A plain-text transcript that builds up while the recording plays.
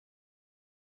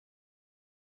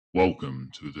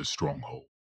Welcome to the Stronghold.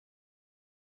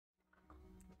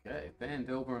 Okay,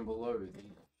 Phandelver and below the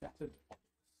shattered.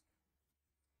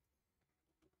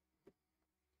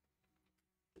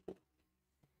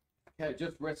 Okay,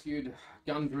 just rescued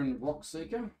Gundren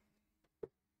Rockseeker.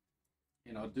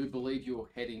 And I do believe you're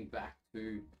heading back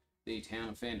to the town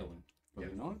of Phandelver for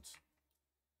the night.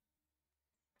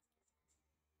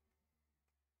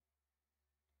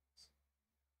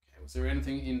 Okay, was there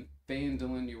anything in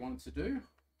Phandelver you wanted to do?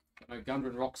 I know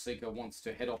Gundren Rockseeker wants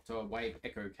to head off to a Wave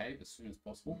Echo Cave as soon as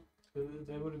possible. There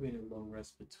would have been a long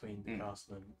rest between the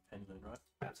castle and Finland, right?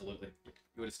 Absolutely. You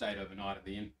would have stayed overnight at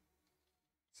the inn.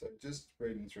 So just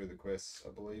reading through the quests,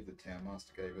 I believe the town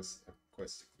master gave us a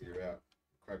quest to clear out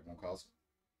Cragmore Castle.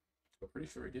 I'm pretty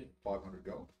sure he did. 500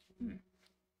 gold.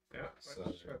 Yeah, So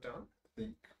which I've done. I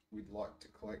think we'd like to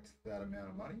collect that amount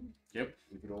of money. Yep.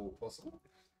 If at all possible.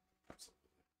 Absolutely.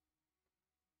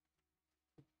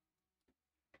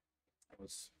 That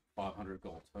was 500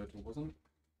 gold total, wasn't it?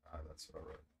 That's what I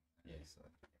wrote. Yeah. So,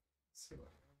 see what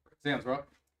Sounds right.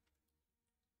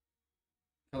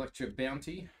 Collect your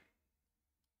bounty.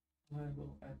 I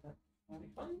will add that.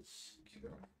 Once.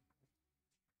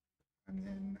 And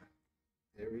then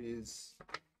there is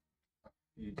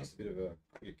just a bit of a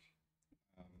quick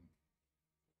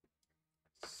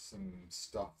some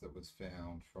stuff that was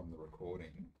found from the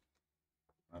recording.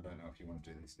 I don't know if you want to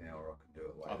do this now or I can do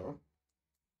it later.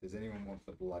 Does anyone want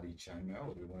the bloody chainmail,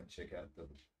 or do we want to check out the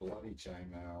bloody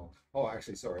chainmail? Oh,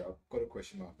 actually, sorry, I've got a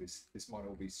question mark. This might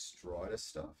all be Strider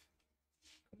stuff.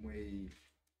 Can we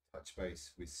touch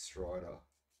base with Strider?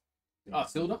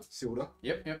 Silder?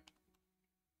 Yep.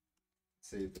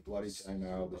 See the bloody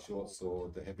chainmail, the short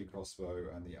sword, the heavy crossbow,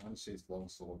 and the unsheathed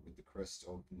longsword with the crest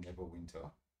of Neverwinter.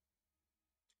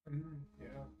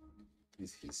 Yeah.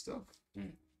 Is his stuff?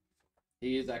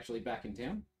 He is actually back in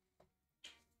town.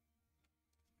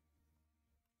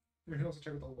 We can also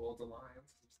check with the Lord's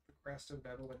Alliance. It's the crest of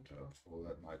Neverwinter. Well,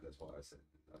 that's why I said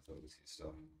I thought it was his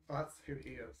stuff. Oh, that's who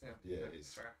he is. Yeah. Yeah, it is.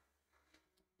 Sorry.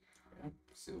 Yeah.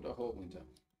 Silder Hallwinter.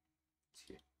 It's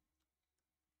here.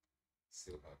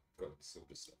 Silver, got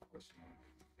silver stuff. Question mark.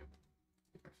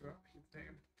 I forgot his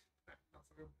name. No, not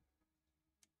so good.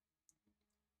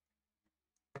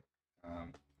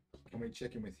 Can we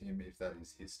check in with him if that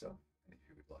is his stuff and if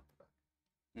he would like it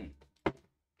back?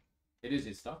 It is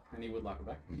his stuff, and he would like it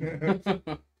back.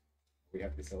 We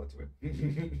have to sell it to him. I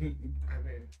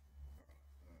mean,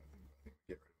 I think we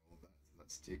get rid of all of that. So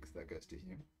that's tick. That goes to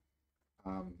him.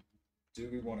 Do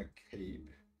we want to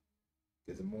keep?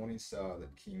 There's a morning star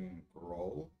that King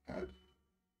Groll had.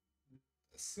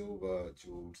 A silver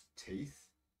jeweled teeth.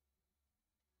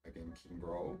 Again, King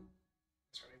Groll.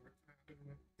 sorry, didn't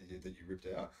we? That you ripped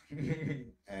out.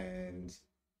 And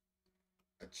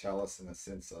a chalice and a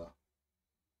censer.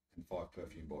 And 5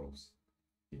 perfume bottles.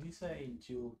 Did you say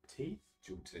jewel teeth?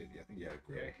 Jeweled teeth. Yeah, I think he had a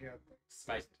grill. Yeah, he had like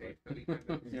Space teeth. teeth. That he kind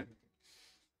of, Yeah.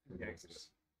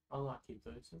 I like keep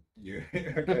those. You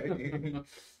okay?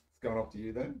 It's going off to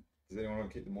you then. Does anyone want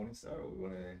to keep the morning star, or we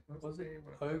want to? Was it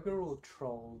ogre or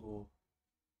troll or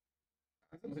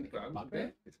Wasn't it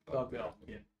Bugbear? It's bugbear?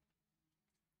 Yeah.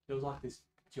 It was like this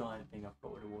giant thing. I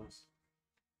forgot what it was.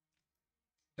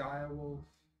 Direwolf.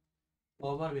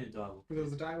 Well, it might have been a direwolf. There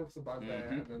was a direwolf, the bugbear,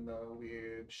 Mhm. and then the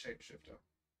weird shapeshifter.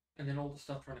 And then all the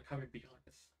stuff trying to come in behind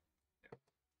us. Yeah.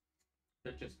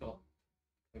 That just got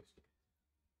posted.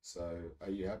 So, are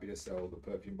you happy to sell the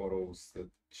perfume bottles, the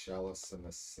chalice, and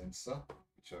the censer,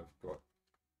 which I've got?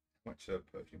 How much are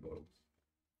perfume bottles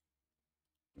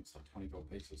It's like 20 gold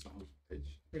pieces or something.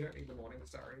 each? We don't need the morning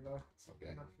star either. It's not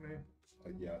Okay. enough for me.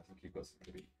 Yeah, I think you've got some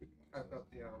pretty good ones. I've got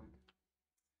the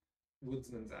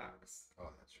Woodsman's Axe.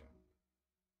 Oh, that's right.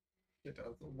 It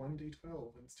does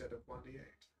 1d12 instead of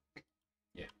 1d8.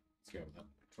 Let's go with that.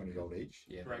 20 gold each.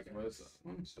 Yeah, Right. where's that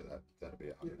one? So that'd be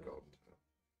 100 gold.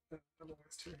 I'm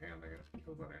always two-handing it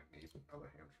because I don't need other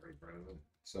hand free for anything.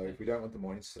 So if we don't want the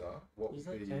morning star, what Is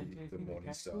would that be technically the the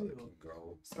morning star category that or- can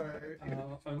grow?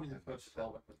 So Only the first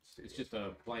 12 weapons. It's just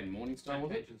a plain morning star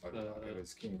with it. Changes It the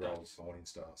was King Groll's morning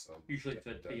star, so usually it's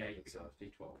a don't know if D8 it's becomes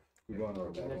D12. good one or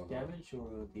a Is bad that one. damage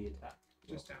or the attack?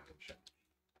 just damage.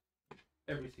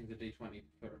 Everything's a D20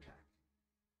 per attack.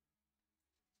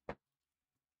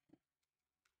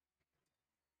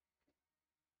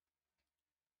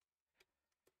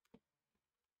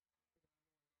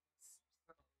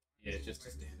 Yeah, it's just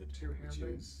a standard. Which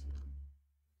Two-handing. is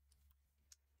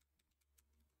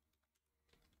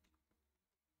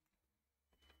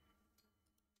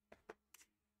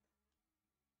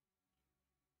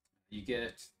You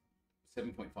get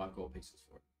 7.5 gold pieces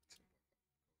for it.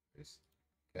 this.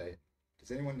 Okay.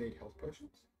 Does anyone need health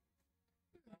potions?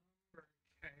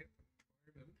 Okay,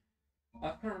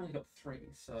 I've currently got 3,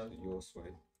 so You're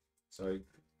sweet. So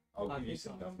I'll I give you think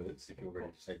some I've numbers if you're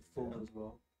ready to take full them. as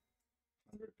well.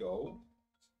 100 gold.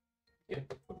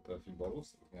 Yep. For the perfume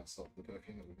bottles that we've now sold. The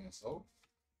perfume that we've now sold.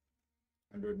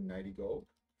 180 gold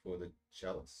for the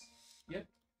chalice.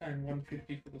 and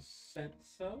 150 for the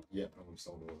sensor. Yep, and we've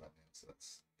sold all of that now, so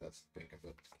that's been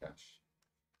converted to cash.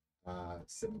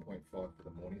 7.5 for the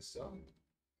Morning Star.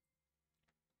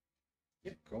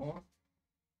 Yep. Gone.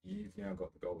 You've now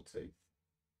got the gold teeth.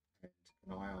 And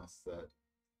can I ask that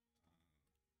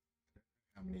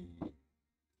how many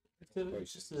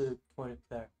Just a point of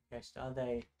clarification, are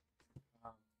they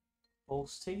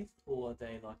false teeth or are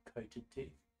they like coated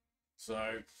teeth?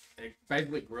 So they're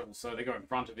basically grills, so they go in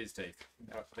front of his teeth.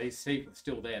 These teeth are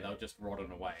still there, they'll just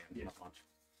rotten away and not much.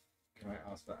 Can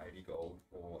I ask for 80 gold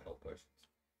for health potions?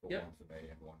 For Yep. one for me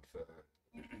and one for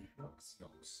Nox.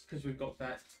 Because we've got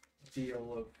that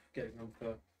deal of getting them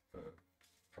for For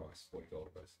price 40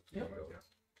 gold versus Yep. 20 gold.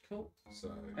 cool.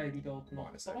 So 80 gold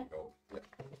minus knocked 80 off. gold. Yep.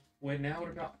 We're now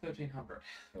at about 1300.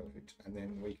 Perfect. And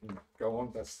then we can go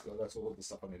on. That's all of the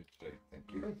stuff I needed to do.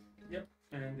 Thank you. Yep.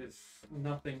 And there's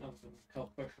nothing other than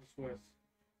health potions worth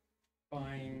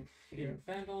buying in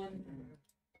Phandelver.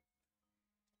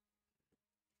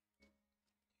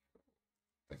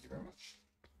 Thank you very much.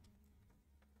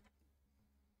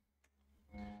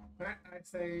 I'd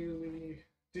say we.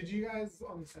 Did you guys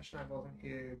on the session I wasn't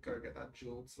here go get that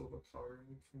jeweled silver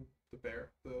cone from the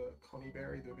Connie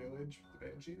Berry, the village, the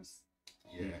banshees?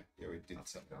 Yeah, we did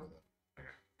something like that.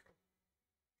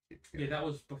 Okay, cool. Yeah, that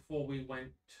was before we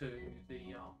went to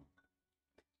the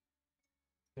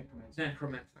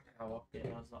Necromancer Tower. Yeah,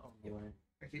 I was like on the way.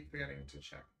 I keep forgetting to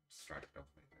check strike it up.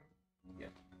 Yeah.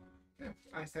 Yeah.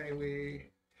 I say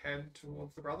we head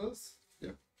towards the brothers.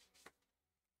 Yep.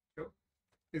 Cool.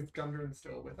 Is Gundren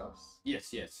still with us?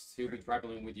 Yes, yes. He'll be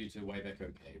travelling with you to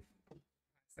Waybaco Cave.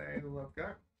 Say let's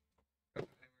go. Let's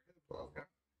go.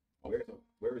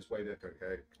 Where is Wayback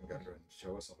okay? Can Gundren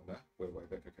show us on the map where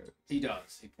Wayback okay? He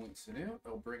does. He points it out.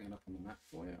 I'll bring it up on the map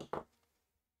for you.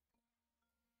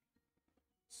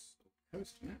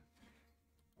 Coast map.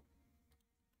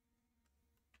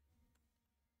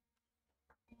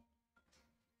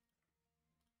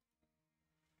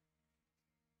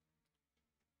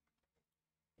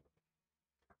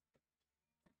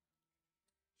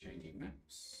 Changing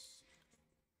maps.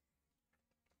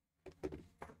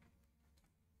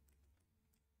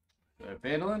 So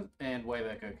Phandelver and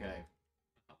Waybaco Cave.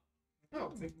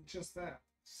 Oh, it's just that.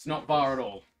 It's not far at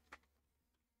all.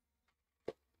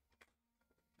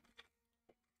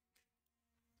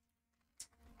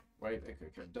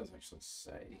 Waybaco Cave does actually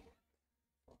say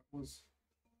what it was.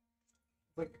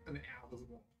 It's like an hour's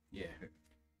walk. Yeah.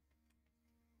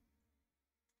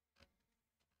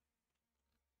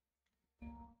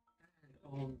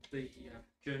 On the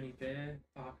journey there,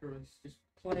 Parker is just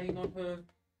playing on her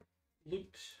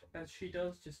lute as she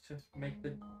does, just to make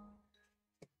the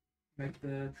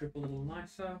trip a little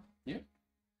nicer. Yep.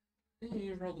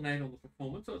 You rolled an 8 on the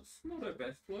performance, so it's not her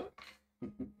best work.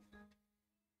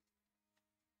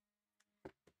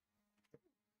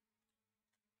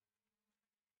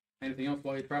 Anything else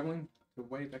while you're travelling to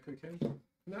Waybaco Cave?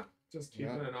 No, just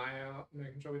keeping an eye out,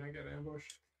 making sure we don't get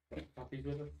ambushed. Puppies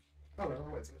with it. Oh, they're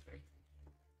always with me.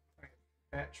 I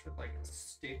fetch with like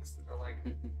sticks that are like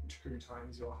 2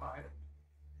 times your height.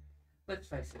 Let's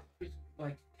face it, we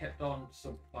like kept on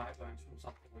some fire bones from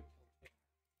something we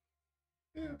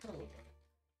killed. Yeah, probably.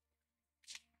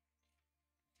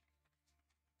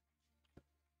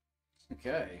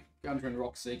 Okay. Gundren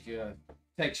Rockseeker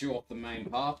takes you off the main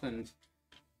path and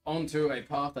onto a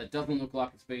path that doesn't look like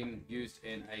it's been used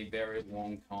in a very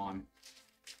long time.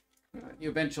 You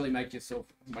eventually make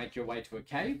your way to a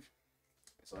cave.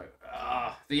 So,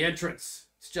 the entrance.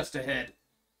 It's just ahead.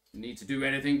 You need to do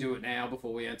anything, do it now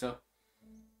before we enter.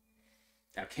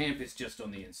 Our camp is just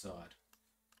on the inside.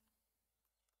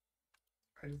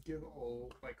 I just give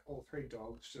all 3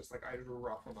 dogs just like I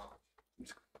rough them up.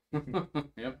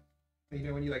 Yep. And you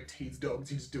know when you like tease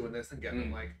dogs, you're just doing this and get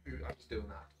them like, "Ooh, I'm just doing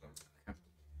that to them."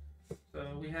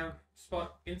 So we have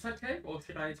spot inside cave, or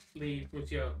should I leave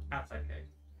with your outside cave?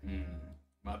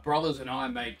 My brothers and I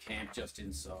made camp just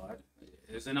inside.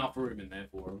 There's enough room in there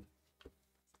for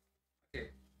them.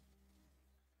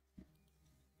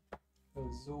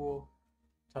 Azor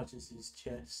touches his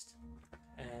chest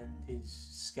and his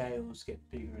scales get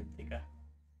bigger and thicker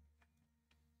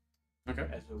Okay.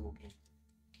 as we're walking.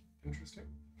 Interesting.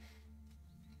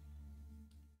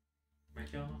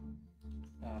 Make your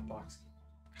Bikes.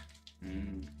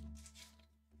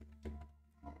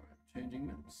 Alright, changing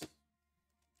maps.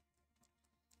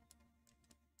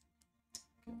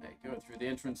 Okay, good. through the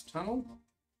entrance tunnel.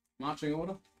 Marching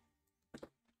order.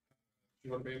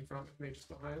 You want to be in front of me, just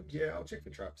behind? Yeah, I'll check for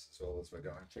traps as well as we're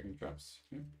going. Checking traps.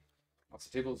 Lots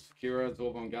of Tibbles, Kira,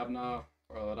 Zorgon, Governor,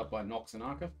 followed up by Nox and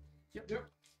Arca. Yep.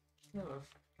 No,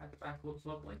 at the back looks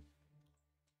lovely.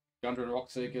 Gundren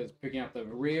Rockseeker is picking up the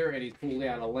rear, and he's pulled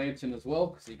out a lantern as well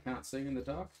because he can't see in the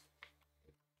dark.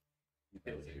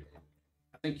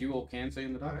 I think you all can see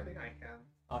in the I dark. don't think I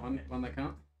can. One they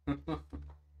can't.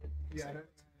 Yeah, I don't.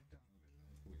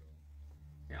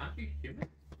 Yeah, aren't you human?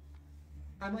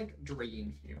 I'm like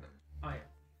dream human Oh yeah.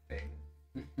 thing.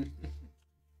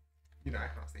 You know, I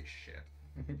can't see shit.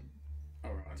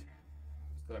 All right.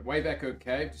 So Wayback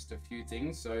Cave, just a few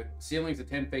things. So ceilings are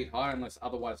 10 feet high unless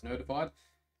otherwise notified.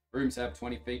 Rooms have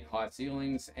 20 feet high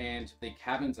ceilings, and the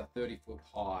cabins are 30 foot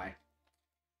high.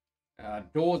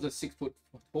 Doors are 6 foot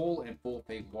tall and 4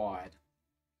 feet wide.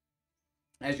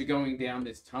 As you're going down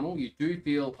this tunnel, you do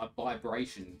feel a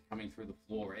vibration coming through the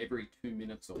floor every 2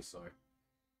 minutes or so.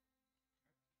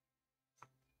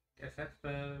 Guess that's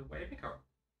the way they go.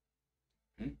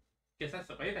 Hmm? Guess that's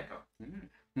the way they go.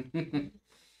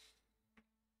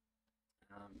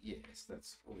 Yes,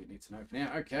 that's all you need to know for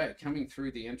now. Okay, coming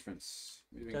through the entrance.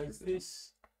 Moving Does through the-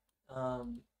 this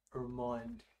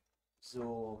remind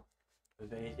Zor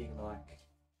of anything like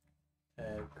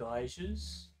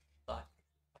geysers? Like,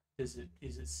 is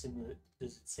it similar?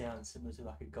 Does it sound similar to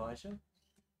like a geyser?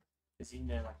 Is you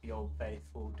know like the Old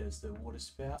Faithful does the water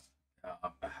spout?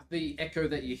 The echo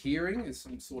that you're hearing is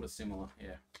some sort of similar,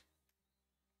 yeah.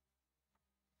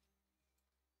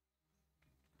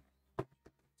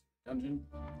 Dungeon.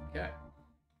 Okay.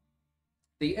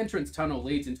 The entrance tunnel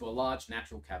leads into a large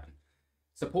natural cavern,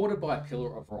 supported by a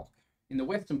pillar of rock. In the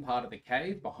western part of the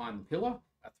cave, behind the pillar,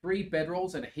 are 3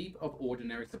 bedrolls and a heap of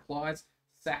ordinary supplies: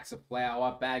 sacks of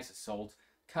flour, bags of salt,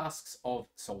 casks of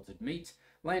salted meat,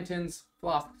 lanterns,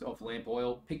 flasks of lamp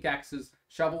oil, pickaxes,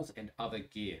 shovels, and other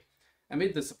gear.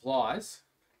 Amid the supplies,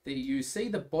 you see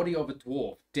the body of a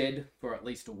dwarf, dead for at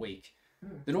least a week.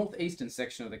 The northeastern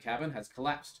section of the cavern has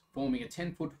collapsed, forming a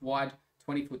 10-foot wide,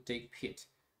 20-foot deep pit.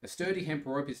 A sturdy hemp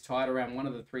rope is tied around one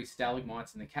of the 3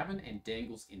 stalagmites in the cavern and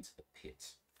dangles into the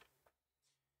pit.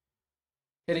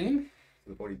 Heading in.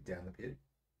 So the body down the pit.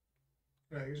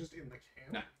 No, he was just in the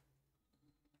camp.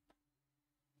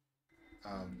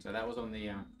 No. So that was on the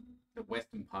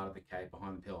western part of the cave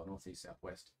behind the pillar, northeast,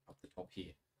 southwest, up the top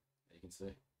here. There you can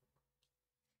see.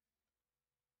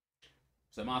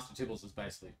 So Master Tibbles has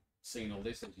basically seen all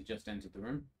this as you just entered the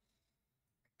room.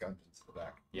 Gungeons at the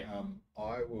back. Yeah.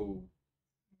 I will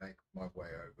make my way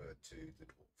over to the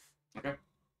dwarf. Okay.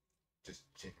 Just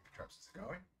check if traps are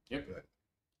going. Yep. But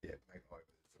yeah, make my way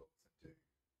over to the dwarf and do a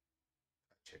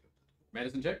check of the dwarf.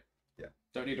 Medicine check? Yeah.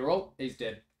 Don't need to roll. He's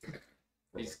dead.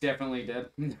 He's definitely dead.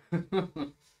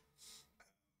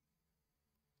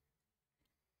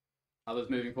 Others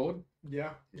moving forward?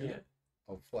 Yeah. Yeah.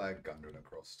 I'll flag Gundren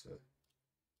across to.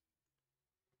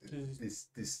 This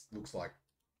looks like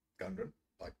Gundren,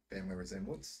 like family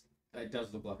resemblance. It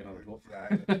does look like another dwarf.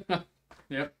 Yeah.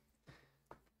 Yep.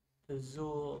 Does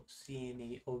Zor see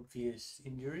any obvious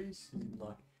injuries,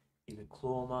 like either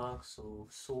claw marks or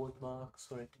sword marks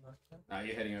or anything like that?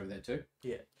 You're heading over there too?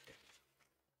 Yeah.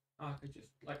 Arca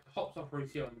just like hops off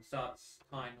Rufio and starts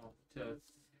tying off to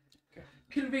Okay.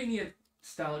 convenient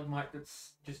stalagmite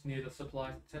that's just near the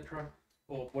supplies, etc.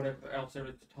 Or whatever else there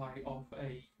is to tie off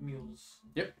a mule's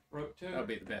rope to. That'll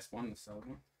be the best one, the solid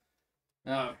one.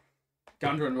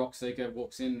 Gundren Rockseeker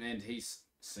walks in and he's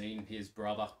seen his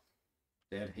brother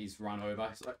dead. He's run over.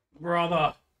 He's like,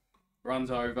 "Brother!"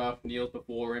 Runs over, kneels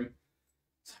before him.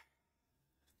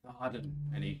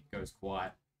 And he goes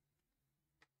quiet.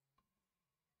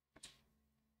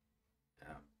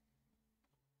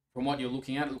 From what you're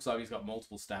looking at, it looks like he's got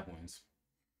multiple stab wounds.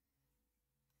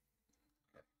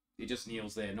 He just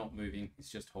kneels there, not moving. He's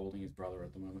just holding his brother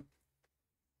at the moment.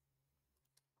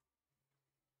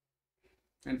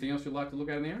 Anything else you'd like to look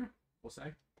at in the area or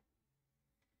say?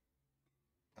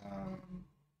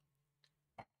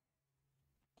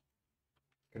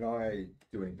 Can I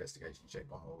do an investigation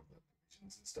check on all of the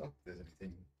provisions and stuff? If there's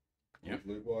anything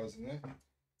loot-wise in there?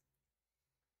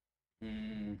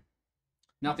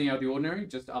 Nothing out of the ordinary,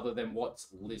 just other than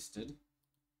what's listed.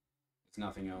 It's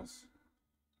nothing else.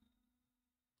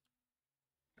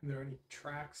 Are there any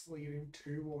tracks leading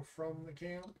to or from the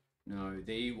camp? No,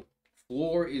 the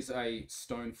floor is a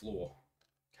stone floor.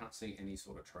 Can't see any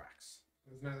sort of tracks.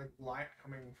 There's no like, light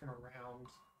coming from around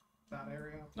that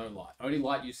area. No light. Only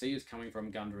light you see is coming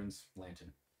from Gundren's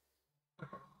lantern.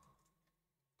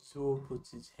 Zor puts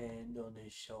his hand on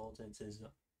his shoulder and says,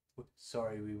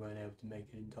 "Sorry, we weren't able to make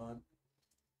it in time."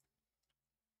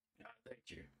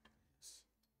 Thank you.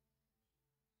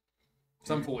 It's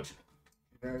unfortunate.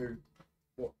 You know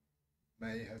what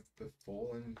may have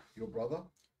befallen your brother?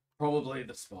 Probably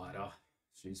the spider.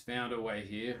 She's found her way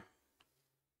here.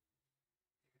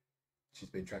 She's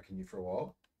been tracking you for a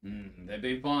while. They've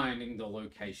been finding the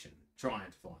location,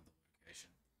 trying to find the location.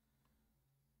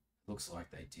 Looks like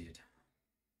they did.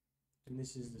 And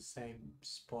this is the same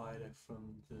spider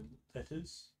from the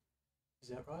letters. Is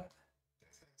that right?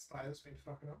 Spider's been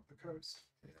fucking up the coast.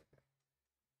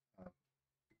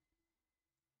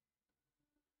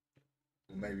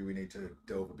 Well, maybe we need to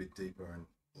delve a bit deeper and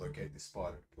locate this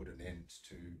spider to put an end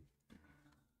to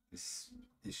this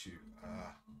issue.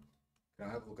 Can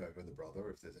I have a look over the brother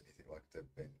if there's anything like there's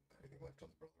been anything left on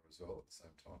the brother as well at the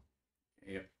same time?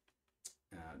 Yep.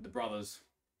 The brother's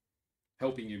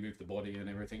helping you move the body and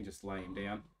everything, just laying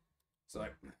down. So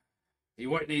he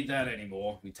won't need that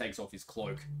anymore. He takes off his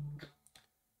cloak.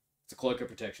 It's a cloak of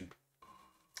protection.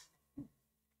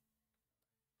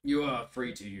 You are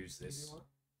free to use this.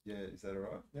 Yeah, is that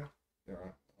alright? Yeah.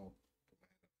 Alright. I'll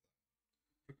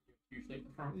Usually at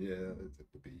the front. Yeah, it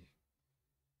would be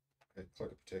a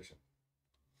cloak of protection.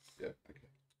 Yeah, okay.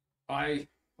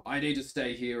 I need to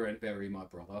stay here and bury my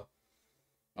brother.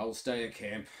 I'll stay at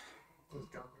camp. Does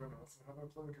Gundren also have a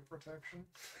cloak of protection?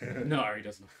 No, he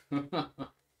doesn't.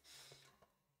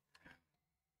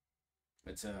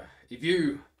 But if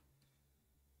you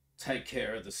take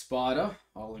care of the spider,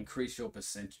 I'll increase your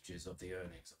percentages of the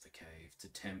earnings of the cave to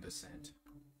 10%. Let's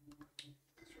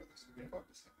try this. 25%.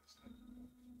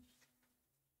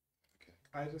 Okay.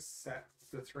 I just set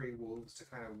the 3 wolves to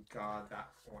kind of guard that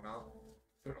corner,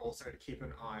 but also to keep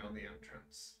an eye on the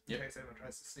entrance in Yep. case anyone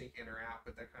tries to sneak in or out.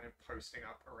 But they're kind of posting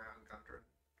up around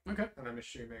Gundren, Okay. and I'm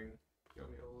assuming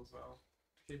Yomil as well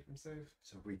to keep him safe.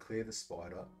 So if we clear the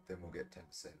spider, then we'll get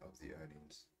 10% of the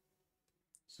earnings.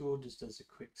 Sword just does a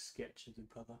quick sketch of the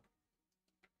brother.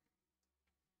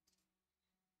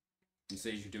 He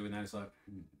sees you doing that, it's like,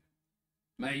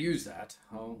 may use that.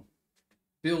 I'll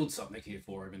build something here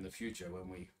for him in the future when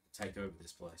we take over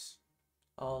this place.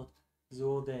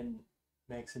 Zor then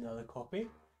makes another copy,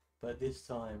 but this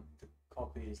time the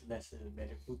copy is less of a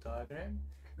medical diagram,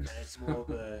 and it's more of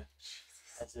a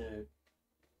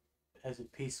has a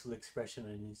peaceful expression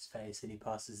on his face, and he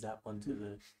passes that one to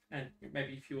the. And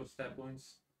maybe fewer stab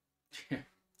wounds.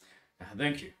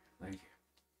 Thank you. Thank you.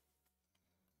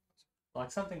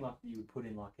 Like something like you would put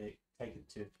in like a take it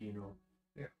to a funeral.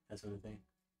 Yeah. That sort of thing.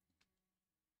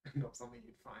 Not something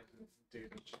you'd find and do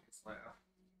in chance later.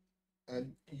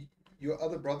 And your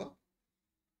other brother?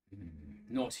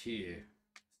 Not here.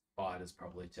 Spider's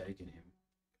probably taken him.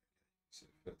 So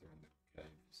further in the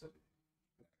cave. So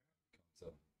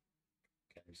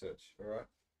cave search. Alright.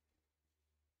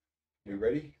 We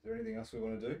ready? Is there anything else we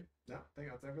want to do? No, I think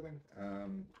that's everything.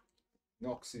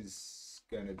 Nox is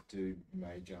going to do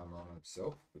mage armor on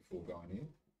himself before going in.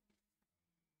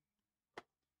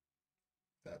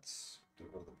 That's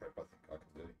all the prep I think I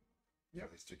can do. Yeah,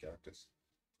 these 2 characters.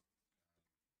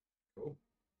 Cool.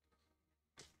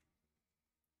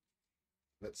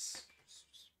 Let's.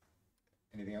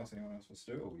 Anything else anyone else wants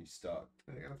to do, or we start?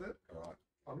 I think that's it. All right.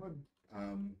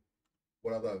 Onward.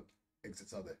 What other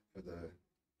exits are there for the?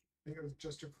 I think it was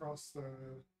just across the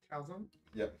chasm.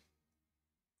 Yep.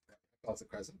 Past the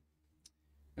crescent.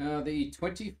 The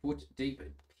 20-foot deep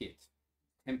pit,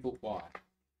 10 foot wide.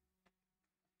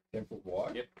 10 foot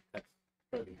wide. Yep, that's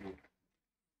over here.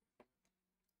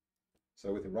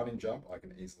 So with a running jump, I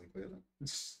can easily clear that.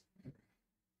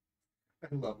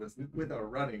 I love this. With a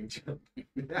running jump.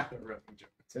 Without a running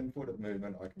jump. 10 foot of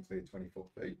movement, I can clear 24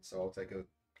 feet. So I'll take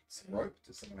some rope.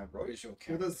 Does someone have rope? Where's your Well,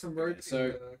 character? there's some rope. So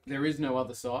in the, there is no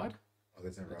other side. Oh,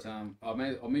 there's no rope. But,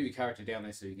 I'll move your character down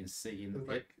there so you can see in the there's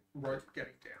pit. like rope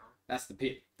getting down. That's the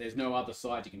pit. There's no other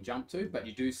side you can jump to, but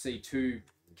you do see 2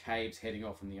 caves heading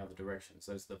off in the other direction.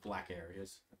 So it's the black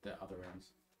areas at the other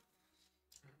ends.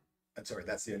 And sorry,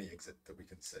 that's the only exit that we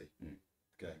can see. Mm.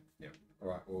 Okay. Yep. All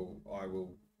right. Well, I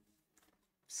will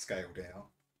scale down.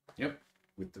 Yep.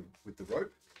 With the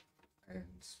rope, and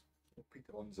pick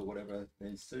ons or whatever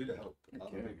needs to help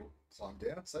other Okay. people climb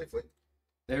down safely.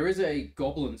 There is a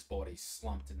goblin's body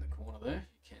slumped in the corner there.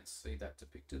 You can't see that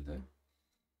depicted there.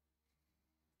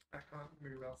 I can't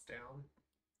move us down.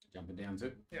 Jumping down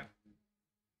to.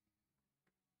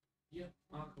 Yeah,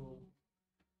 Mark will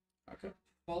Okay.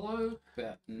 follow.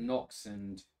 About Nox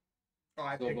and Oh,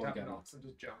 I Still picked won't up get knots and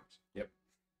just jumped.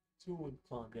 Zor would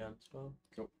climb down as well.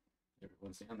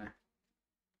 everyone's down there.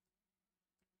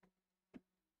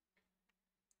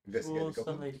 Investigate Zor the goblin.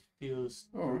 suddenly feels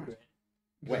Alright. regret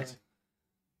Wet.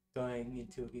 going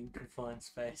into a confined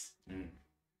space. Mm.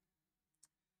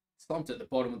 Slumped at the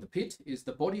bottom of the pit is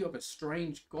the body of a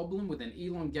strange goblin with an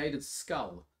elongated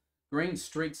skull, green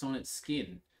streaks on its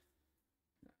skin.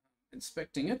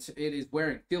 Inspecting it, it is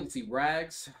wearing filthy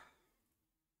rags.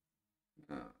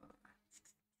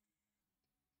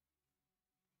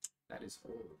 That is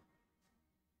all.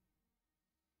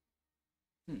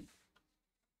 Do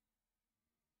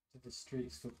the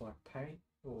streaks look like paint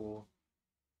or?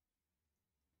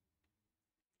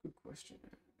 Good question.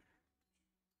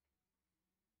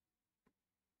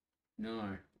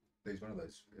 No. He's one of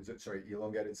those. Is it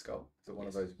elongated skull? Is it one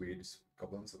of those weird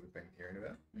goblins that we've been hearing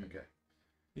about? Mm. Okay.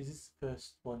 Is this the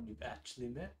first one you've actually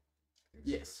met? I think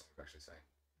this is Yes. what I'm actually saying.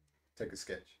 Take a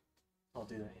sketch. I'll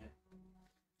do that, yeah.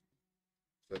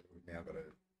 So we've now got a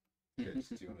sketch.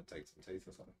 Do you want to take some teeth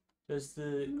or something? Does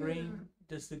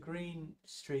the green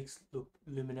streaks look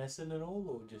luminescent at all,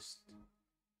 or just?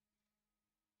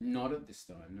 Not at this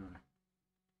time, no.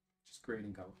 Just green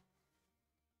in colour.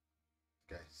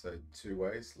 Okay, so 2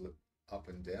 ways, look up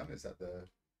and down. Is that the?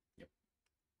 Yep.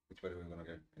 Which way do we want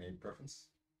to go? Any preference?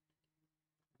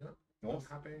 Yep. North.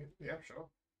 I'm happy. Yeah, sure.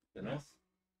 The north.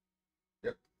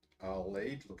 Yep. I'll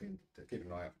lead. Looking to keep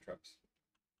an eye out for traps.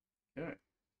 Okay.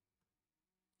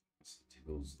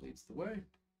 Tiggles leads the way.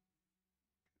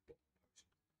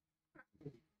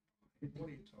 What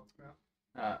are you talking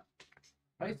about?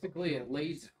 Basically, it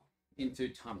leads into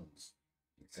tunnels.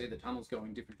 You can see the tunnels go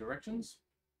in different directions.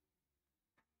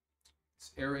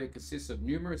 This area consists of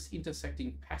numerous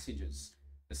intersecting passages.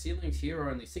 The ceilings here are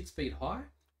only 6 feet high,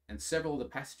 and several of the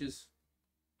passages.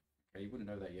 Okay, you wouldn't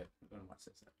know that yet. I don't know why it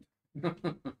says that.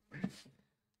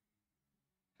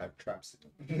 Have traps.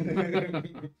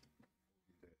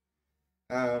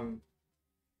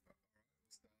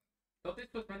 Thought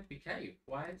this was meant to be cave.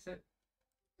 Why is it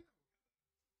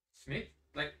Smith?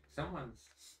 Like someone's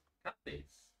cut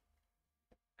these.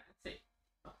 That's it.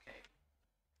 Okay.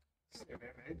 It's a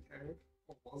man-made cave.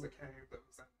 Or was a cave that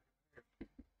was that.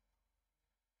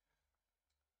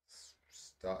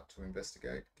 Start to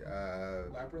investigate.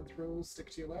 Labyrinth rules, stick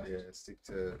to your left. Yeah, stick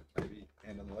to maybe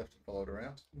hand on the left and follow it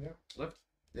around. Yeah. Left.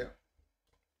 Yeah.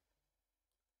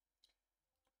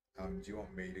 Do you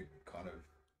want me to kind of?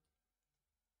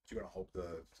 Do you want to hold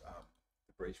the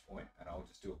breach point, and I'll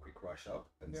just do a quick rush up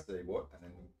and Yep. see what, and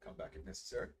then come back if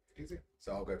necessary. Easy.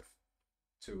 So I'll go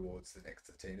towards the next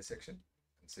T intersection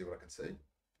and see what I can see.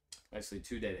 Basically,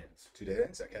 2 dead ends. 2 dead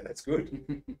ends. Okay, that's good.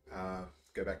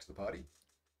 Go back to the party.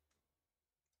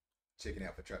 Checking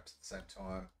out for traps at the same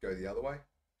time. Go the other way.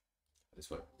 This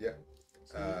way. Yeah.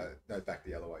 No, back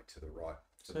the other way to the right.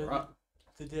 To the right.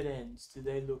 The dead ends, do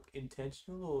they look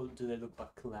intentional or do they look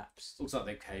like collapsed? Looks like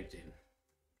they're caved in.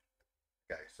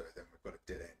 Okay, so then we've got a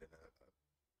dead end and a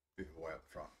bit of a way up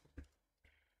the front.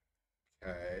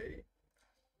 Okay.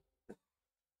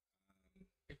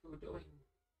 If we were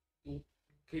doing,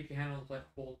 keep your hand on the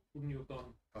left ball, wouldn't you have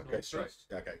gone? Okay, north straight.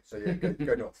 first? Okay, so yeah,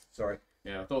 go north. Sorry.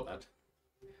 Yeah, I thought that.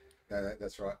 No,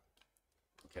 that's right.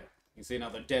 Okay. You can see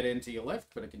another dead end to your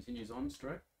left, but it continues on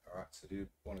straight. All right. So do you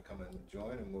want to come and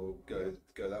join, and we'll go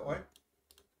that way?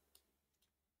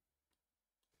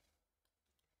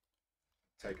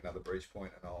 Take another breach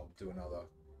point, and I'll do another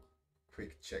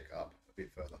quick check up a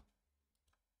bit further.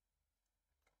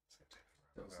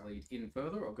 Does it lead in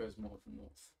further or goes more from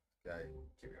north? Okay.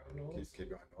 Keep going north. Keep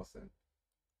going north then.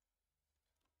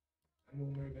 And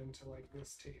we'll move into like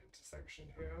this T intersection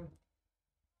here.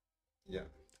 Yeah.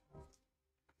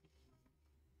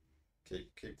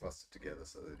 Keep clustered together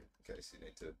so that in case you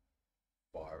need to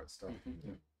fire at stuff.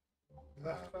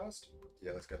 Left first.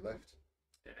 Yeah, let's go left.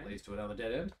 Dead end. Leads to another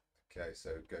dead end. Okay, so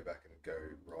go back and go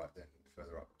right then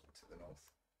further up to the north.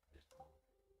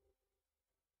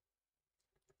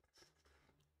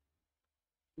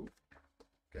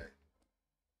 Okay,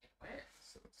 Where?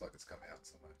 so it looks like it's come out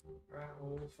somewhere. Right,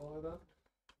 we'll follow that.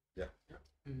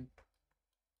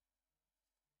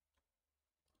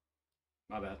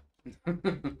 My bad.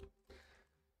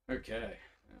 Okay.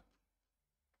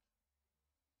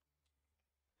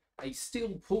 A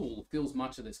still pool fills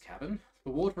much of this cabin. The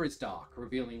water is dark,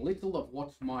 revealing little of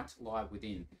what might lie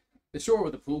within. The shore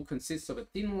of the pool consists of a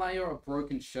thin layer of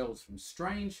broken shells from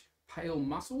strange, pale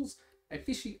mussels. A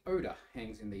fishy odour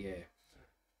hangs in the air.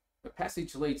 The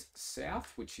passage leads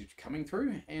south, which you're coming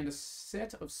through, and a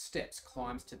set of steps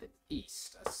climbs to the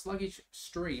east. A sluggish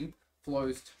stream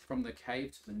flows from the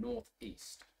cave to the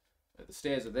northeast. The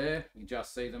stairs are there, you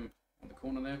just see them on the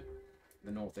corner there.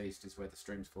 The northeast is where the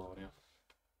stream's flowing out.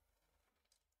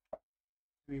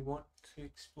 Do we want to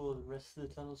explore the rest of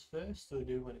the tunnels first, or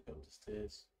do we want to go up the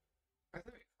stairs? I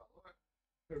think we follow it.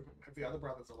 If the other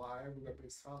brother's alive, we'll go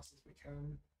as fast as we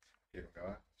can. Keep it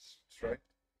going straight.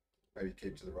 Maybe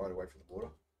keep to the right away from the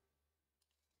water.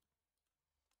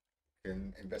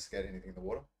 Can investigate anything in the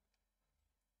water.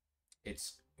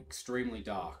 It's extremely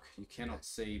dark. You cannot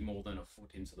see more than a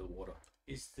foot into the water.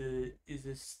 Is the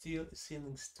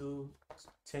ceiling still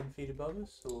 10 feet above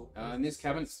us, or? In this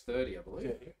cabin, it's 30, I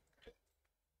believe. Yeah.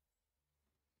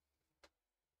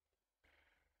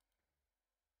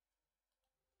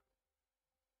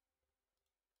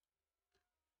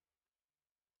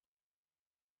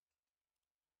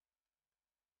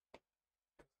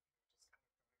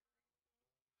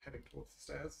 Heading towards the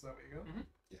stairs. Is that where you go?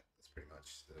 Yeah, that's pretty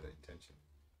much the intention.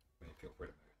 I mean, feel free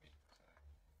to move me.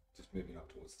 So just moving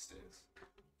up towards the stairs.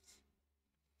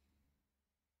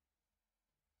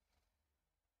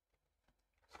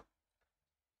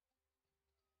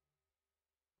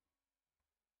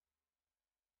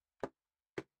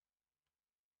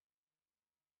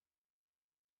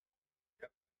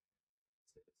 Yep.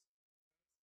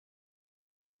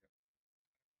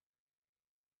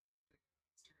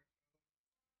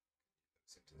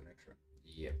 Into the next room.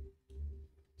 Yep.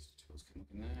 Tools can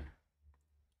look in there.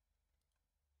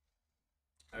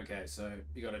 Okay, so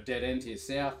you got a dead end to your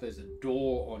south. There's a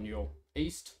door on your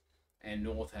east, and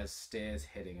north has stairs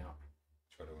heading up.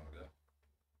 Which way do I want to go?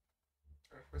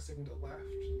 We're sticking to the left.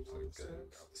 So go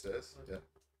up the stairs. Yeah.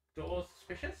 Door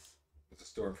suspicious? There's a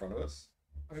store in front of us.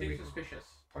 I mean, we Seems can suspicious.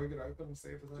 poke it open and see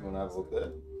if there's Do you want to have a look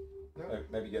there? Yeah.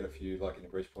 Maybe get a few like in a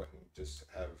bridge point and just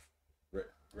have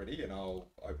ready, and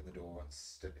I'll open the door and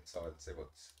step inside and see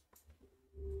what's.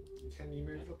 Can you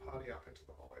move the party up into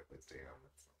the hallway, please, DM?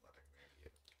 It's not letting me.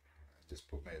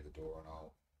 Just put me at the door, and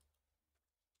I'll.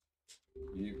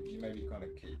 You maybe kind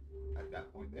of keep at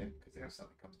that point there, because if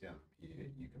something comes down from here,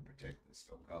 you can protect the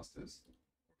spellcasters. Or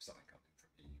if something comes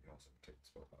in from here, you can also protect the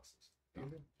spellcasters.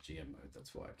 GM mode,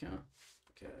 that's why I can't.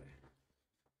 Okay.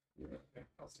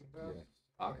 I'll see that. Yeah.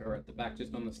 Arca at the back,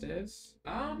 just on the stairs.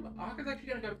 Arca's actually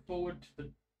going to go forward to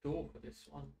the door for this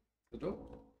one. The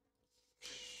door.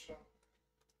 Shut.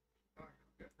 I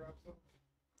get grabs them.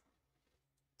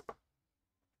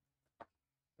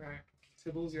 Right.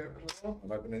 Tibbles, you open the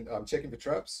door. I'm checking for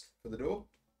traps for the door,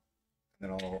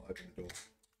 and then I'll open the door.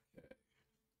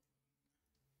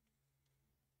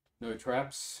 No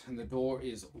traps, and the door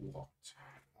is locked.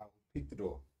 I'll pick the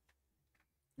door.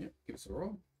 Yep, give us a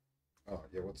roll. Oh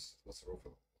yeah, what's the roll for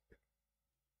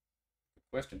Good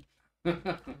question.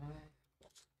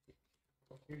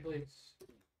 Usually it's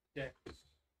dex.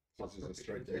 This is a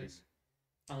straight dex.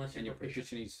 Unless And you're your proficient.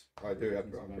 proficiency's I do have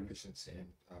Proficiency bonus. proficiency in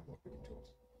lockpicking tools.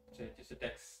 So just a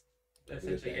dex.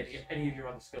 Essentially dex. any of your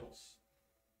other skills.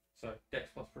 So dex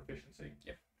plus proficiency.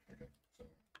 Yep. Okay,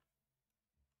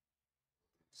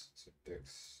 so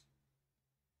dex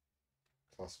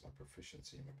plus my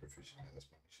proficiency. My proficiency. That's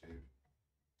my initiative.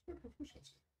 My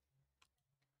proficiency.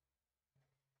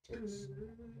 Dex.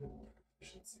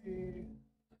 Efficiency.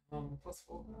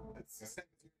 +4. It's the same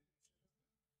as you.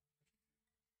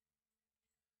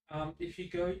 If you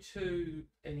go to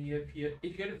if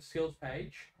you go to the skills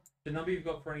page, the number you've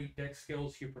got for any dex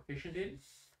skills you're proficient in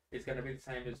is going to be the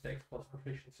same as dex plus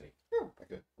proficiency. Oh,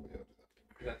 okay. Yeah, I'll do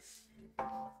that. That's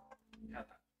how that.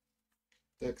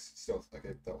 Dex, stealth.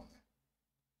 Okay, that one there.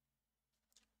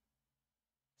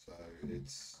 So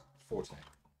it's 14.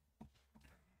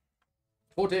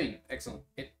 14. Excellent.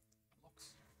 It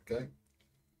locks. Okay.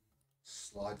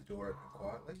 Slide the door open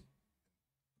quietly.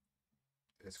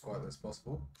 As quietly as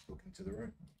possible. Look into the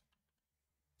room.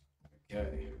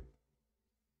 Okay.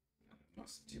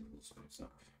 Must tickles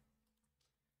up.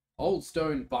 Old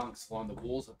stone bunks line the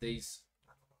walls of these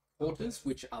quarters,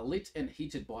 which are lit and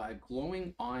heated by a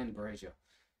glowing iron brazier.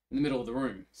 In the middle of the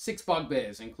room, 6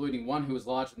 bugbears, including one who is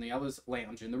larger than the others,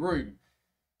 lounge in the room,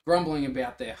 grumbling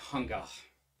about their hunger.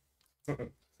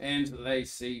 And they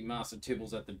see Master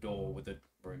Tibbles at the door with the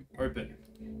room open.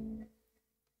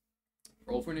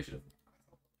 Roll for initiative.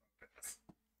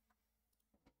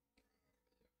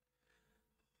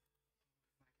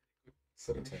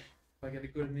 17. If I get a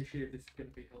good initiative, this is going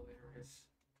to be hilarious.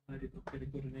 I did not get a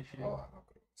good initiative. Oh, I've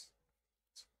got it.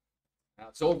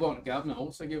 It's all gone, Governor.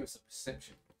 Also give us a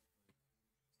perception.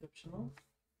 Exceptional.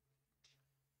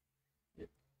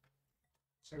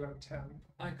 So I got a 10.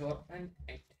 I got an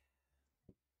 8.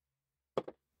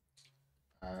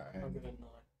 I got a 9. And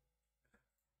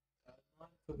 9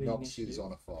 for the Nox is initiative.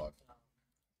 on a 5.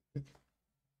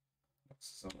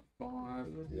 So 5.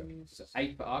 Yeah. So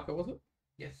 8 for Arca, was it?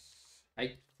 Yes.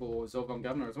 8 for Zolgon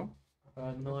Governor as well.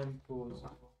 9 for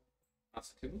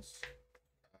Master Tibbles.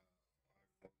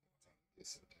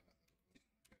 Yes,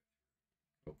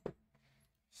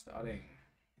 Starting.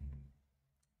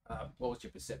 What was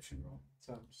your perception roll?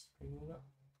 So I'm just bringing it up.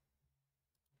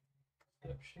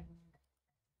 Perception.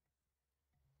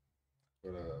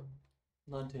 got a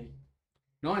 19.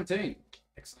 19.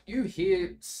 Excellent. You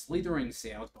hear slithering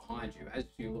sounds behind you. As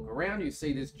you look around, you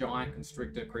see this giant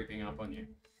constrictor creeping up on you.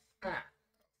 Ah.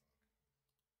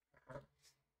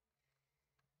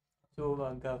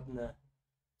 Zorban Governor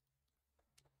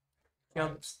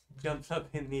jumps up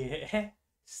in the air,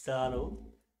 startled,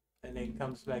 and then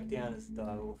comes back down as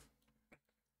direwolf.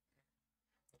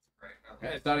 Great.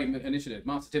 Okay, starting initiative.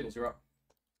 Master Tibbles, you're up.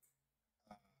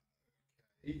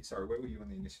 Sorry, where were you on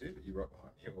the initiative? Are you right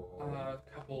behind me? Or... A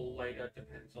couple later,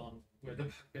 depends on where the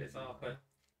bugbears are, but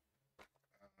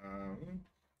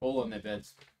All on their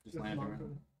beds. Just Just laying mark around.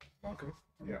 them. Markham?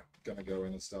 Yeah, gonna go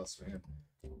in and start swinging.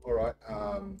 Alright,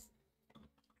 I'm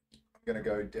gonna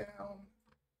go down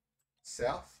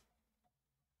south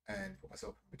and put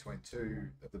myself between two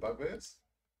of the bugbears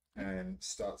and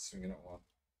start swinging at one.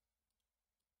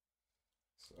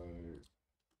 So,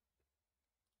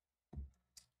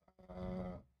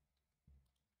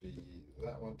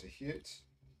 that one to hit.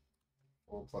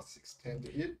 4 plus 6, 10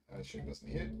 to hit. I assume doesn't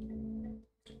hit.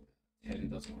 10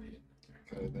 does not hit.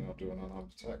 Okay, then I'll do an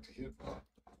unarmed attack to hit,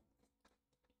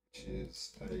 which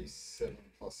is a 7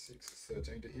 plus 6 is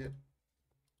 13 to hit.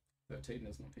 13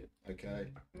 does not hit. Okay,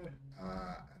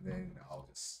 and then I'll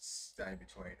just stay in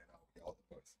between and I'll yell at them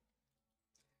both.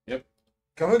 Yep.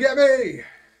 Come and get me!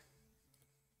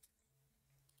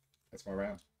 That's my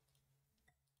round.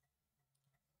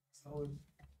 Solid.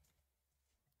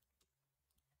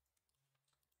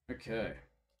 Okay.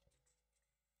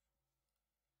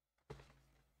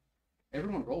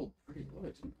 Everyone rolled pretty low,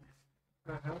 didn't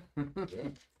Uh-huh.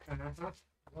 they? Uh-huh.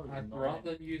 I'd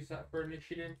rather use that for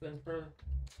initiative than for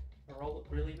a roll that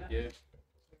really matters.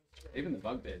 Yeah. Even the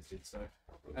bugbears did so.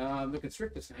 The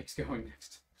constrictor snake's going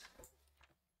next.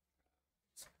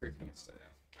 It's creeping its out.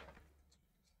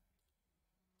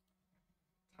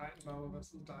 Titan Boa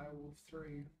versus Direwolf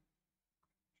 3.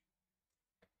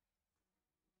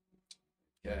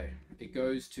 Okay. It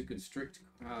goes to constrict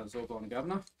Zorgon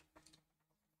Governor.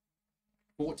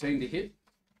 14 to hit.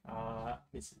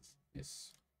 Misses.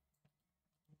 Yes.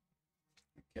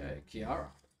 Okay, Kiara.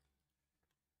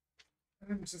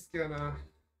 I'm just gonna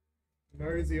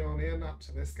mosey on in up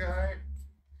to this guy.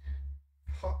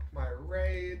 Pop my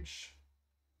rage.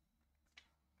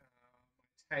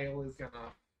 My tail is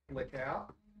gonna flick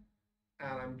out.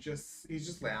 And he's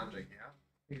just lounging here.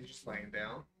 He's just laying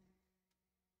down.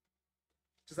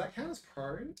 Does that count as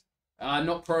prone?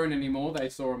 Not prone anymore. They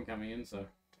saw him coming in, so.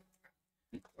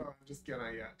 So I'm just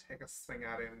gonna take a swing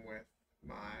at him with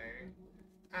my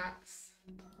axe.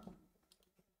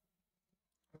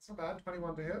 That's not bad.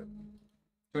 21 to hit.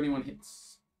 21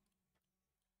 hits.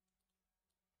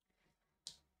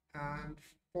 And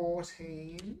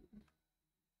 14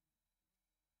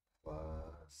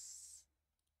 plus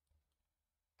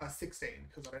 16,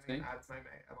 because I don't think it adds my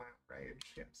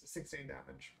rage. Yeah, so 16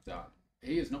 damage. Done.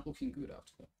 He is not looking good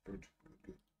after that. Good.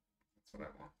 That's what I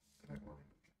want. I don't want him.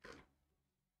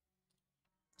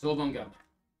 Zorgon Governor.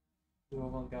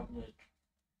 Zorban Governor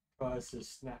tries to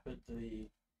snap at the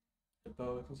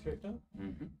boa constrictor.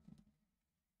 Mm-hmm.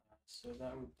 So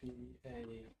that would be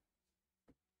a...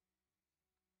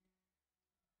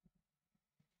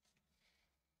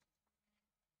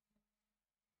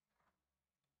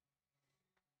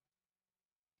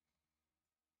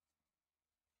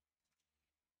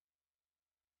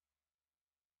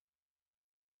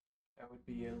 That would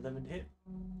be 11 hit.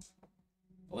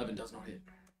 11 does not hit.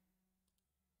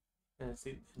 And that's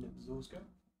it. And it was Zor's go.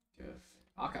 Good.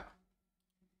 Aka.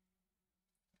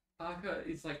 Arca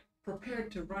is like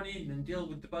prepared to run in and deal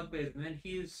with the bugbears, and then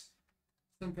hears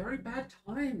some very bad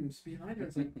times behind her.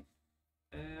 It's like,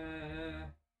 okay,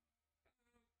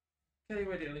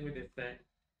 we're dealing with this then,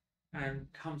 and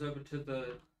comes over to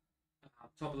the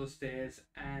top of the stairs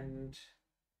and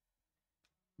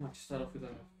might start off with a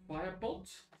firebolt,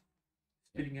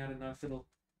 spitting out a nice little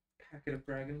packet of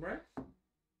dragon breath.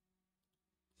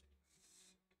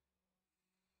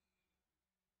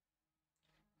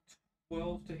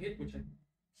 12 to hit, which I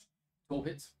 12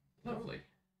 hits. lovely.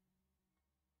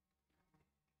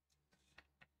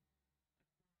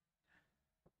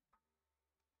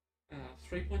 Uh,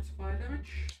 3 points of fire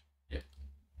damage. Yep.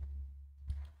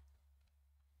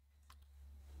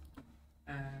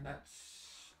 And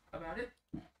that's about it.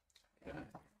 Okay.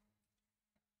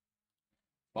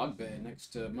 Bugbear next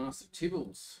to Master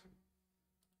Tibbles.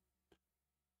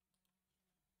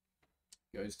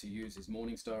 Goes to use his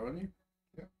Morning Star on you.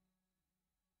 Yep.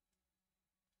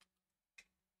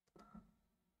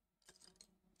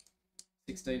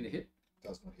 16 to hit.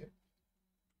 Does not hit.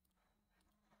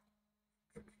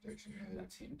 Good protection.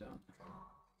 That's him done.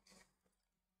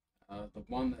 The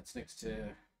one that's next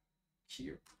to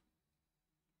Kier.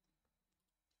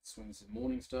 Swings at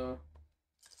Morningstar.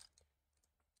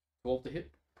 12 to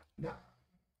hit. No.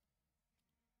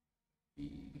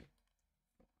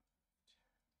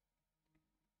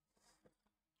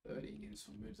 30. This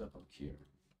one moves up on Q.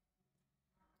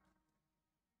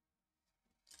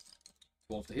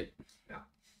 12 to hit. No.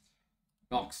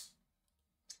 Nox.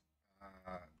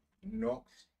 Not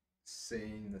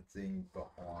seeing the thing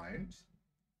behind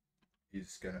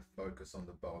is going to focus on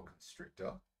the boa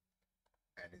constrictor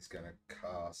and is going to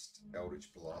cast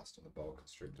Eldritch Blast on the boa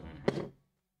constrictor.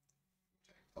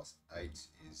 Plus 8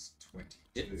 is 22.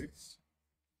 Hit. And Eldritch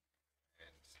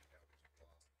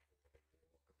Blast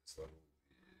at this level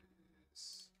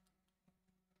is.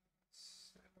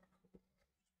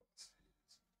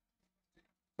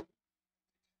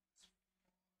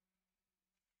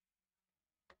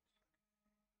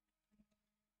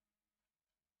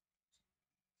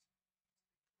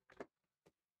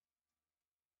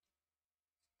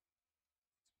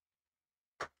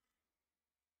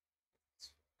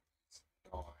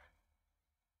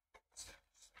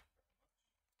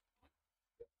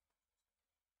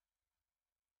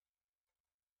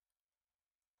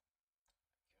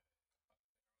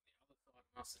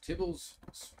 Master Tibbles.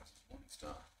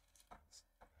 Morningstar.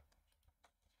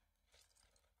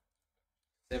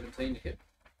 17 to hit.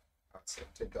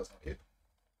 17 does not hit.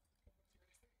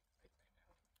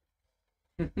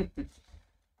 Another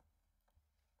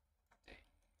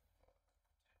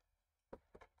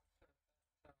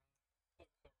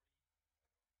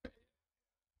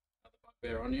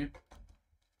bugbear on you.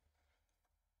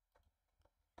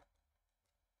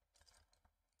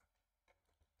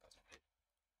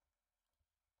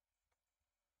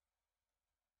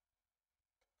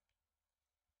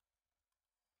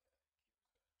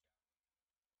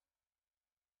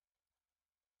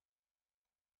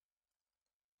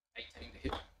 Doesn't hit. To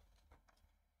hit.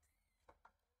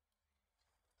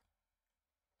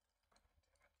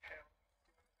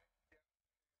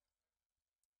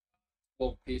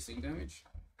 12 piercing damage.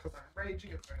 Because I'm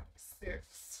raging at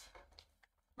 6.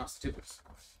 Master Tibbles.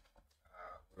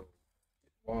 We'll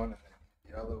hit one and then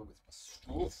hit the other with my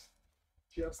strength.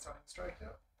 Do you have stunning strike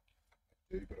out?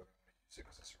 I do, but I'm going to use it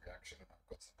because it's a reaction and I've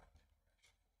got some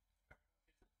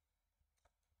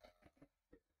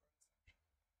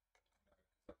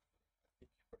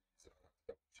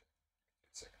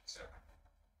seconds.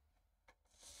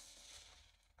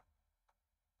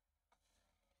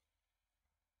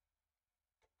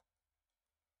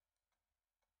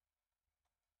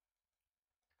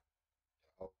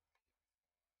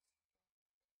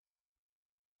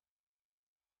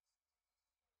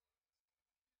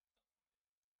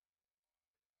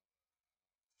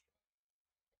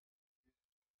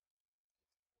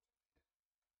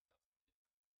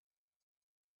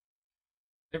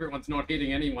 Everyone's not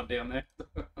hitting anyone down there.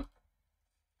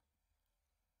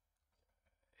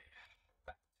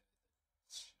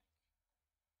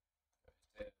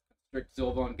 Constrict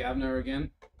Zilvon Gavner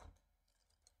again.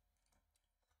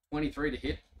 23 to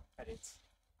hit. That hits.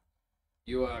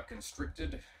 You are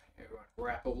constricted, you are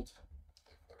grappled,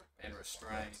 and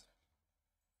restrained.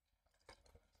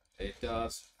 It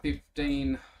does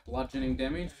 15 bludgeoning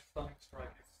damage, Stunning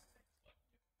strike.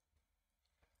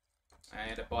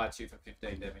 and it bites you for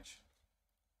 15 damage.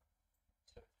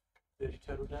 30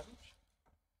 total damage.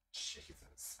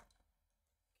 Jesus.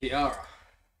 Kiara.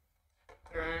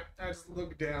 Alright, I just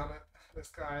look down at this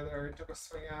guy that already took a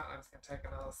swing at. I'm just going to take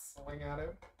another swing at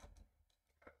him.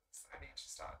 Because I need to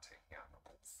start taking out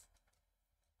numbers.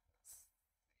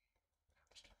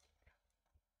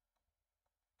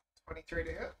 23 to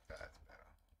hit. That's better.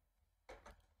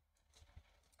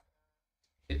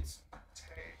 Hits.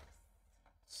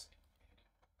 Takes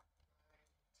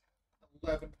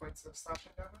 11 points of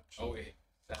slashing damage. Oh, yeah.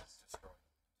 That's destroyed.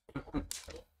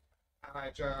 And I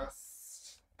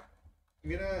just. I'm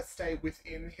gonna stay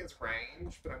within his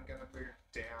range, but I'm gonna move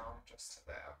down just to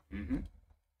there. Mm-hmm.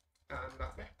 And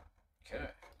nothing. Okay.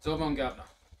 Zilvon Gavner.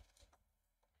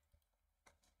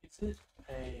 Is it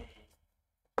a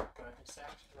bonus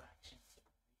action or action to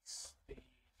release the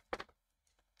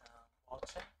wild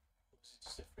check? Or is it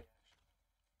just a free action?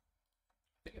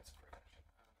 I think it's a free action.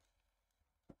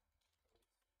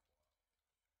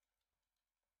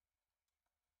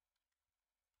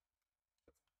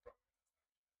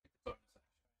 Bonus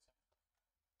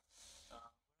action. Would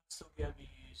I still be able to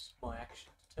use my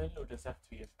action to turn it, or does it have to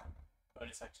be a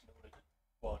bonus action in order to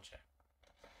wild check?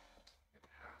 It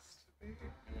has to be.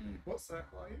 What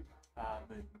circle are you?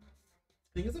 Moon.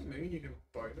 I think as a moon you can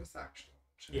bonus action.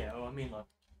 Yeah, well, I mean, like,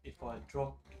 if I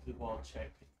drop the wild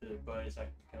check with the bonus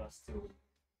action, can I still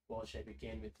wild check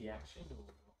again with the action, or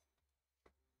not?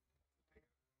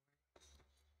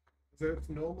 So it's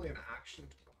normally an action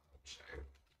to wild shape.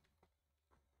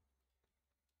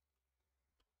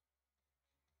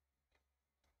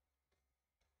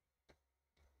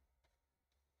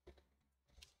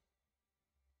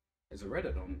 There's a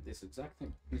Reddit on this exact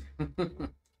thing. Goddamn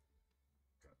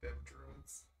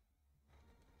druids.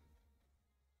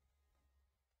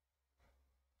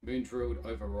 Moon Druid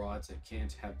overrides it,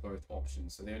 can't have both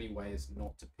options, so the only way is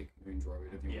not to pick Moon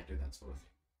Druid if you want to do that sort of thing.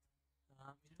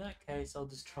 In that case, I'll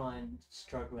just try and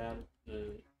struggle out of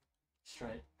the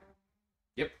strength.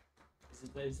 Yep.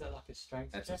 Is that like a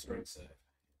strength That's check? a strength save.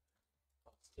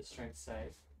 Oh, it's the strength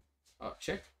save.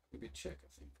 Check. Maybe check, I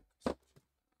think.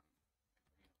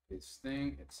 This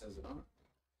thing, it says it on it.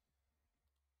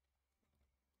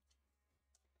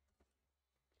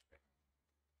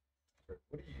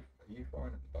 What are you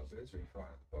firing at the bugbears or are you firing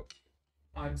at the bug?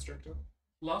 I'm Constrictor.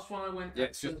 last one I went Yeah, at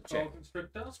it's just the a check. Boa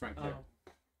Constrictor. Strength check.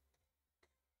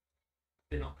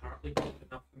 They're not currently good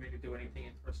enough for me to do anything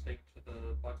interesting to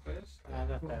the bugbears.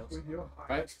 That fails. With your high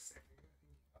Right. AC,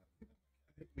 I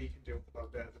think we can deal with the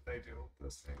bugbears if they deal with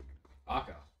this thing.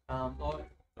 Arca.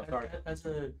 Sorry. As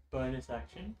a bonus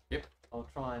action, Yep. I'll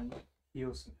try and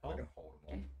heal some I health. can hold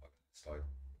them on. It's like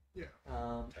Yeah.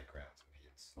 take rounds and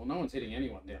hits. Well, no one's hitting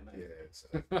anyone down there. Yeah, it's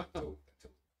until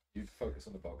you focus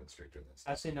on the bug constrictor and then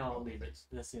start Actually, no, I'll other leave it. things.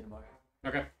 That's the end of my round.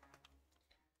 Okay.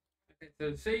 Okay,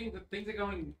 so seeing that things are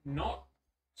going not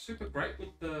super great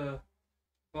with the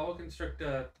Boa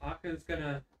Constrictor, Arca's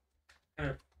gonna kind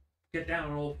of get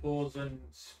down on all fours and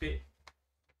spit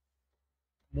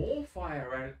more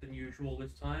fire at it than usual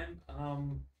this time.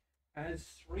 As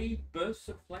 3 bursts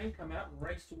of flame come out and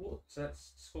race towards,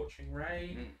 that's Scorching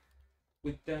Ray Mm.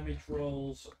 with damage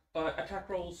rolls, attack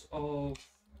rolls of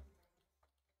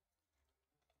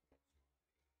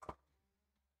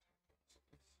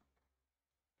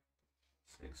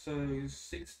so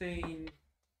 16,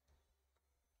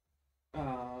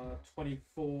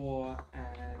 24,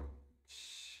 and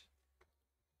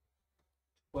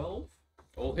 12.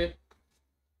 All hit.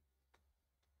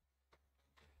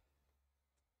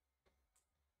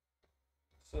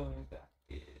 So that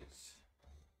is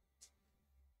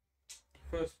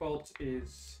first bolt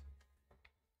is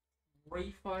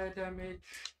 3 fire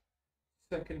damage.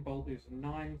 Second bolt is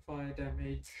 9 fire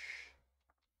damage.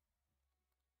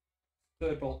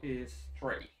 Third bolt is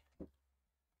 3.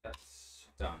 That's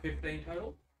Done. 15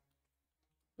 total.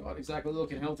 Not exactly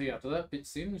looking healthy after that. Bit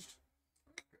singed.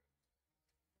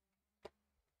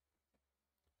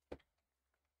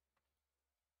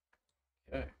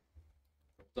 Okay.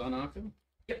 Done, Arkham?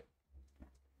 Yep.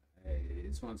 Hey,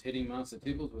 this one's hitting Master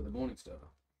Tibbles with a Morningstar.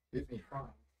 Hit me.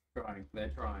 Trying. They're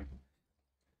trying.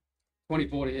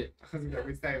 24 to hit. I was gonna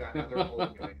we say that, now they're all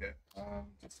gonna hit.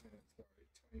 Just a minute,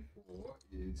 sorry. 24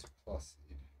 is plus.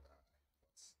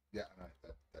 Yeah, no,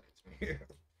 that hits me.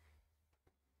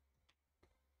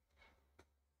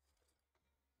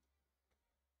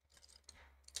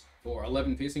 For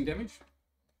 11 piercing damage.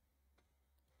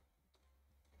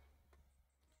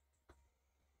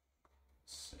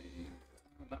 Let's see.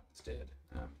 That one's dead.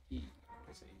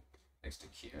 Where's he? Next to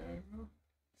Kyo.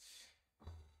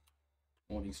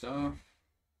 Morningstar.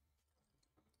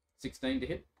 16 to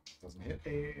hit. Doesn't hit.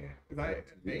 Is that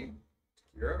me?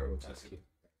 Zero. That's hit.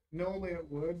 Normally it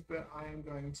would, but I am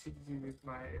going to use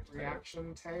my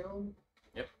reaction tail.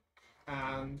 Yep.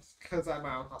 And because my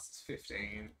armor class is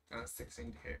 15 and it's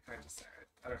 16 to hit, can I just say it?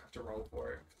 I don't have to roll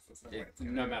for it because there's no way it's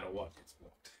gonna No hit. matter what, it's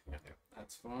blocked. Yeah,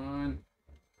 that's fine.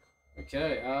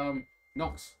 Okay,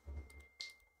 Nox.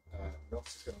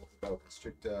 Nox is going to look at the Bell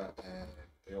Constrictor and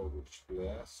the Eldritch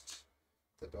Blast.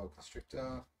 The Bell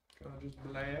Constrictor. Can I just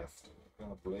blast? I'm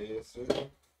going to blast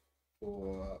it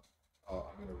for.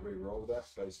 I'm going to re-roll that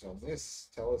based on this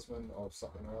talisman of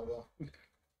something or other.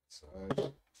 So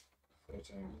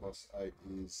 13 plus 8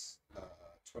 is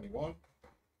 21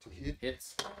 to hit,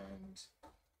 Hits. and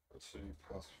 2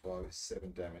 plus 5 is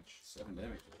 7 damage. 7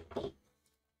 damage.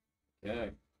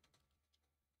 Okay.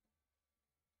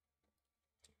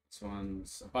 This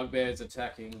one's Bugbear's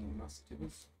attacking Master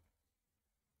Tibbles.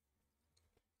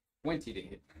 20 to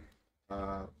hit.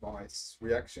 My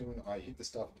reaction, I hit the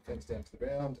stuff and fence down to the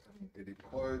ground, and it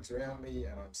implodes around me,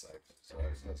 and I'm safe. So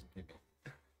it doesn't hit me.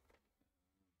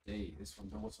 D. This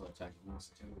one's also attacking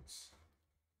Master Tibbles.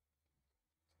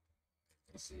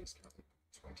 AC is currently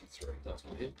 23. Does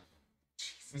not hit.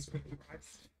 Jesus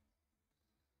Christ.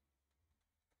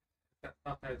 That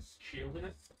stuff has shield in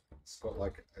it. It's got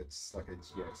like it's a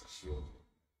shield.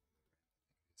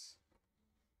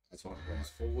 This one goes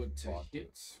forward to Fine.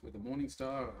 hit with a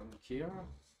Morningstar on Kiara.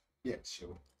 Yeah, it's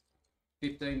shield.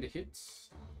 15 to hit.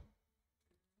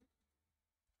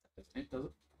 That doesn't hit, does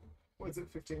it? Was it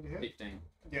 15 to hit? 15.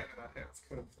 Yeah, no, that hits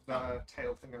because the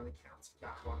tail thing only counts for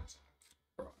that one.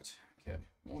 Right. Okay.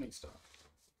 Morning Star.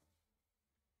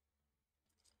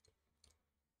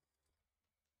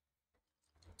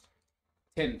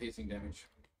 10 piercing damage.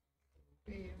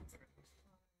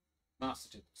 Master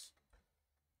tips.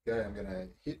 Okay, I'm gonna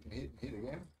hit and hit and hit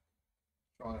again.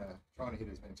 Trying to hit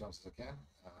as many times as I can.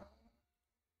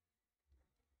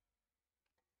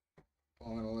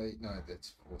 Finally, no,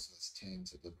 that's forces 10,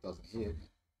 so that doesn't hit.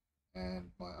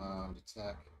 And my armed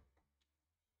attack.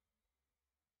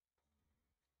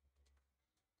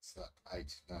 It's that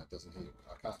 8. No, it doesn't hit.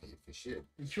 I can't hit for shit.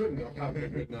 You shouldn't have a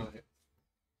good night.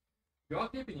 You are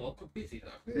keeping lots of busy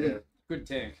though. Yeah. Good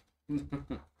tank.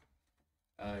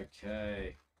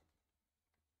 Okay.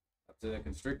 Up to the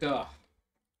Constrictor.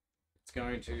 It's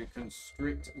going to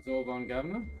constrict Zorvan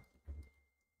Governor.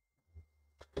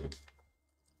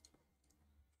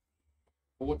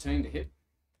 14 to hit.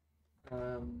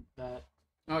 That.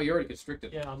 Oh, you're already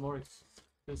constricted. Yeah, I'm already.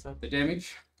 Is that? The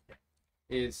damage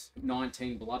is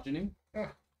 19 bludgeoning. Yeah.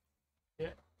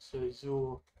 So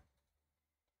Zor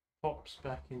pops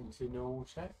back into normal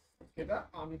shape. Get that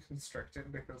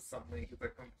unconstricted because suddenly he's a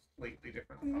completely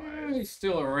different Yeah, size. he's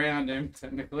still around him,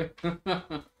 technically.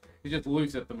 He's just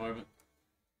loose at the moment.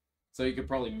 So you could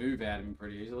probably move at him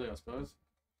pretty easily, I suppose.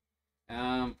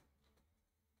 And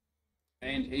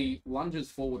he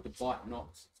lunges forward to bite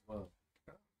Nox as well.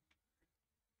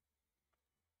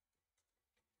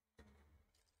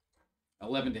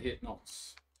 11 to hit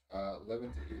Nox. 11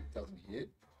 to hit doesn't hit.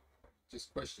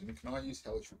 Just question, can I use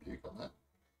Hellish Rebuke on that?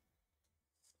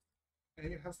 I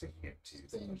think it has to hit you.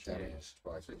 15 damage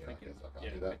twice. Yeah, Yeah, I guess I can't yeah,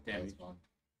 do that. damage. That's fine.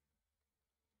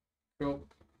 Cool.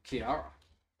 Kiara.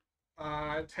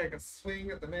 I take a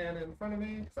swing at the man in front of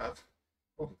me. That's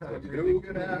what What I'm you really do.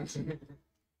 good at.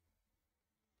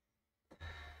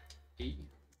 E.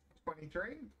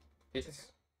 23.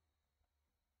 Hits.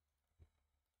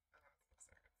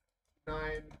 9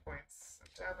 points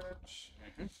of damage.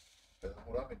 Mm-hmm. Better than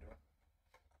what I've been doing.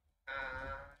 And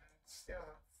yeah,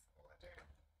 that's all I do.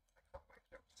 I can't wait to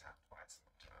be able to tap twice in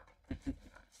one turn.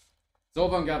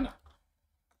 Zorvan Governor.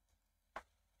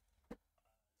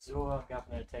 Zor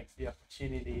Governor takes the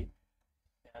opportunity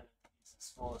now that he's a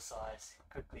smaller size,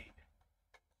 quickly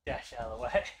dash out of the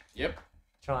way, Yep.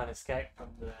 try and escape from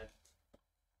the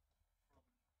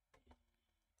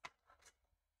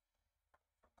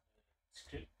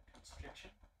constriction.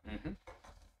 Mm-hmm.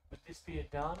 Would this be a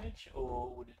damage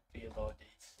or would it be a lower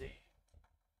DC?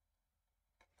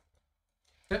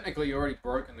 Technically, you already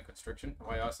broken the constriction, the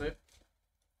way I see it.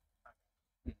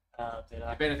 Then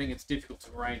I If anything, it's difficult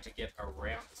terrain to get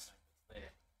around the snake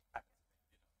that's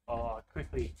there.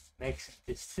 quickly make some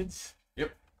distance.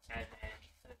 Yep. And then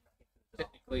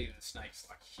Technically, the snake's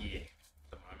like here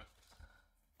at the moment.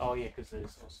 oh yeah, because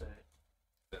there's also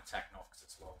The attack knocks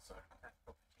as well, so. that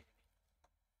opportunity.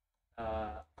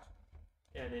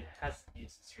 And it hasn't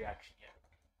used its reaction yet.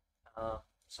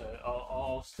 So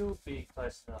I'll still be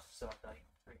close enough so I don't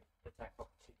trigger attack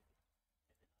opportunity.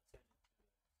 And then I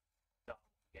turn it into double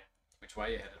again. Which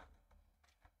way you headed?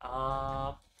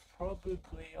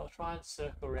 Probably I'll try and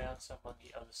circle around some on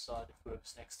the other side of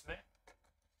whoever's next to me.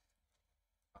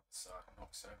 Up the side,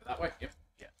 knocks over that way. Yep.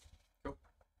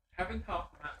 Having half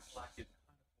map black is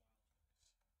kind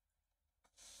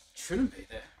of Shouldn't be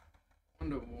there.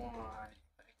 Wonder why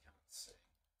they can't see.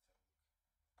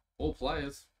 All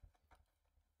players.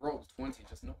 Rolled 20,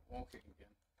 just not walking again.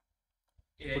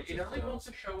 yeah, Puts it it only down. wants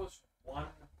to show us one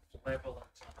level at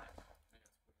a time.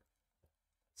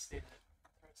 Instead of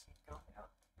throw some gun out.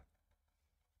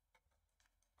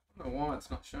 I don't know why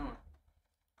it's not showing.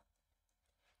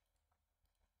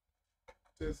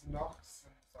 Does Nox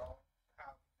and Zol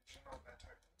have vision on their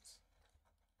tokens?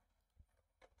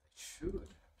 It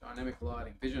should. Dynamic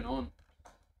lighting. Vision on.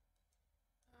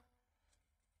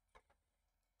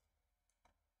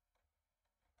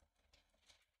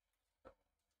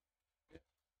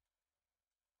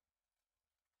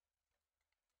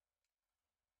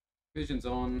 Vision's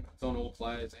on. It's on all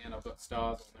players, and I've got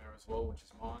stars on there as well, which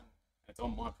is mine. It's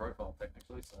on my profile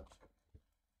technically, so.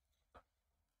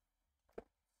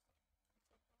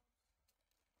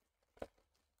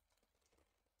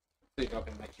 See if I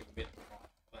can make you a bit.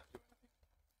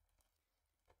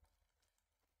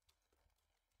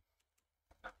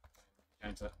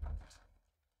 Change that.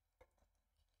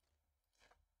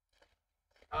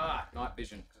 Ah, night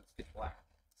vision because it's pitch black.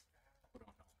 Put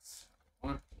on Nox.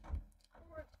 One.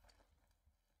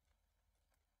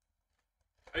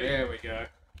 There we go.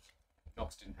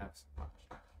 Nox didn't have so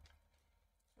much.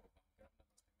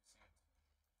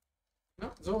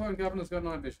 No, Zorvan Governor's got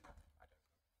night vision.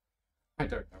 I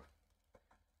don't know.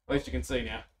 At least you can see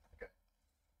now. Okay.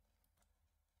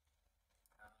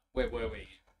 Where were we?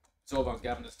 Zorban's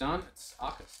Gavin's done. It's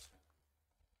Arcus.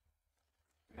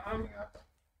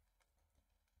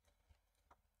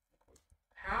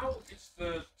 How is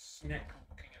the snack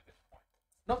looking at this point?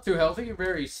 Not too healthy.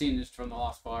 Very singed from the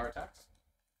last fire attacks.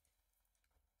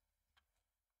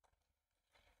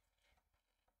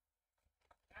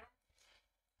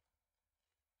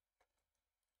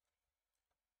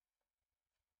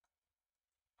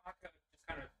 Arca just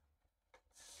kind of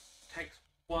takes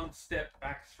one step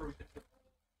back through the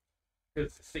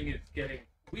because this thing is getting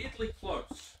weirdly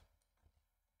close,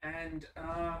 and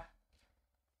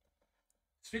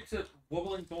spits a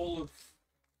wobbling ball of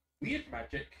weird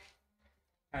magic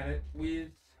at it with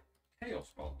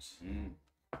chaos bolts. Mm.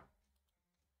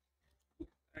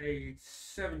 A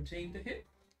 17 to hit.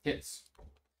 Hits.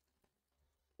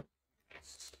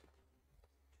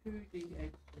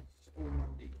 2d8 plus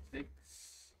 1d6.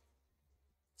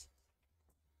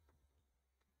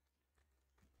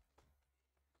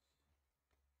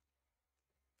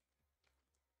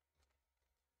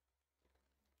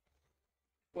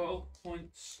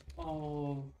 Points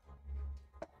of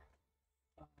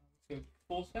so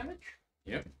force damage,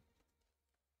 Yep.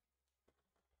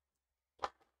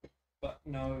 but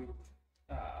no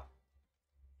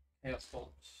chaos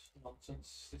bolt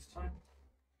nonsense this time.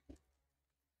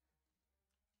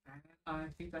 And I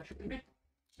think that should be me.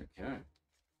 Okay.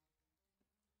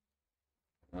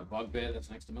 A bugbear that's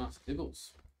next to Master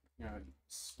Dibbles. You know,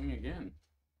 swing again.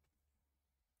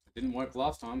 It didn't work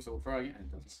last time, so we'll try again.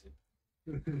 It doesn't.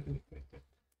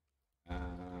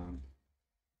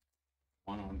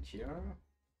 One on Kiara.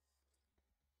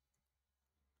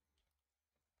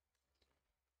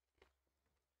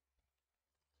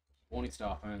 Warning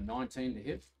Staff, 19 to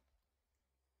hit.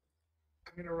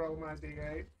 I'm gonna roll my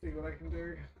d8, see what I can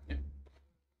do. Yep.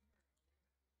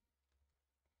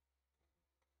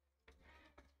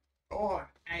 Oh,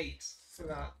 8. So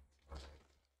that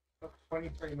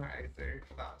 23 my AC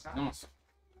for that attack. Nice.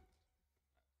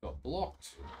 Got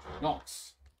blocked.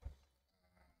 Nox.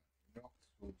 Nox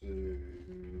will do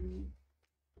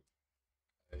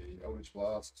a Eldritch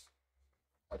Blast,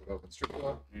 Hyperbell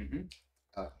Constrictor,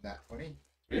 Mm-hmm. nat 20.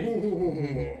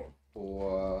 Ooh.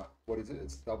 For what is it?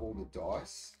 It's double the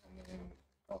dice and then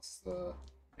plus the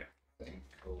thing.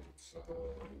 Cool. So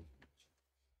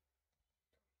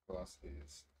plus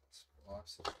is 5,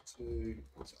 so 2.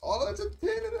 Oh, that's a 10,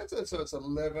 and that's it. So it's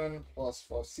 11 plus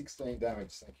 5, 16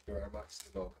 damage. Thank you very much, the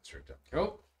Boa Constrictor.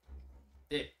 Cool.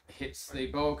 It hits the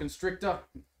Boa Constrictor.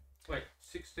 Wait,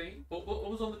 16? What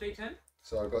was on the d10?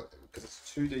 So I got, because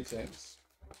it's 2 d10s. Is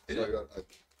So it? I got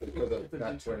because of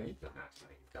nat 20,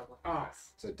 Ah,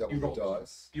 so double You the rolled.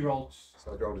 dice. you rolled.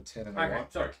 So I rolled a 10 and a Okay, 1,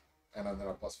 sorry. and then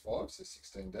I plus 5, so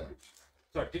 16 damage.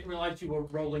 Sorry, didn't realise you were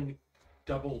rolling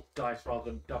double dice rather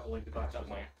than doubling the dice.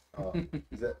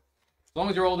 Is that? As long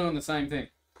as you're all doing the same thing.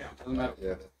 Yeah. Doesn't matter.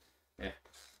 Yeah. Yeah.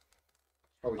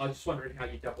 Probably. I was just wondering how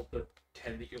you doubled the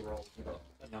 10 that you rolled with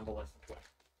a number less than 20.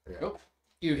 Yeah. Cool.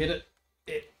 You hit it.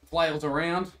 It flails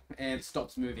around and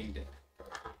stops moving dead.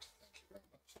 Perfect. Thank you very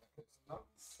much. That was not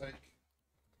fake.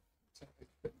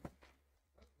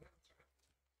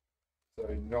 So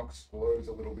Nox glows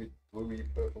a little bit bluey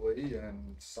purpley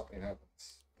and something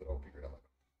happens, but I'll figure it out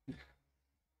later.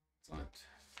 Excellent.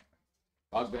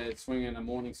 Bugbear swinging a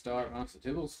Morning Star at Master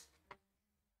Tibbles.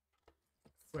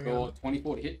 Swing For on.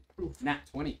 24 to hit. Nat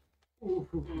 20.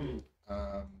 24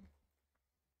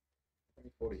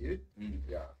 to hit? Mm.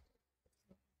 Yeah.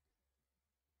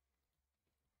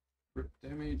 Crit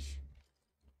damage.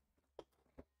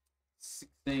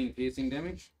 16 piercing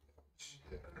damage.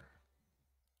 Yeah.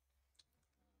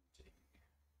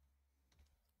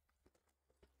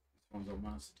 This one's on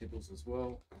Master Tibbles as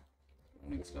well.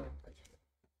 Morning Star.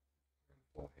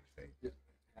 4 HP.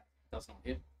 Does not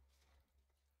hit.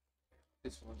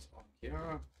 This one's on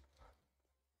Kiara.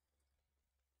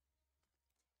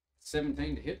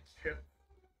 17 to hit. Hit.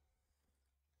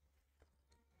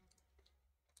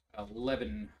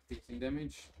 11 piercing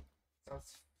damage.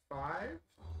 That's 5.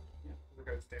 Yeah. It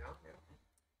goes down. Yeah.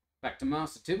 Back to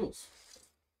Master Tibbles.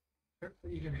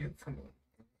 Hopefully you can hit someone.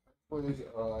 What is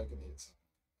it? Oh, I can hit some.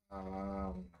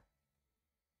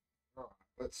 Right,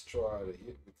 let's try to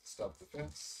hit with the stuff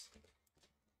defense.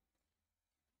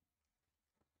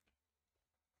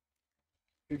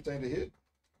 15 to hit.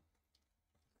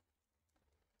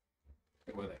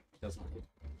 Where were they? Does not hit.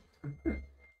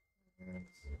 And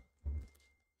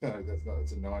no, that's not.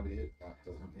 It's a 9 to hit. No, it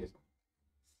doesn't hit.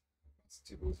 That's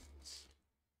Tibble's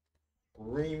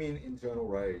screaming internal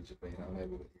rage at being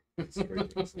unable to hit. Screaming,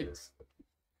 so Yes.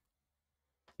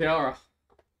 Kiara.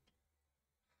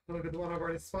 I look at the one I've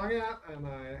already swung at, and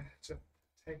I just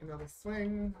take another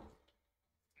swing.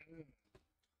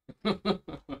 That's a 9.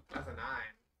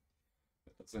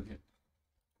 That's in here.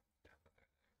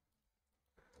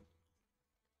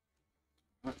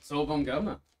 Right, Sorbonne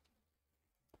Governor.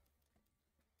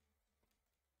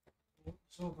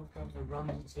 Silver cover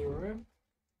runs into the room.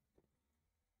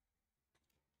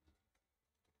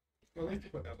 Well, at least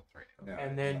you put down the 3 now. No,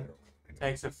 And then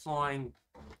takes a flying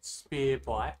spear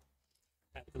bite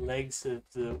at the legs of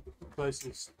the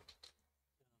closest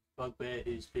bugbear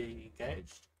who's being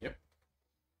engaged. Yep.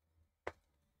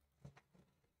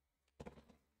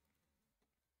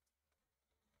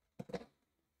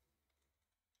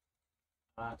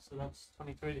 So that's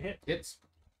 23 to hit. Hits.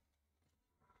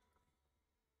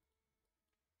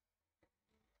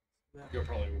 You're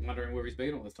probably wondering where he's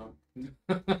been all this time.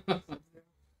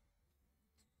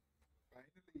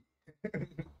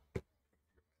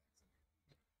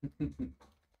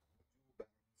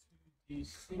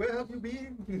 Where have you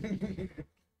been?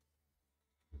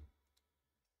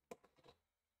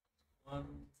 One.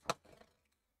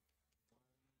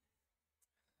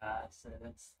 So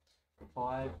that's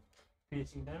 5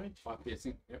 piercing damage. 5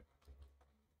 piercing. Yep.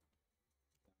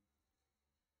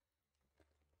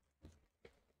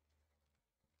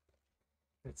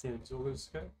 Let's see if it's all going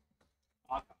to go.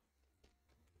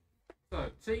 So,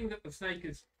 seeing that the snake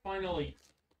is finally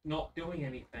not doing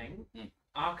anything, Hmm.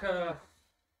 Arca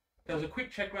does a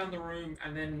quick check around the room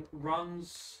and then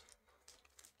runs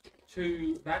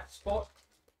to that spot,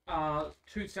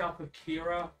 to south of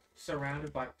Kira,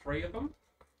 surrounded by 3 of them,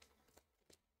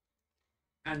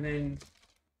 and then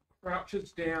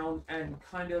crouches down and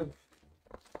kind of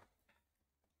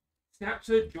snaps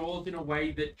her jaws in a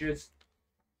way that just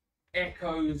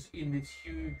echoes in this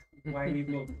huge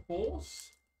wave of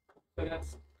force. So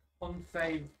that's on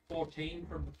save 14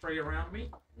 from the 3 around me,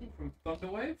 from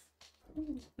Thunderwave.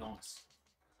 Nice.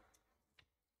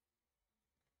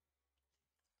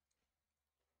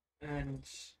 And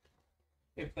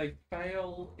if they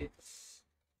fail, it's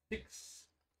 6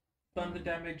 thunder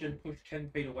damage and push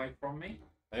 10 feet away from me.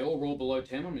 They all roll below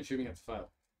 10. I'm assuming it's fail.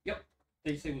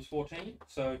 DC was 14,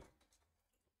 so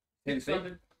 10 6 feet.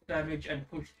 thunder damage and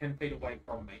push 10 feet away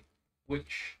from me,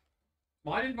 which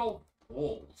might involve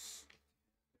walls.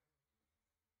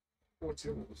 Or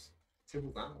Tibbles.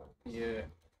 Tibbles animal. Yeah.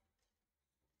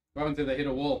 What happens if they hit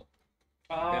a wall?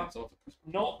 Bounce off.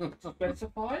 Not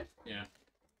specified. Yeah.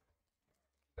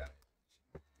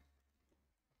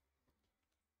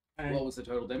 And, What was the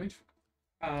total damage?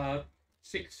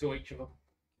 6 to each of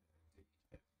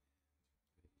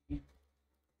them.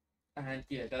 And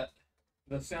yeah, that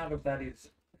the sound of that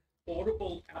is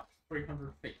audible out to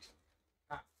 300 feet.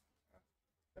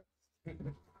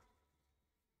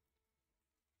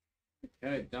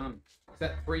 Okay, done. Is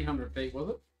that 300 feet, was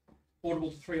it?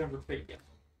 Audible to 300 feet, yeah.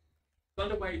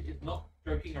 Thunderwave is not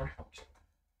joking around.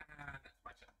 That's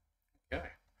my turn. Okay.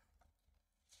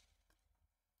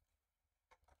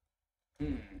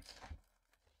 Hmm.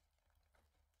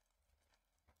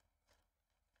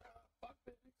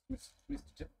 Bugbear next,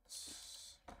 Mr.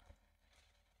 Jones.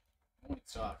 Morning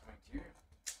star coming to you.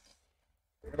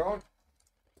 Bring it on.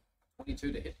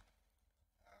 22 to hit.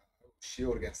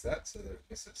 Shield against that, so that it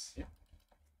misses. Yeah.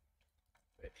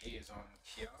 But he is on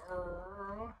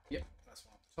Kiara. Yep, that's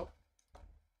one on the top.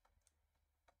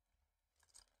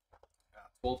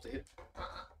 12 to hit.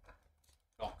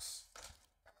 Nox.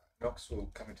 Nox will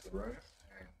come into the room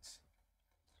and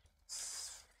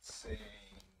seeing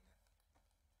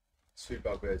 2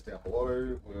 bugbears down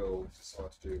below, will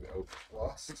decide to do Eldritch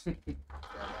Blast down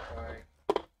that way.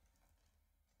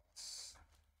 Is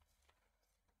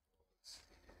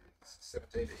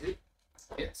 17 to hit.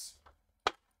 Hits.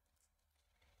 That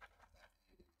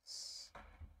is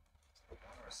a 1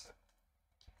 or a 7.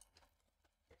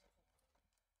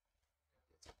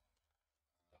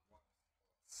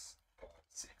 5,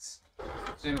 6.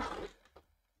 Damage.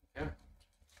 Okay.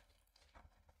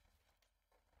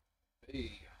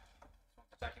 B.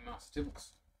 Attacking Master Tibbles.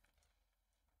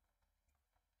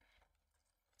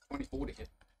 24 to hit.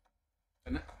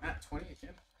 And that 20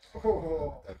 again.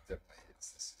 Oh, That definitely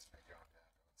hits. This is me going down.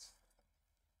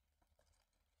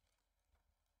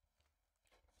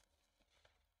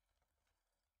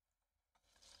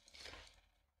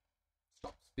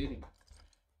 Stop speeding.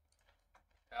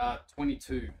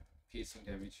 22 piercing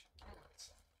damage.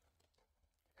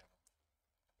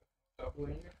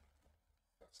 Doubling.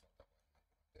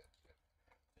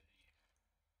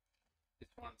 This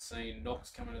one's seen Nox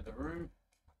come into the room.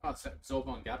 Oh, it's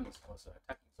Zorbon Gardner's closer.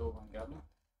 Attacking Zorbon Gardner.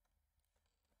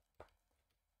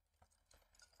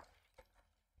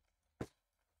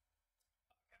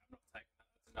 I'm not taking that.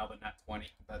 That's another nat 20.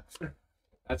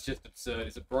 That's just absurd.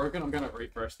 Is it broken? I'm going to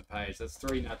refresh the page. That's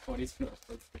 3 nat 20s.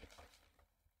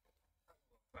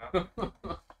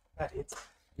 That hits.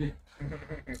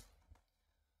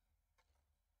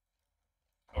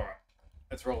 All right,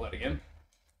 let's roll that again.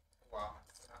 Wow.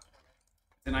 It's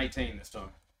an 18 this time.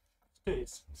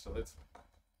 Jeez. So let's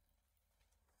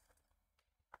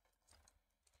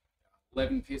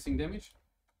 11 piercing damage.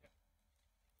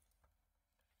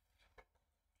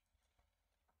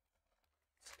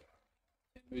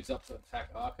 It moves up to attack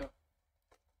Arca.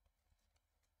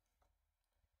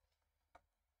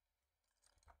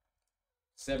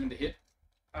 Seven to hit.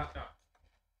 No.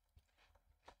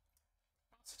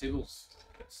 Stiggles.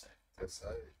 Let's That's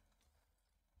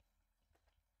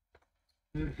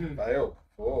a fail.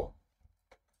 4.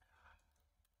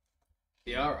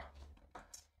 Kiara.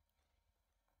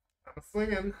 I'm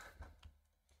swinging.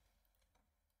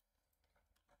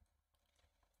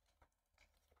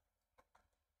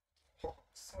 Oh,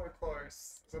 so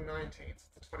close. It's a 19. It's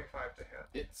a 25 to hit.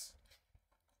 Hits.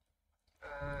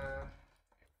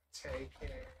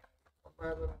 Taking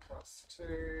 11 plus 2,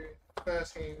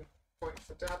 13 points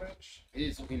of damage. It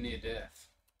is looking near death.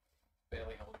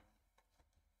 Barely holding.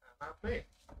 And that's me.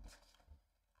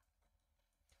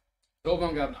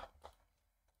 Dorgon Governor.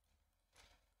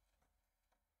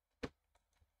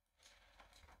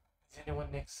 Is anyone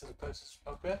next to the closest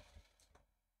bugbear?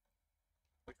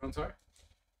 Which one, sorry?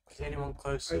 Is anyone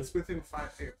close to... It's within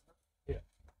 5 feet. Down.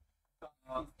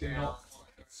 Not-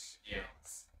 Yeah.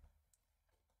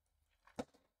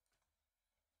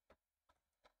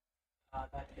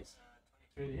 that is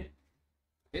 23 to hit.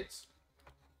 Hits.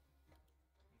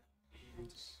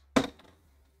 Is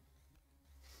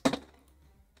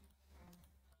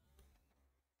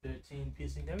 13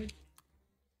 piercing damage.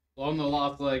 On the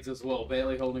last legs as well.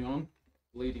 Barely holding on.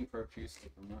 Bleeding profusely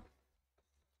from that.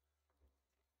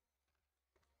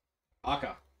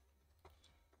 Arca.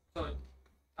 So,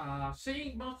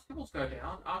 seeing Master Tibbles go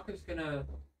down, Arca's gonna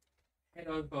head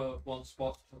over one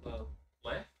spot to the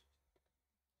left.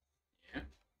 Yeah.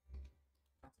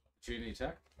 Opportunity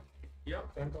attack.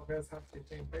 Yep. Don't bugbears have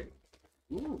 15 feet?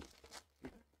 Ooh.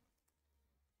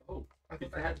 Oh. I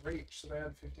thought they had reach, so they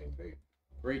had 15 feet.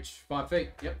 Reach 5 feet.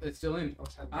 Yep, it's still in. Or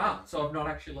 10 So I've not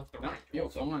actually left the No, range. you're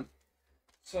also. fine.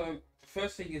 So the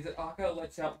first thing is that Arca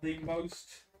lets out the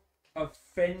most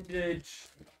offended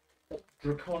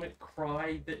draconic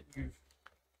cry that you've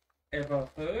ever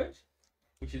heard,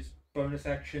 which is bonus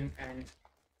action, and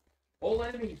all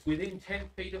enemies within 10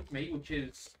 feet of me, which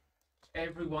is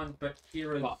everyone but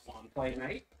Kira's Plus one.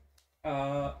 playmate,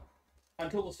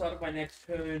 until the start of my next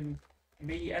turn,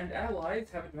 me and allies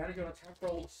have advantage on attack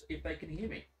rolls if they can hear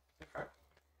me. Okay.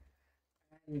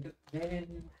 And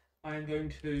then I'm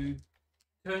going to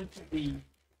turn to the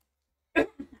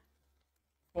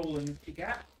fallen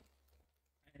Pigat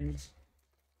and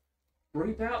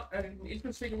breathe out an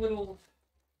interesting little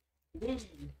blue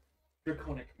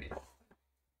draconic myth,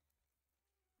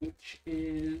 which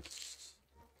is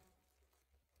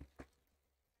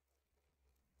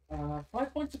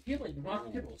 5 points of healing with Master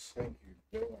Tibbles. Thank you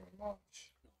very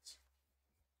much.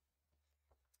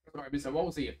 Sorry, Mister, what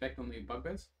was the effect on the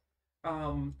bugbears?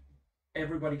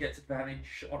 Everybody gets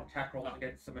advantage on attack rolls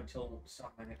against them until the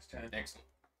start of my next turn. Excellent.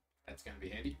 That's going to be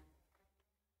handy.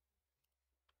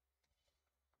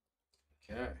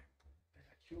 Okay.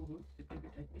 Thank you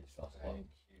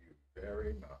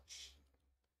very much.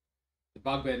 The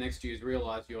bugbear next to you has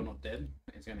realised you're not dead.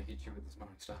 He's going to hit you with his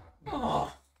Morning Star.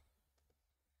 Oh,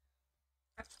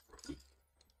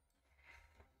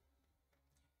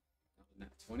 Another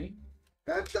nat 20.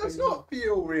 That does not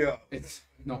feel real. It's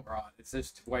not right. It's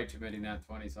just way too many nat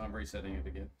 20s, so I'm resetting it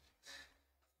again.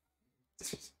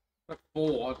 Like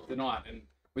 4 tonight, and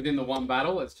within the one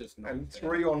battle, it's just not And fair.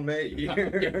 3 on me.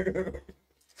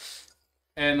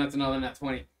 And that's another nat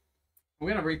 20. We're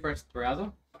going to refresh the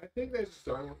browser. I think they just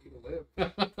don't want you to live.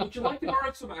 would you like to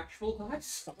borrow some actual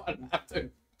dice? I don't have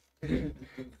to.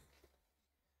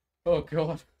 Oh,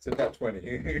 God. So that 20.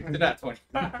 It's a nat 20.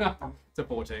 It's a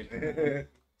 14.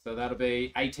 So that'll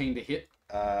be 18 to hit.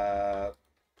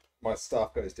 My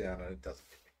staff goes down and it doesn't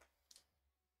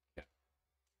hit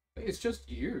me. It's just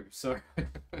you, so.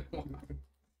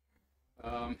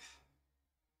 Okay,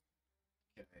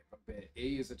 Bugbear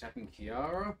E is attacking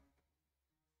Kiara.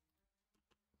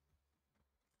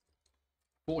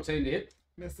 14 to hit.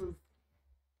 Misses.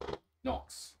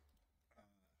 Knocks.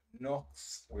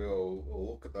 Nox will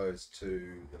look at those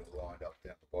two that are lined up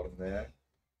down the bottom there.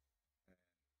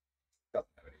 Doesn't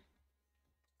have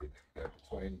any go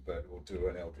between, but we'll do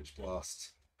an Eldritch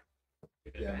Blast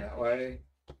down that way.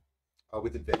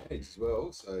 With advantage as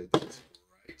well, so that's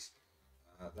great.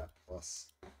 That plus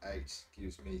 8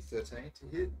 gives me 13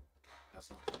 to hit. That's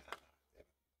not bad.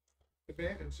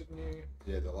 Advantage, didn't you?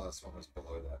 Yeah, the last one was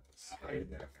below that. It's Eight.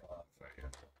 there, 5.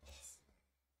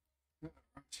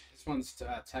 This one's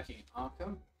attacking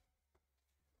Arkham.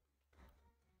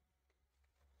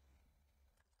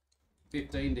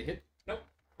 15 to hit. Nope.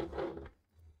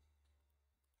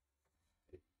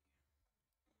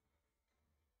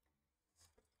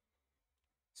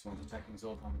 This one's attacking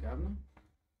Zoltan Governor.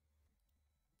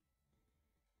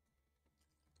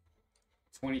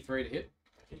 23 to hit.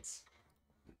 Hits.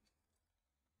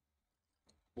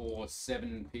 For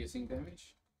 7 piercing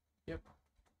damage. Yep.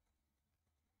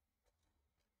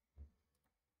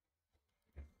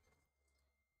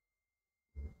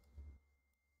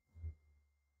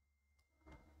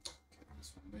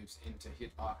 This one moves in to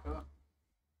hit Archer.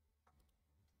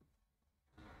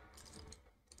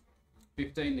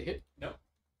 15 to hit. Nope.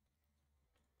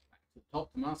 Back to the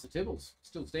top to Master Tibbles.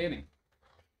 Still standing.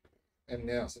 And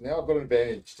now, so now I've got an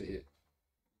advantage to hit.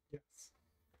 Yes.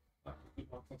 Good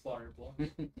one for flurry of blow.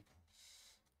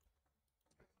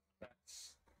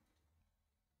 That's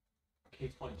key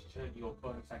point to turn your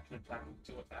bonus action attack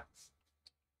into attacks.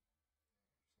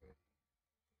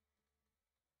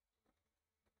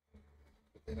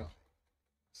 But then I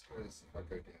suppose if I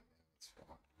go down there, that's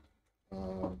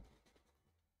fine.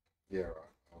 Yeah,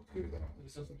 right. I'll do that.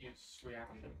 This doesn't use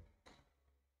reaction.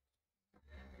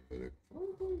 But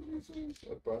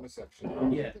a bonus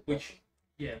action. Yeah, which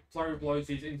flurry of blows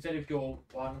is instead of your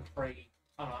 1 free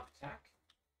unarmed attack,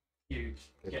 you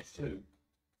get 2.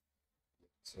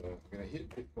 So I'm going to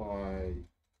hit with my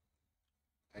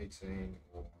 18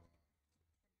 or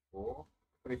 4.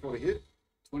 24 to hit.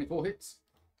 24 hits.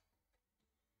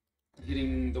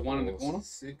 Hitting the one in the Or corner.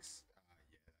 6.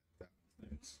 Yeah, that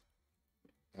hits.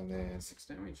 And then 6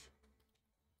 damage.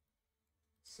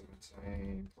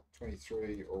 17,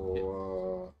 23,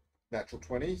 or natural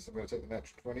 20. So I'm going to take the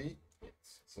natural 20.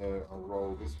 Hits. So I'll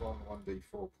roll this one,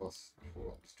 1d4 plus 4.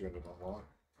 I'm just doing it online.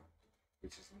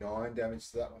 Which is 9 damage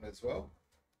to that one as well.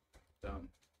 Done.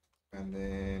 And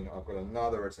then I've got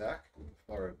another attack,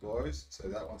 flurry of blows. So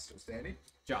that one's still standing.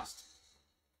 Just.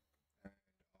 And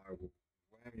I will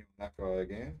whammy on that guy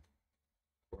again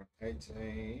for an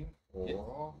 18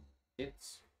 or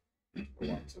Hits.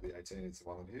 1. So the 18 is the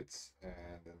one that hits.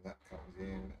 And then that comes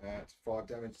in at 5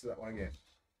 damage to that one again.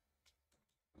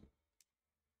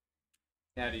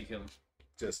 How do you kill him?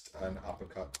 Just an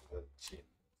uppercut to the chin.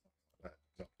 That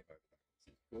knocked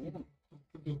him over.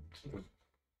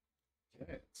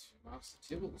 Okay, it's Master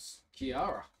Tibbles.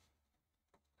 Kiara.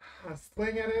 I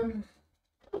swing at him.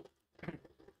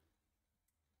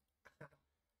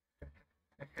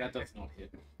 That does not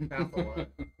hit. That's the one.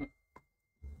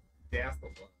 That's the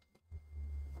one.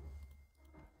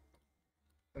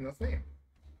 And that's me.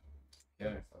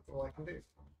 Okay. That's all I can do.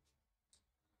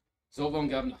 Zoltan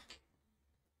Governor.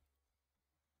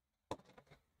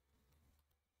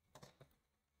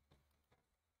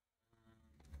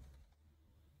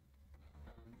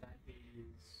 That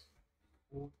is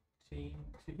 14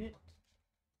 to hit.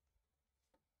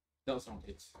 Does not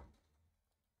hit.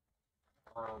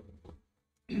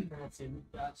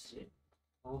 That's it.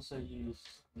 Also use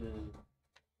the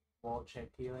wild check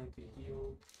healing to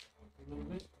heal a little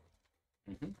bit.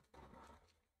 Mm-hmm.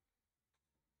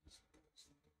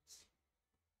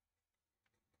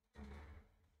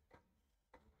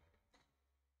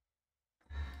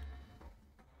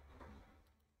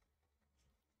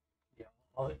 Yeah,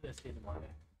 that's the end of my go.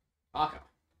 Arca.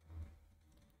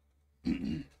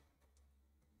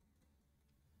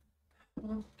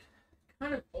 I'm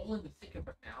kind of all in the thick of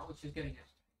it now, which is getting it.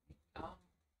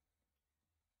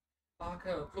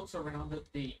 Barker looks around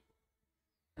at the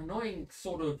annoying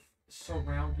sort of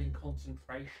surrounding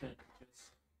concentration.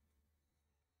 Just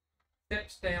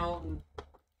steps down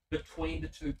between the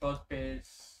two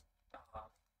bugbears.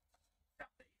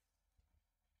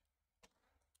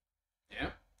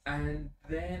 Yeah. And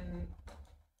then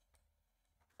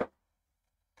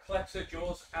claps her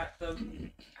jaws at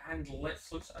them and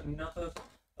lets loose another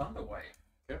thunder wave.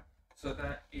 Okay. So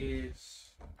that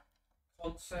is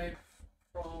con save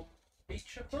from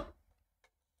each of them.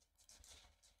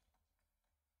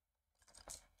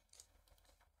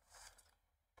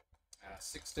 Uh,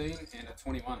 16 and a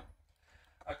 21.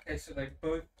 Okay, so they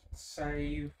both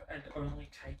save and only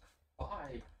take 5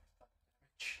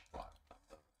 damage.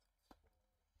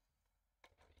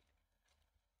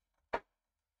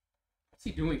 What's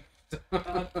he doing?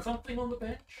 Something on the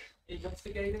bench,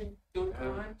 investigating, doing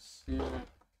crimes. Yeah.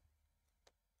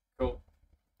 Cool.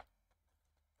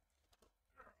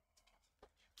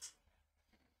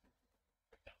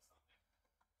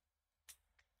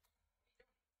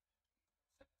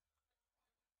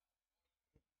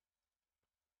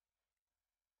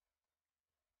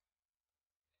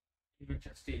 You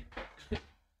just did.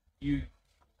 You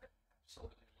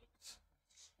absolutely lose.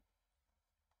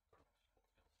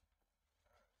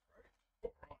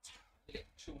 Yeah,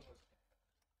 sure.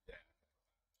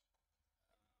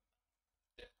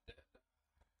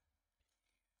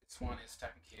 This one is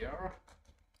attacking Kiara.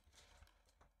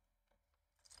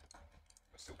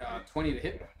 20 to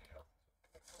hit.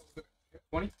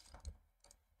 20.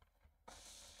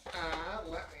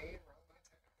 Let me roll my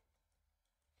attack.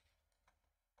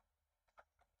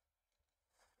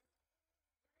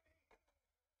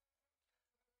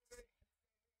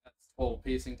 That's 12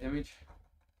 piercing damage.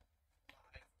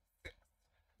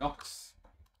 Knocks.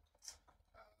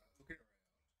 Looking around,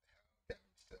 how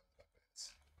damaged the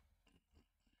puppets?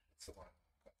 It's the one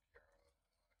up here.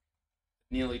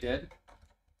 Nearly dead.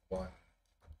 One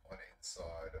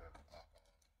inside of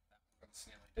That's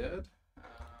nearly dead. I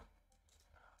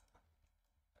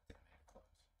think I made it close.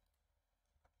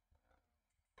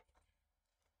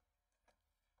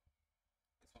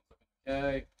 This one's looking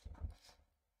okay.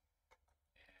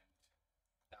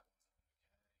 And that one's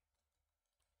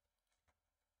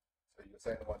So you're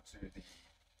saying the one to the okay.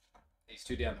 These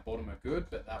two down the bottom are good,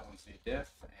 but that one's near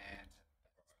death, and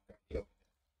the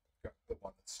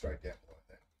one that's straight down below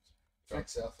then. Straight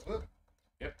south of it.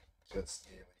 Yep. So that's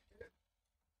nearly dead.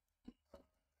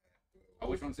 oh,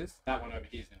 which one's this? That one over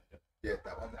here is nearly dead. Yeah,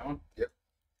 that one. That one?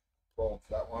 Roll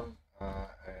for that one.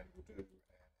 And we'll do an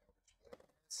average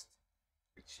blast,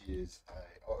 which is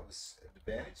it was an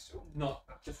advantage still. Not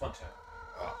just one turn.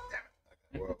 Oh, damn it.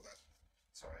 Okay, well,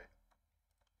 sorry.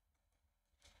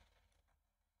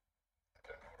 I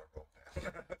don't know what I rolled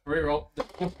Reroll.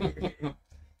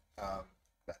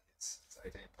 That is it's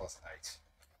 18 plus 8.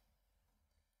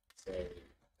 So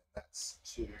that's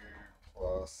 2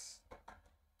 plus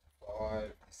 5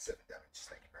 is 7 damage.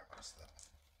 Thank you very much for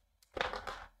that.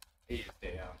 He is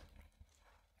down.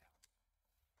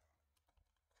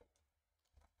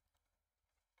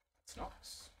 It's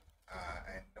Nox.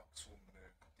 And Nox will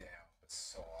move down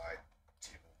beside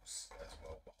Tibbles as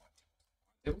well behind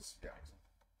Tibbles? Yeah.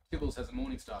 Tibbles has a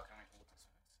morning star coming towards us.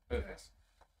 Perfect.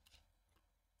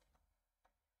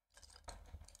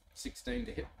 16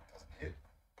 to hit. Doesn't hit.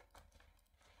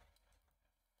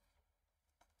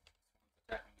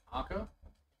 Attacking Arca.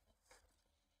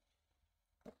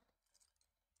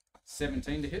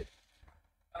 17 to hit.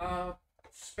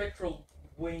 Spectral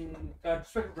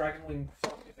dragon wing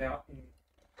flies out and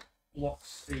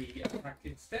blocks the attack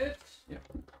instead. Yep.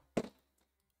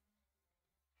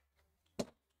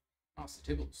 Master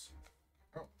Tibbles.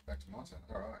 Oh, back to my turn.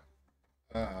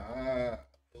 Alright.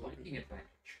 Lightning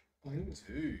advantage. I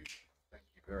do. Thank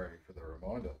you, Barry, for the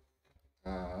reminder.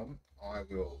 I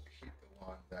will hit the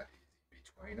one that is in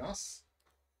between us.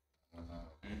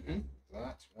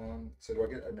 That one. So do I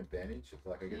get an advantage? If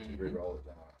like I get to re-roll it,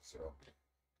 then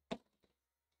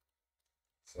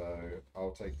so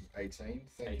I'll take the 18.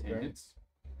 Thank 18 you, Barry. hits.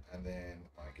 And then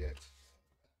I get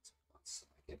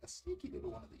a sneaky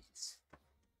little one of these.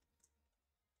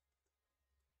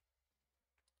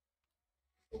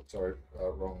 Oh, sorry,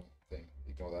 wrong thing.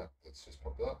 Ignore that. Let's just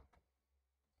pop it up.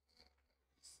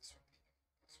 This one.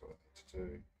 That's what I need to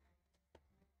do.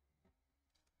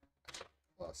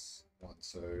 Plus 1,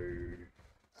 so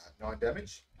 9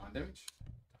 damage. 9 damage.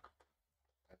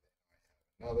 And then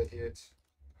I have another hit,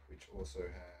 which also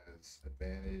has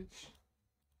advantage.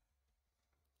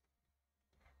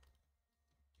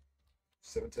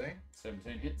 17.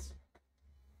 17 hits.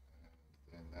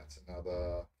 And then that's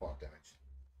another 5 damage.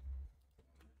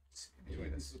 In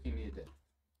between He's us. looking near dead.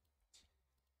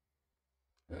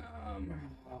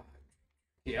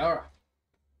 Kiara.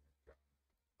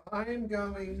 I'm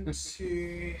going to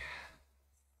swing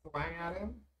at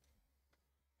him.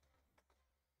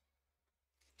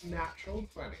 Natural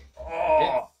 20.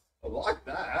 Oh, I like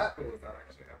that. What was that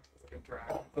actually? It was like a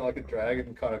drag. I feel like a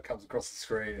dragon kind of comes across the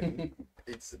screen and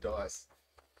eats the dice.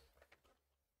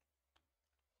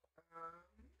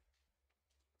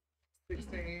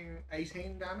 16,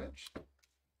 18 damage.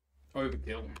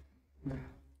 Overkill.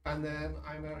 And then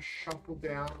I'm going to shuffle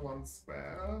down one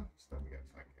square. Just let me get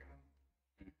thank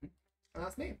you. And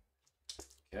that's me.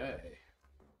 Okay.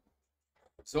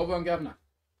 Sorbonne Governor.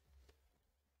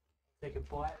 Take a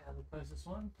bite out of the closest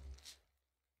one.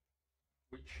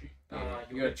 Which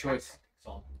You got a choice.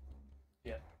 On.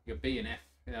 You got B and F.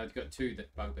 You've got 2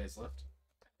 that bugbears left.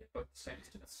 They're both the same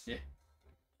distance. Yeah.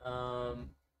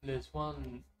 There's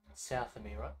one south of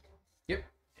me, right? Yep.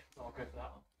 I'll go for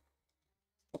that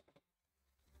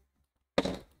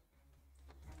one.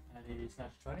 And it is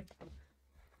natural 20.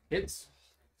 Hits.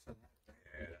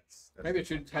 Yeah, that's Maybe I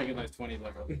should have taken those 20s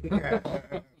over. So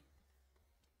that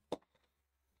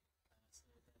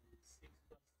is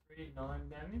 9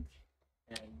 damage,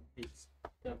 and it's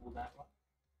double that one.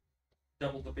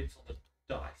 Double the bits on the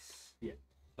dice. Yeah.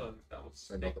 So that was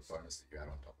So not the 6. bonus that you add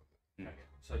on top of it. Okay.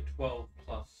 So 12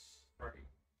 plus 3.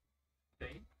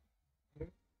 15.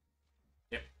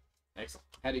 Excellent.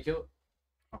 How do you kill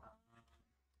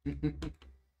it?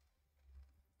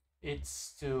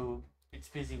 It's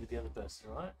busy with the other person,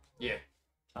 right? Yeah.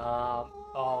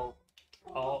 I'll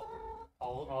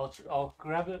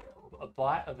grab a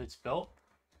bite of its belt,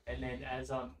 and then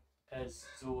as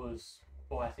Zor's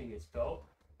biting its belt,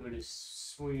 we'll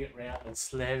just swing it round and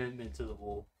slam him into the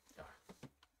wall.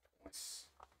 Nice.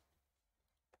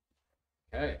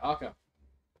 Okay, Arca.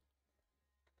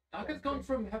 Arca's gone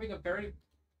from having a very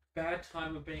bad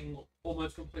time of being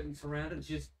almost completely surrounded to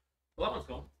just, well, that one's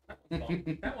gone. That one's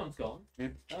gone. That one's gone. Yeah.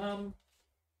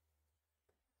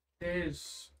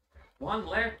 There's one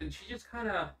left, and she just kind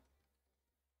of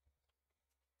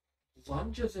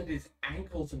lunges at his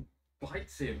ankles and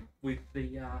bites him with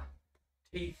the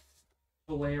teeth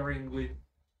flaring with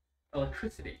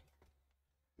electricity.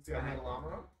 Is he got metal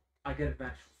armor on? I get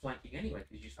advantage for flanking anyway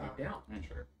because you just moved down.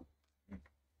 Sure.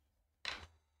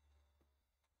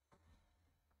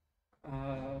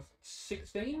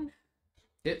 16,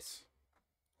 Hits.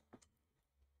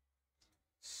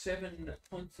 7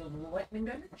 points of lightning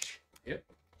damage. Yep.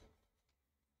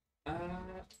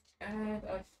 And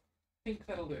I think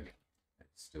that'll do.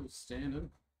 It's still standing.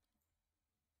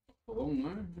 For long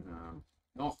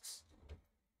though. Nox.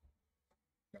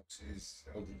 Nox's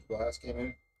Eldritch Blast came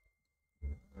in.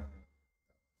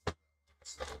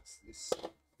 So it's this.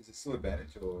 Is it still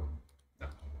advantage or No.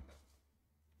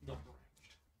 Not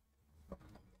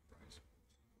ranged.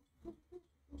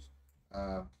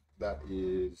 that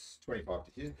is 25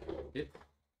 to hit. Hit.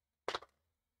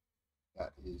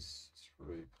 That is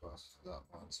 3 plus that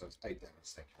one, so it's 8 damage.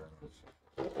 Thank you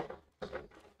very much.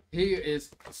 He is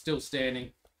still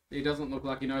standing. He doesn't look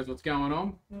like he knows what's going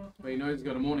on, but he knows he's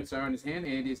got a Morning Star in his hand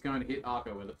and he's going to hit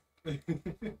Arco with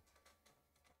it.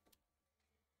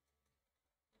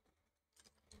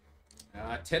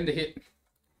 10 to hit.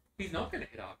 He's not going to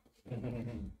hit up.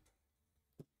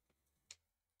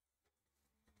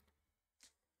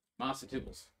 Master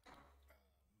Tibbles.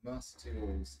 Master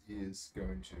Tibbles is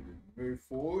going to move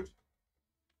forward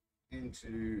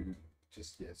into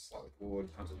just slightly forward.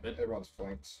 Onto the bed. Everyone's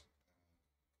flanked.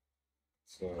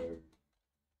 So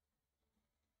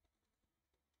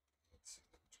let's see,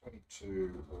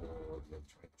 22 or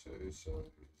 22. So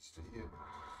it's to hit.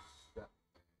 That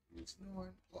is 9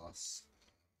 plus.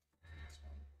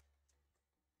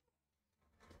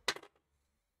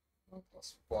 9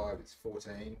 plus 5 is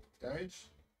 14 damage.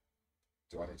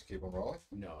 Do I need to keep on rolling?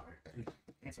 No.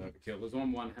 It's overkill. There's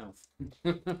one health.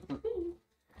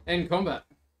 End combat.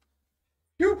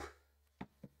 Phew!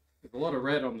 There's a lot of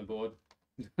red on the board.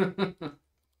 There's a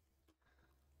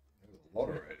lot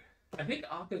of red. I think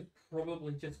Arca's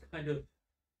probably just kind of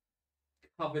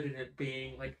covered in it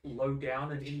being like low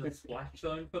down and in the splash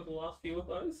zone for the last few of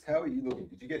those. How are you looking?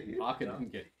 Did you get hit? Arca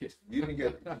didn't get hit. You didn't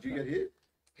get. Did you get hit?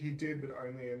 He did, but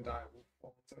only in dire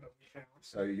form, so it doesn't count.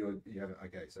 So you haven't.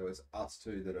 Okay, so it's us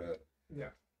two that are. Yeah.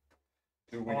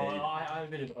 Do we Oh, need? I have a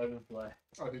bit of overflow.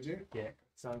 Oh, did you? Yeah,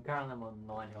 so I'm currently on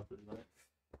 9 health at the moment.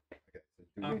 Okay,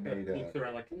 so do we need? Looks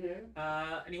around like,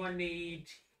 anyone need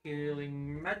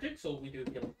healing magics, or we do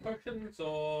healing potions,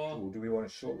 or Or do we want a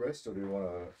short rest, or do we want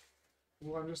to?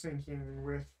 Well, I'm just thinking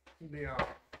with the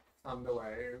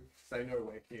Thunderwave, they know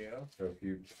we're here. So a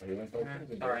few healing potions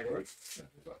and go Alright. for it?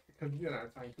 Because,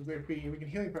 it's fine. Because if we can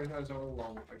healing potions, those are a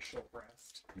long, short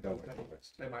rest. You don't want a short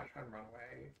rest. They might try and run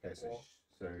away. Okay, so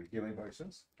Or, healing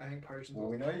potions. I think potions. Well,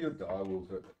 we know your die will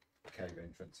hurt the cave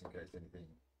entrance in case anything.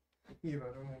 Yeah, but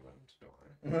I don't want them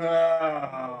to die.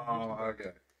 Oh,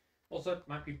 okay. also it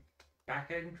might be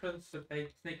back entrance that they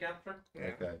sneak out through.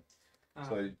 Yeah, Okay. Um,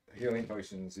 So healing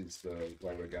potions is the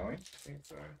way we're going. I think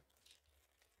so.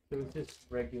 So it's just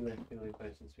regular healing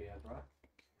potions we have, right?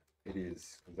 It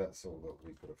is because that's all that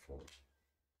we could afford.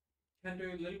 Can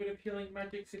do a little bit of healing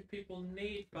magics if people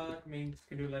need, but means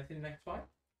can do less in next fight.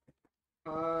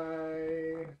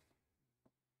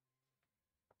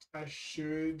 I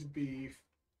should be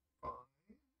fine.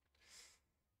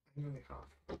 I'm only half.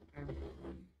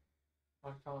 I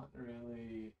can't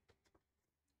really.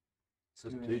 So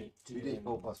Do two any healing.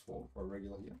 D4 plus 4 for a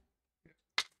regular heal.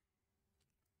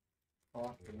 I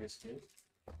have to risk it.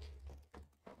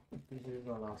 This is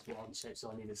my last one set,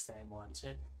 so I need to stay in one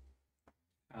set.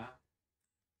 And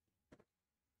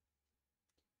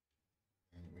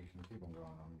we can keep on going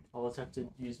on. I'll just have to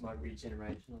use my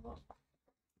regeneration a lot.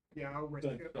 Yeah, I'll risk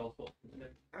Don't it. spell for.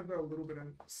 I've got a little bit of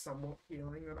somewhat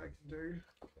healing that I can do.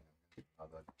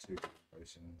 Another 2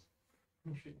 potions.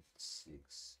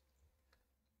 6.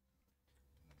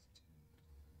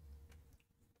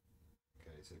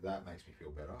 Okay, so that makes me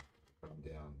feel better. I'm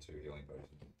down 2 healing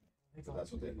potions. So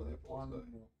that's what they're for though.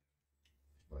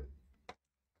 Like,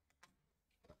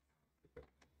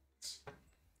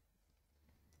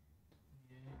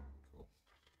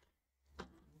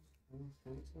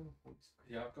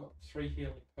 Yeah, I've got 3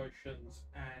 healing potions,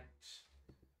 and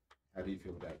how do you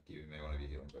feel about giving me one of your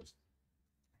healing potions?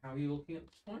 how are you looking at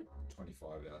this point? 25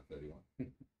 out of 31.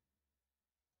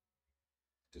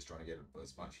 Just trying to get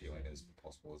as much healing as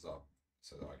possible as up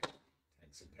so that I can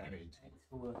take some damage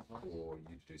or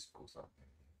you to do some cool stuff.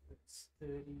 It's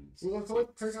 30. Well, let's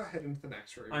poke our head into the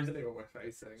next room and see what we're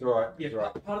facing. It's alright. Yeah, it's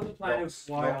alright. part of the plan of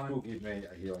why Nox I'm will give me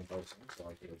a healing potion so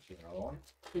I can get another one.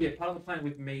 yeah, part of the plan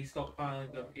with me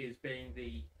stockpiling them is being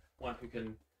the one who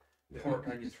can pour it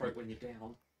down your throat when you're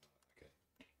down. Okay.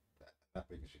 That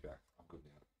brings you back. I'm good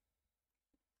now.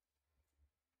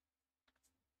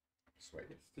 Sweet.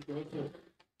 Yes, to go to I'm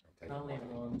taking Only one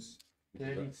of on those.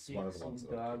 It's one of 36 the ones in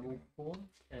that I'm gargle keeping. form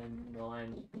and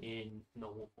 9 in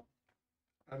normal form.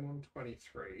 I'm on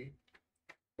 23,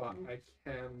 but I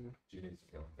can. Do you need some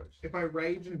healing potions? If I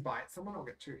rage and bite someone, I'll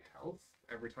get 2 health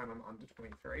every time I'm under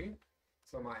 23.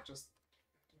 So I might just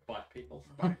bite people.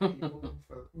 bite people.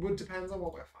 Well, it depends on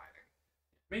what we're fighting.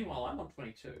 Meanwhile, I'm on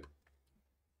 22.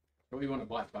 Do we want to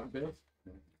bite bugbears?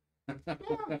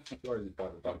 Sorry, by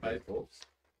the bugbear corpse.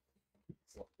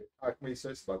 Can we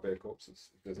search the bugbear corpses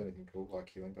if there's anything cool like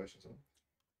healing potions on them?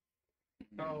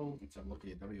 Oh, let's have a look at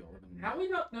your W11. How we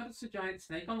not noticed a giant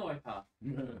snake on the way past?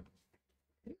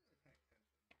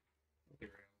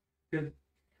 Because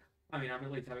I mean, I'm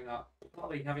at least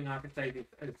partly having I could say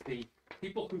as the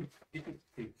people who didn't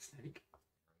see the snake.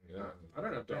 Yeah. I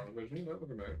don't have dark vision. Don't look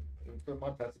at me. But my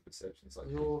passive perception is like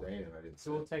Your- 15 and I didn't see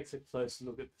Zor it. takes a closer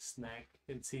look at the snake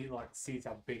and sees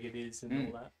how big it is and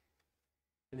all that.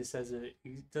 And it says,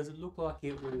 does it look like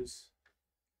it was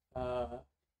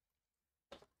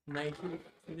native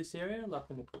to this area, like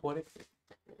an aquatic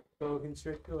boa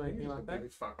constrictor or anything like that? Really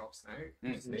fuck up snake.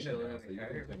 It's Just neat chilling now, in so the you can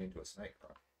cave. turn into a snake,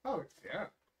 right? Oh yeah.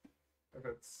 If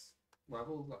it's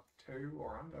level like 2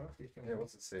 or under, you can. Yeah,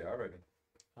 what's the CR rating?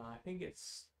 I think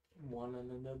it's 1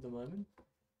 and under at the moment.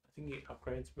 I think it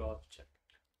upgrades, but I'll have to check.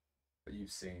 But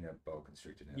you've seen a boa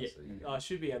constrictor now, Yeah, so you I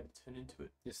should be able to turn into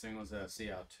it. This thing was a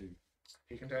CR2.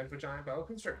 You can turn into a giant boa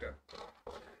constrictor.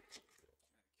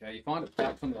 Okay, you find it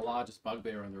back from the largest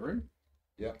bugbear in the room.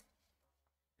 Yep.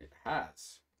 It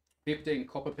has 15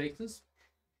 copper pieces,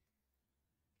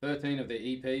 13 of the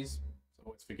EPs. I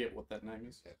always forget what that name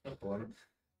is. Yeah. One.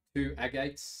 2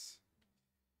 agates,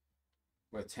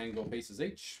 worth 10 gold pieces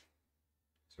each.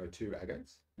 So 2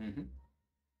 agates. Mm-hmm.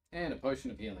 And a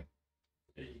potion of healing.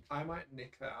 I might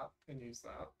nick that and use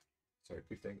that. So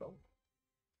 15 gold.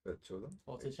 For 2 of them.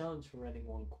 Well, it's a challenge for adding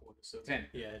 1 quarter, so 10.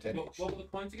 yeah, 10 What each. were the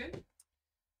coins again?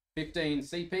 15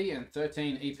 CP and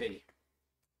 13 EP.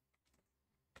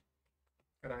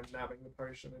 And I'm nabbing the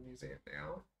potion and using it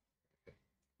now.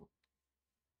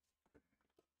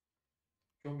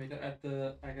 Do you want me to add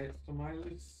the agates to my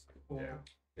list? Or... Yeah.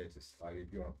 Yeah, just like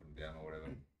if you want to put them down or whatever.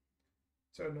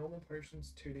 So normal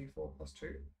potions 2d4 plus 2.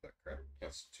 Is that correct?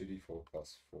 Plus 2d4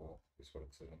 plus 4 is what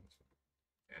it said on this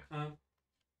one.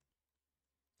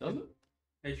 Does it?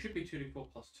 It should be 2d4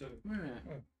 plus 2. Yeah.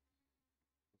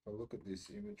 If I look at this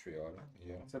inventory item,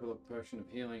 yeah. Let's have a look. Potion of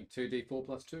healing. 2d4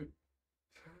 plus 2.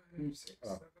 5, 6, Oh.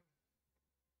 7.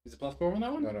 Is it plus 4 on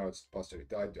that one? No, it's plus 2.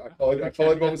 I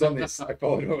followed what was on this. I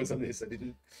followed what was on this. I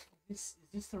didn't. is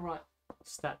this the right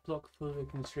stat block for the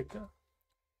constrictor?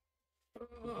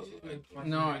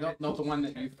 No, not the one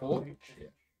that you fought. Yeah.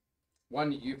 One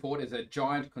that you fought is a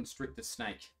giant constrictor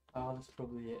snake. Oh, that's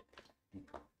probably it.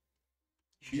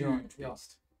 Huge Giant, yeah.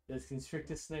 beast. There's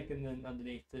constrictor snake, and then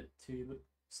underneath the 2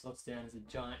 slots down is a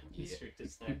giant constrictor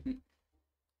snake.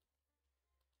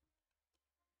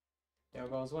 Yeah,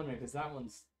 but I was wondering because that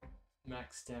one's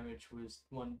max damage was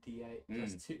 1d8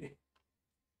 plus 2.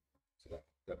 So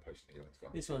that potion of healing's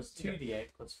gone. This one's 2d8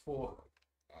 plus 4.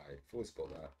 I fully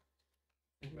spelled that.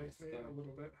 It makes me a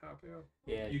little bit happier.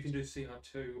 Yeah, You can do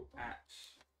CR2 at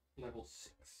level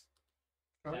 6.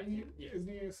 Isn't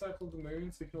he a Circle of the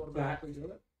Moon so you can automatically do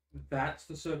it? That's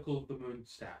the Circle of the Moon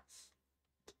stats.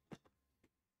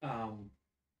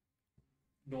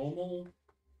 Normal.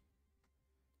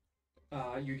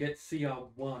 You get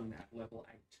CR1 at level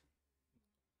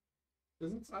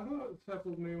 8. I thought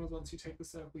Circle of the Moon was once you take the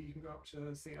circle you can go up to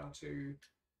CR2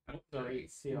 at no, 3.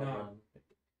 CR1. No.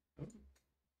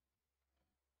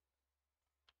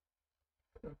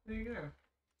 There you go.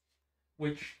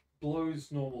 Which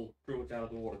blows normal druids out of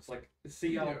the water. It's like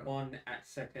CR1 at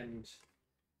second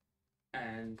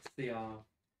and CR2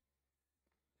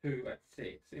 at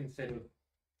 6 instead of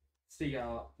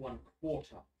CR1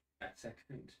 quarter at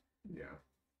second, Yeah.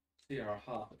 CR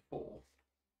half at 4.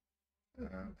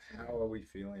 How are we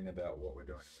feeling about what we're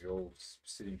doing? Are we all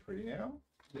sitting pretty now?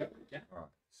 Yep. Yeah. All right.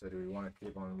 So do we want to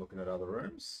keep on looking at other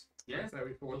rooms? Yeah. So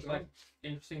we forward Looks like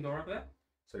interesting door over there.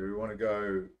 So do we want to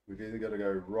go? We've either got to go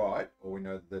right, or we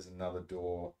know that there's another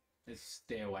door. There's a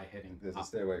stairway heading There's a up.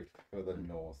 stairway further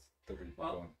north that we've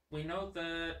Well, gone. we know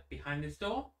that behind this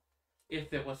door, if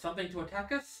there was something to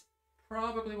attack us,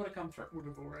 probably would have come through. would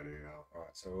have already. All right.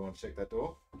 So we want to check that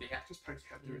door. Yeah. Just poke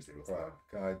your head through, see what's All right.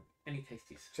 there. Can I Any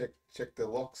tasties? check the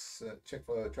locks? Check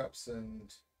for traps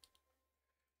and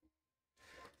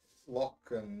lock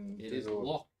and. It do is the-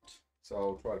 locked. So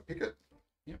I'll try to pick it.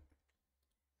 Yep.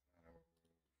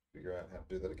 Figure out how to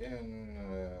do that again.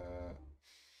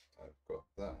 I've got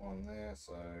that one there.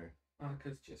 So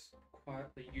Arca's just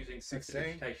quietly using 16.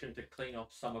 precipitation to clean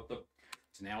off some of the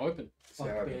It's now open. now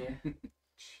open. bugbear.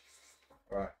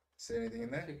 all right. See anything in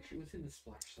I there? think she was in the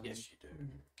splash zone. Yes, you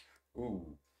do. Ooh.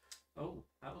 Oh,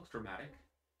 that looks dramatic.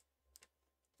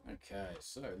 Okay,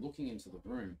 so looking into the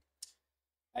room.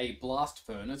 A blast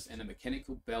furnace and a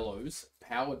mechanical bellows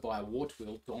powered by a water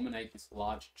wheel dominate this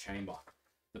large chamber.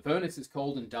 The furnace is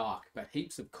cold and dark, but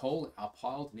heaps of coal are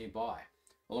piled nearby,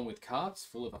 along with carts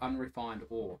full of unrefined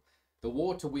ore. The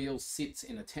water wheel sits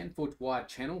in a 10-foot wide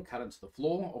channel cut into the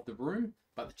floor of the room,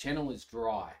 but the channel is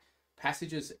dry.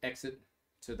 Passages exit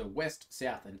to the west,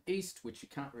 south, and east, which you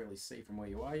can't really see from where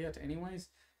you are yet anyways.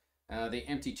 The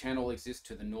empty channel exists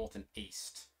to the north and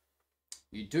east.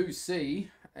 You do see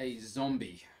a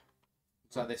zombie.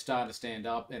 So they're starting to stand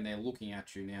up and they're looking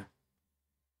at you now.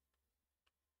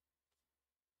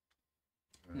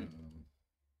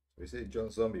 We see John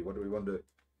Zombie. What do we want to do?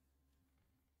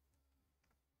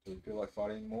 Do we feel like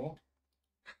fighting more?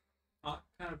 I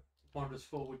kind of wanders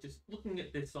forward, just looking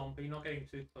at this zombie, not getting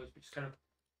too close, but just kind of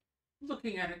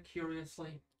looking at it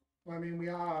curiously. Well, I mean, we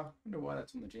are. I wonder why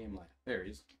that's on the GM layer. There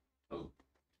he is. Oh,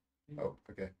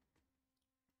 okay.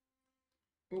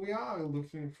 Well, we are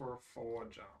looking for a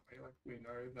forge, aren't we? Like, we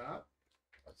know that.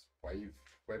 That's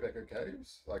Waybacker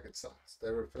Caves. Like it's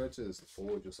they refer to as the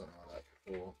Forge or something like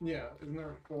that before. Yeah, isn't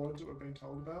there a forge that we're being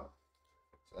told about?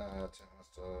 Master,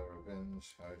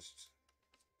 Revenge, Host.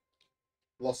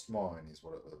 Lost Mine is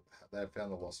what it. They have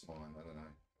found the Lost Mine. I don't know.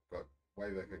 Got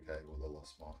Waybacker Cave or the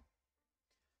Lost Mine.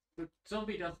 The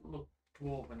zombie doesn't look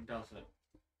dwarven, does it?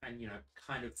 And, you know,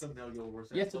 kind of familial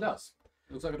resemblance. Yes, it does.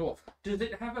 It looks like a dwarf. Does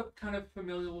it have a kind of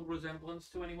familial resemblance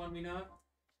to anyone we know?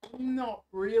 Not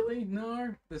really,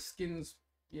 no. The skin's,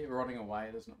 rotting away.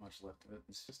 There's not much left of it.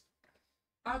 It's just,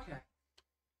 Okay.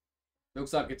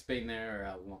 looks like it's been there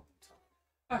a long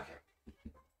time.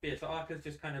 Okay. Yeah, so Arca's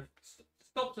just kind of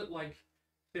stops at like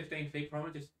 15 feet from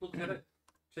it, just looks at it,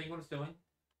 seeing what it's doing.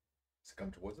 Does it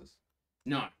come towards us?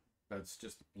 No, but it's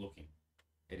just looking.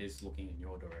 It is looking in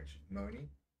your direction. Moaning?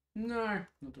 No,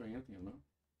 not doing anything, I'm not.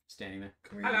 Standing there.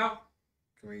 Can we? Hello.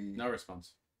 Can we? No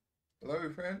response. Hello,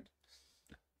 friend.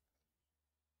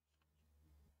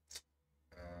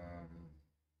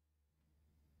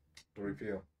 What do we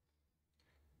feel?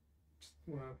 Just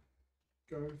want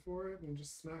to go for it and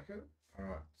just smack it? All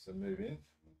right. So move in.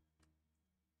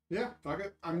 Yeah, fuck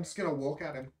it. I'm just going to walk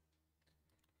at him.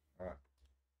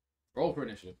 Roll for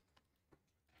initiative.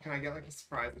 Can I get like a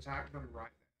surprise attack if I'm right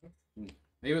there?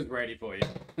 He was ready for you.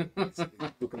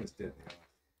 Looking us dead in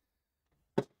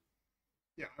the eye.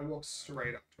 Yeah, I walk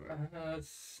straight up to it.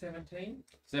 17.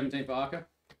 17 for Arca.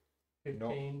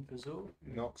 15 for Zul.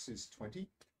 Nox is 20.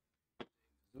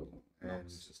 Nox And-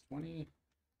 is 20.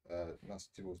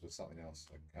 Master Tibbles was something else.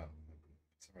 I can't remember.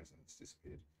 For some reason it's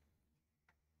disappeared.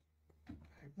 How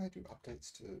can they do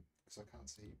updates to? Because I can't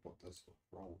see what those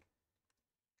rolled.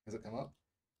 Has it come up?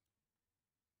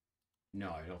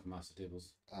 No, not for Master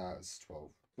Tibbles. It's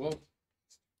 12. 12.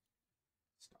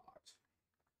 Start.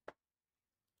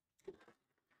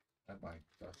 At my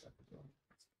dice stack as well.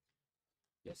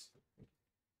 Yes.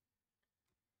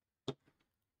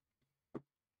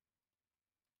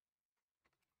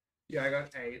 Yeah, I got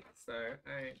 8, so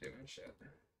I ain't doing shit.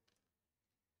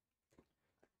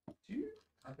 Do you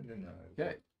happen to know?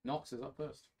 Okay, Nox is up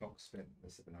first. Nox spent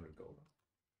the 700 gold.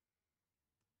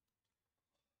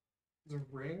 The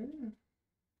ring?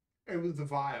 It was the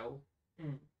vial.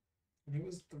 Mm. And it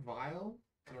was the vial?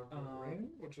 And a ring?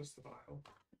 Or just the vial?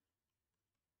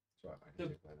 That's right, I can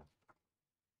check later.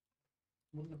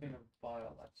 Wouldn't have been a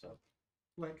vial, that's a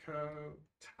Like her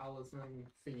talisman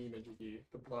thingy-majiggy,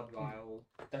 the blood vial.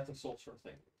 that's a sorcerer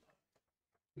thing.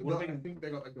 Would have I been think they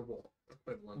got like the wall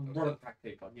equivalent. what a pack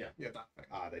keeper, yeah. Yeah, that thing.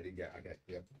 Ah, they did get. Okay,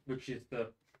 yeah. Which is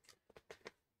the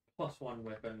 +1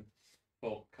 weapon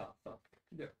for caster.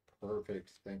 Perfect.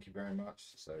 Thank you very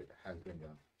much. So it has been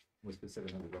done. Was the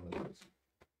 700 on the nose?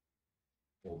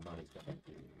 Or money's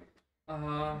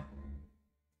gone?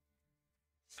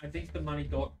 I think the money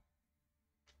got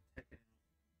taken.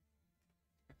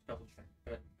 Let's double check,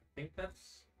 but I think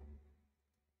that's.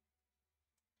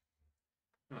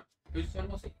 Alright, whose turn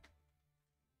was it?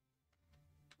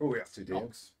 Oh, we have two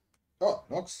DMs. Oh,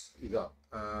 Nox is up.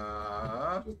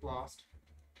 Just blast.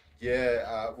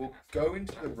 Yeah, we'll go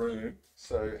into the room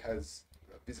so it has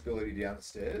visibility down the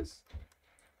stairs.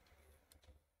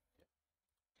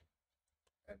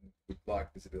 And we'd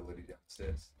like visibility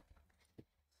downstairs.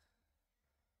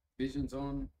 Vision's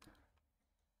on.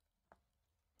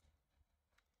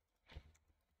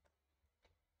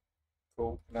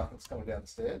 Cool. Nothing's coming down the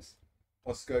stairs.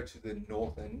 Let's go to the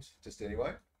north end just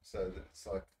anyway. So that it's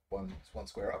like one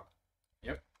square up.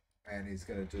 Yep. And he's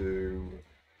going to do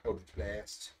Eldritch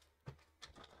Blast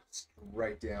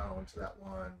straight down onto that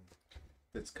one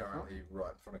that's currently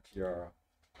right in front of Kiara.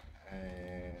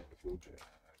 And we'll do.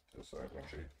 Sorry,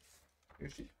 actually.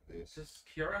 This. Does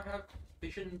Kiara have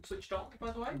vision switched on,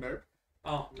 by the way? Nope.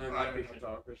 Oh, no, I night don't vision. have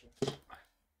dark vision.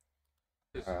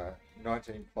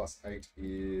 19 plus 8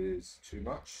 is too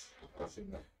much. I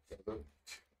assume that.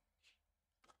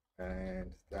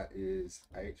 And that is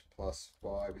 8 plus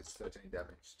 5 is 13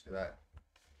 damage to that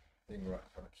thing right in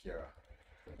front of Kiara.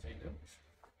 13 damage.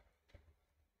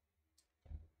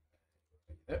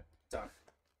 Yep, done.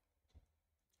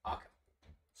 Arca.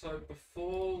 So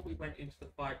before we went into the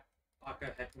fight,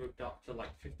 Arca had moved up to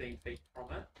like 15 feet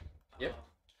from it. Yep.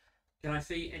 Can I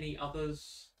see any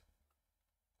others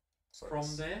So from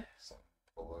it's there? some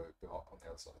below on the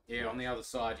other side. Yeah, on the other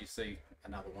side you see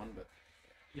another one, but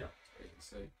Yeah. you can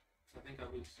see. So I think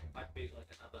I'd be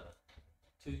like another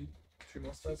 2. 2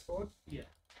 more space forward. Yeah.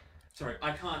 Sorry,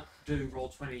 I can't do roll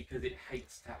 20 because it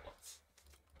hates tablets.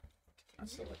 I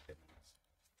select it.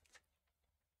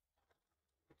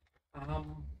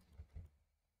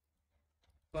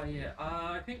 But yeah,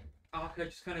 I think Arca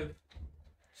just kind of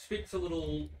spits a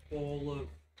little ball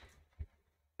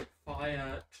of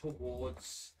fire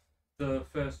towards the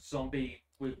first zombie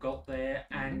we've got there,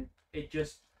 and it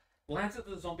just lands at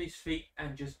the zombie's feet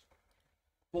and just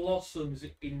blossoms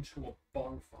into a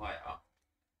bonfire.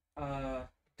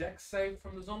 Dex save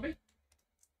from the zombie.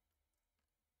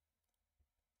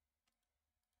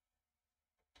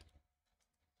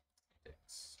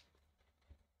 It's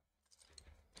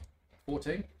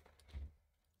 14.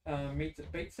 Meets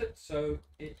it, beats it, so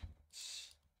it's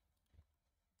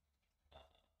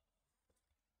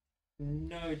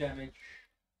no damage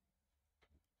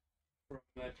from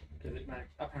it because it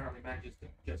apparently manages to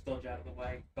just dodge out of the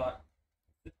way, but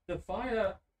the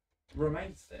fire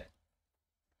remains there.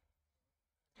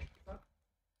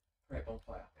 Great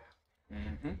bonfire.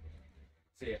 Mm-hmm.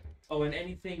 So yeah. Oh, and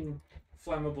anything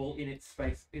flammable in its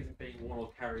space isn't being worn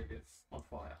or carried is on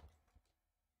fire.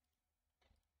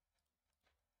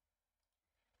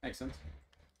 Makes sense.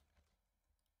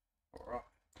 Alright.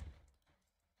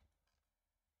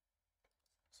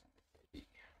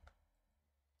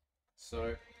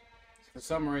 So, for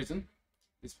some reason,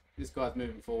 this guy's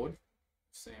moving forward.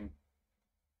 See him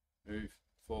move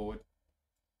forward.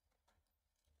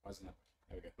 Why isn't it?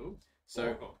 There we go.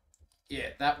 So, yeah,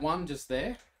 that one just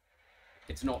there,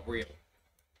 it's not real.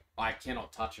 I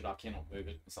cannot touch it, I cannot move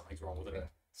it, something's wrong with it. Okay.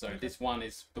 So this one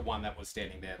is the one that was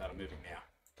standing there that I'm moving now.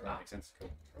 Does that Right. make sense?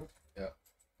 Cool.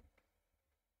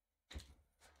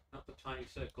 Not the tiny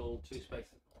circle, 2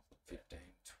 spaces north of 15,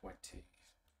 20.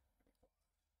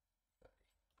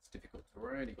 It's difficult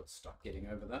terrain, he got stuck getting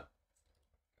over that.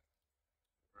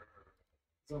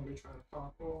 Zombie trying to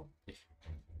parkour. Yeah.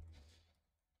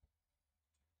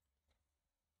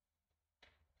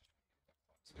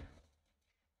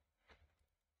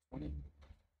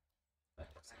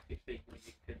 That's 15 when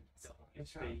you can double your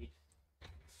speed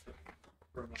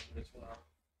for a moment as well.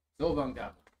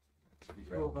 Zorvanga.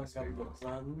 Runs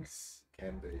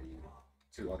Can be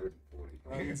 240.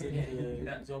 runs into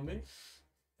that zombie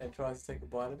and tries to take a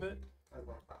bite of it. I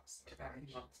love that.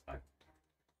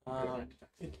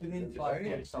 It's within 5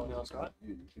 feet of someone else, right?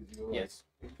 You, 'cause you're Yes.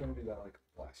 You're trying to do that like a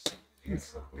flash.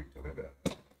 Yes. What are you talking about?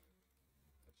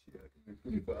 Actually, I can move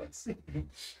pretty fast.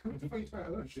 What the fuck you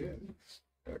trying to do? Shit.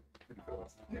 Pretty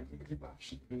fast.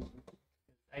 Flash.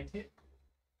 8 hit.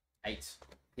 8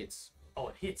 hits. Oh,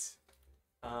 it hits.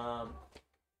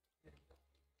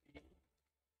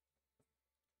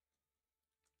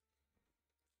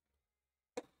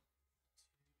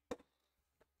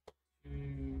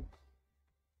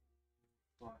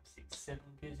 6, 7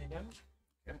 piercing damage.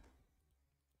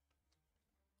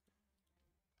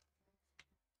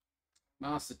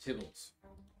 Master Tibbles.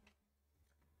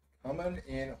 Coming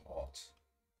in hot.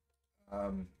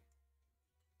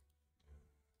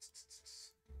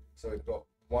 So we've got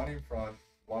one in front,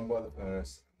 one by the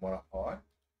furnace, and one up high.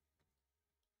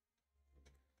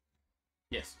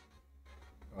 Yes.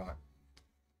 Right.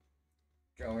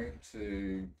 Going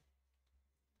to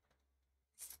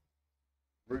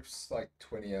roof's like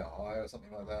 20 out high or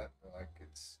something like that. Like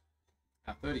it's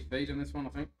 30 feet in this one, I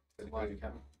think. 30 Larger feet.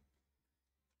 cabin.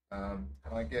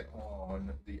 Can I get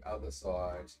on the other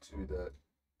side to the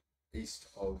east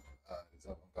of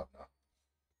Governor,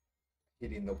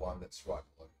 hitting the one that's right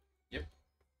below? Yep.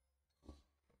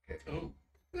 Okay. Oh,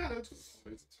 Yeah, that's just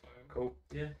it's fine. Cool.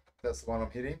 yeah. That's the one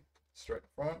I'm hitting. Straight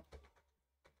in front.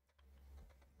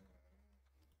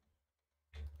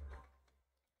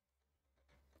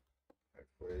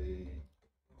 Hopefully.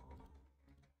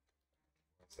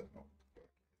 What's that not working?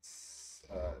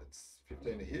 It's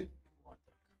 15 to hit.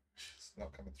 It's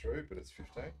not coming through, but it's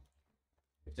 15.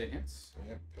 15 hits.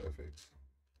 Yeah, perfect.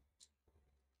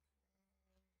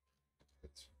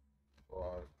 It's 5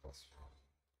 plus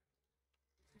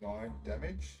 9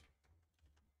 damage.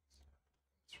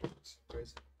 That's right.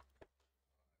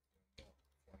 So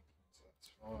that's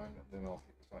fine. And then I'll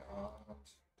hit with my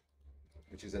arms,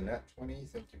 which is a nat 20.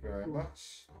 Thank you very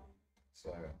much. So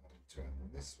I'm doing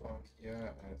this one here,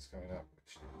 and it's going up,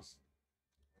 which is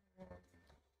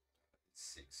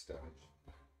 6 damage.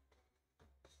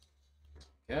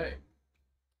 Okay.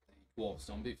 The dwarf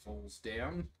zombie falls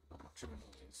down. Much of a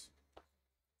noise.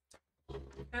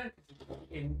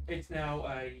 And it's now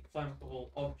a flammable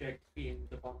object in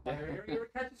the bonfire area.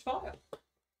 It catches fire.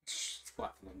 It's quite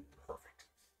fun. Perfect.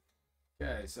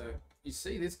 Okay, so you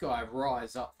see this guy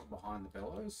rise up from behind the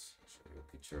bellows. I'll show you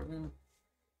a picture of him.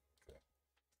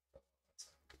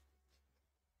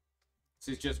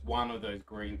 This is just one of those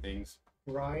green things.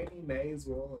 Bryony May's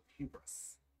Wall of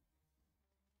Hubris.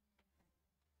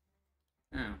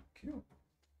 Oh, cool.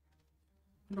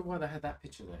 Wonder why they had that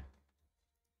picture there.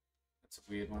 That's a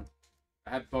weird one. I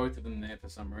had both of them there for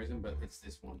some reason, but it's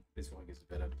this one. This one gives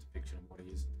a better depiction of what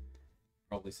he is.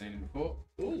 Probably seen him before.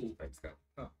 Ooh, Thanks, go.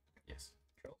 Oh. Yes.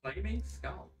 flaming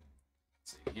skull.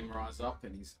 See him rise up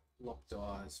and he's locked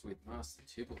eyes with Master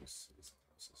Tibbles. Who's the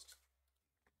closest?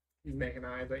 He's making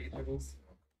eyes at you, Tibbles.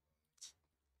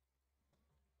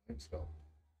 Spell.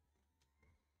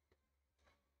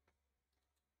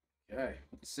 Okay.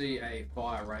 You see a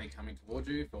fire ray coming towards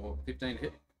you for 15 to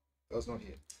hit. Does not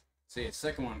hit. See a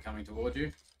second one coming towards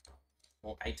you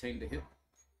for 18 to hit.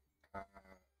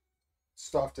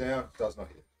 Staff down. Does not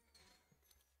hit.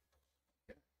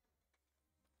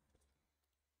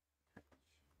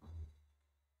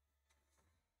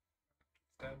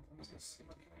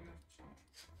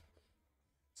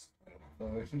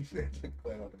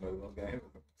 Play like a mobile game.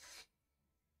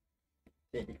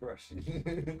 Candy Crush.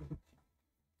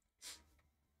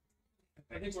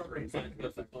 I think we're pretty fine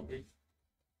with the zombie.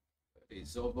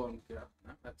 Is Zorbon. No,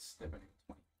 that's 20.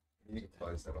 You can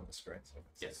close that on the screen. So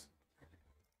it's- Yes.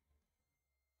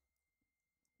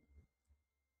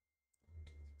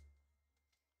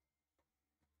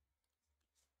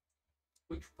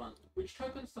 Which one? Which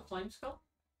token's the flame skull?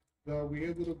 The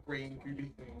weird little green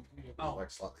goopy thing. Oh, Like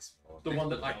slightly smaller. the one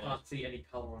that I can't see any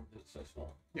color on because it's so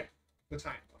small. The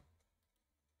tiny one.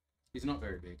 He's not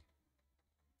very big.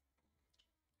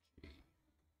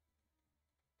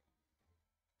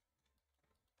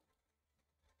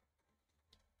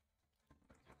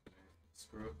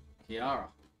 Screw it. Kiara.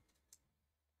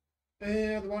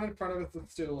 Yeah, the one in front of us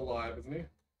is still alive, isn't he?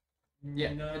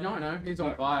 Yeah. No. He's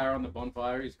on fire on the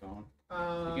bonfire. He's gone.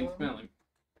 You can smell him.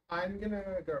 I'm gonna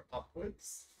go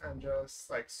upwards and just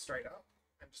like straight up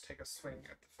and just take a swing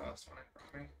at the first one in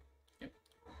front of me. Yep.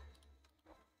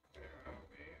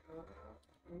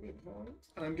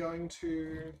 And I'm going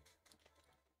to.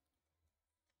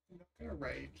 I'm not gonna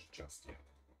rage just yet.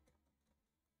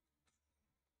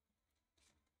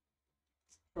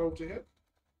 12 to hit.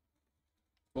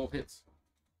 12 hits.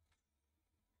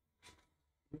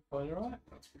 Oh, you're right.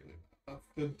 That's really bad. That's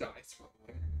the dice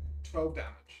rolling. 12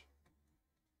 damage.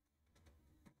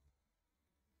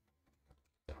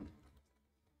 Done.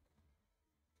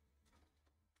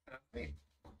 And that's me.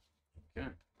 Okay.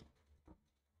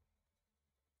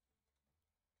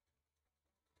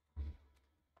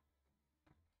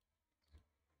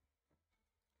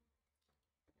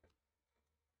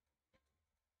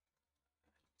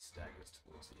 Staggers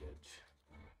towards the edge.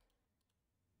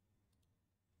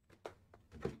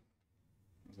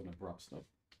 There's an abrupt stop.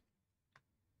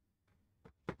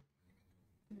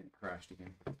 It crashed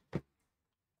again.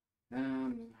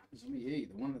 Zombie E,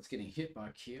 the one that's getting hit by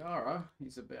Kiara,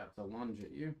 he's about to lunge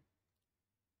at you.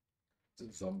 Is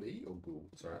it zombie or ghoul?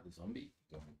 Sorry, the zombie.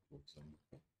 Zombie.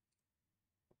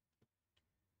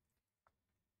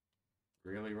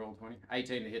 Really, roll 20?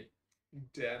 18 to hit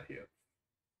Dead here.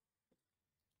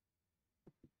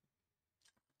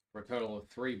 for a total of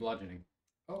 3 bludgeoning.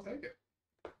 I'll take it.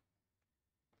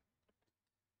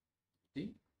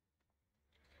 D?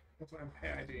 That's why I'm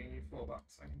paying you $4.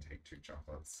 I can take 2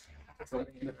 chocolates. Cool.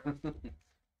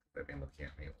 They've been looking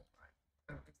at me all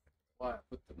night. Why I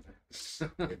put them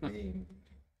there. Good name.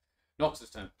 Nox's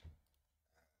turn.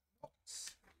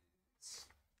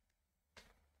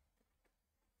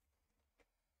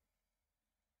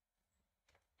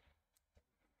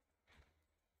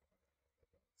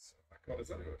 So, what is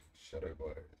it? Shadow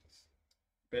blows.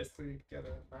 Basically, get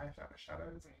a knife out of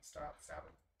shadows and start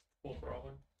stabbing. Or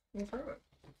throwing. We'll throw it.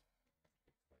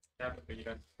 Stab it, but you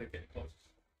don't have to get close.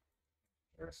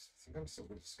 Sometimes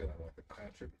we're just gonna like the clown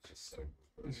trip is just so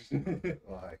good.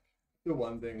 Like The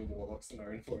one thing Warlocks are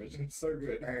known for is it's so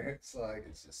good. it's like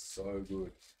it's just so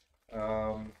good.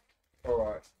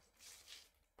 Alright.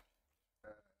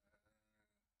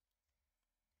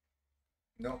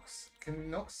 Nox, can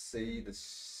Nox see the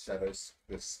shadows,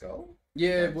 the skull? Yeah,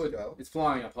 it Like would. skull? It's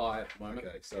flying up high at the moment.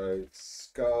 Okay, so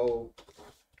skull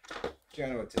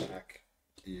going to attack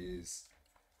is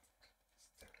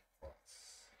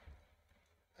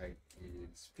 8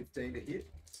 is 15 to hit.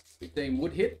 15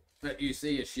 would hit, but you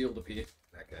see a shield appear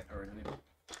Okay, around him.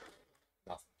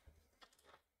 nothing.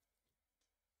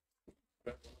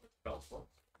 Spell slot.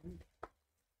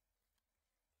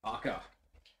 Arca.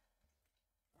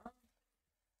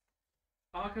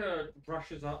 Arca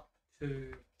rushes up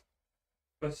to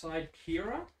beside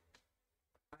Kira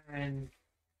and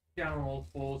down on all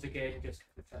fours again, just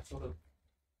with that sort of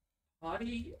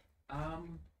party,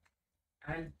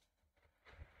 and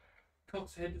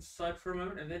cocks head to the side for a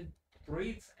moment and then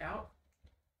breathes out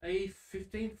a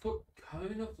 15-foot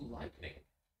cone of lightning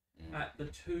at the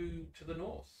 2 to the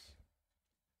north.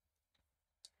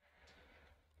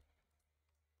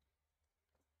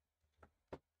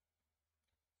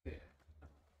 There.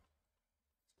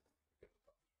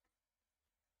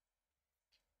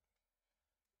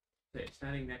 There,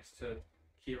 standing next to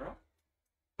Kira.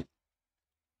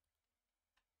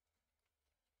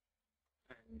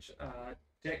 And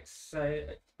Dex say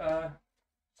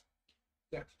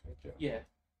Dex, yeah.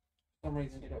 For some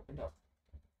reason it opened up.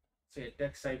 So yeah,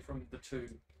 Dex save from the 2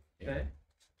 there.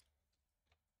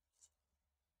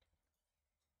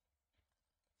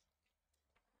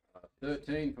 Uh,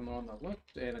 13 from on the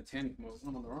left and a 10 from the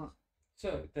one on the right.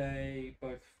 So they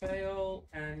both fail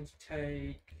and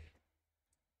take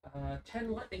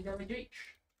 10 lightning damage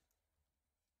each.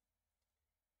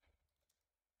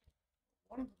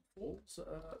 One of them falls.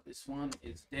 This one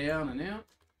is down and out.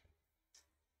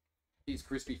 He's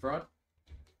crispy fried.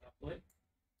 Lovely.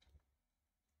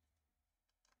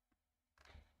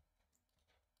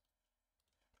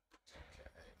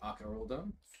 Okay, Arca all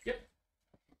done. Yep.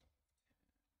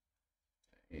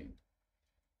 Okay.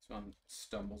 This one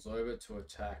stumbles over to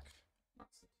attack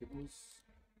Nuts the Kibbles.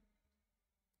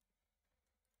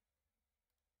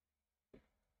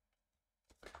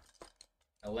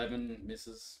 $11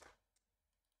 misses.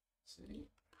 Let's see.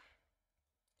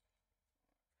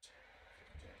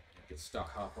 Gets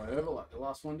stuck halfway over like the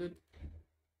last one did.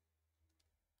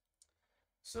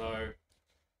 So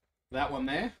that one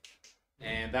there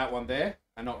and that one there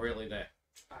are not really there.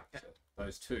 Okay. So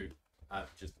those two are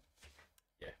just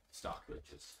stuck.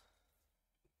 Glitches.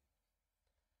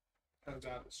 Turns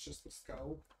out it's just the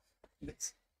skull.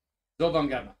 Zolban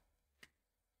Gabner.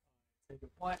 Take a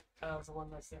white out of the one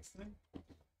that's next to me.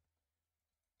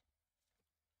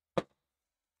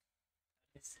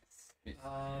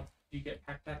 You get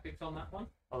pack tactics on that one?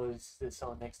 Oh, is there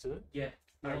someone next to it? Yeah.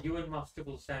 You and Muff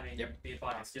Tibble standing Yep.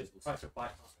 nearby. Muff Just Tibbles. try to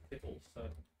fight Muff Tibble. So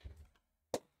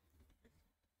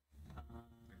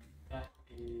That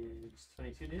is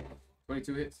 22 to hit.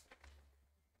 22 hits.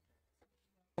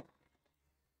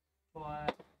 5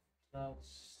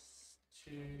 plus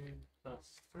 2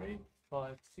 plus 3.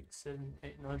 5, 6, 7,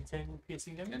 8, 9, 10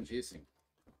 piercing damage. And piercing.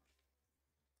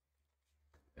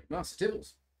 Master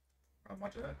Tibbles. Oh, my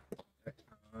turn.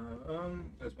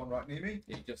 There's one right near me.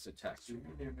 He just attacked you.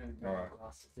 Alright.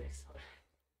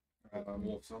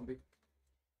 Wolf zombie.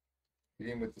 Hit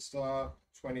him with the star.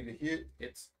 20 to hit.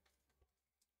 Hits.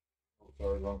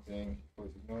 Sorry, long thing.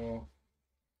 Please ignore.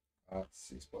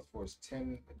 6 plus 4 is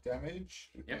 10 damage.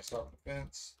 With my Yep. self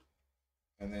defense.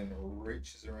 And then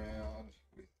reaches around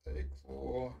with a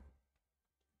claw.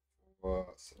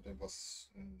 17 plus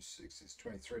 6 is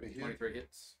 23 to hit. 23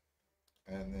 hits.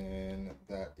 And then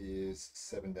that is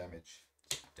 7 damage.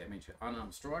 Damage,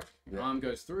 unarmed strike. Your Yeah. arm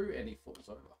goes through and he falls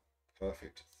over.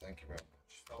 Perfect. Thank you very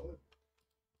much. Solid.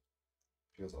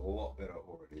 Feels a lot better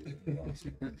already than the last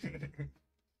one.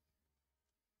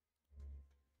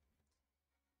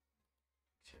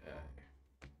 Okay.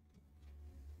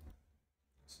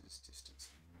 This is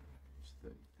distance. It's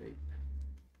 30 feet.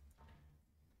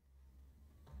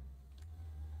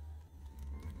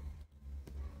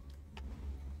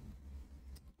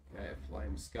 Okay,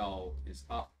 Flame Skull is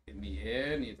up in the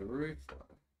air near the roof.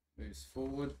 Moves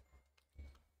forward.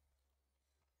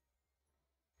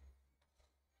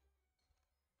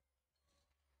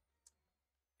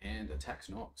 And attacks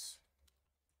Nox.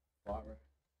 Fire.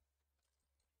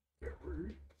 Get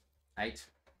rude. 8.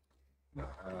 No,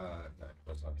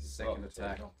 that's not his- Second oh,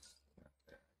 attack. sorry,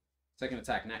 Second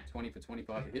attack, Knack 20 for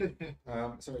 25 to hit.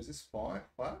 so is this fire?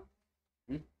 Fire?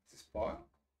 Hmm? Is this fire?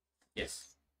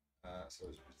 Yes. So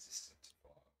it's resistant to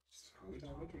fire. Which is good.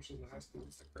 Damage, which is nice because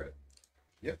it's a crit.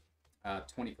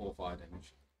 24 fire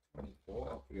damage. 24.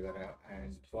 I'll figure that out.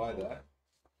 And by that,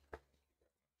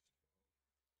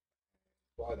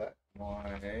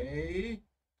 my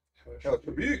Hellish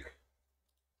Rebuke.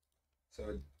 So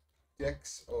a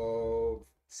dex of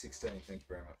 16. Thank you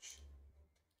very much.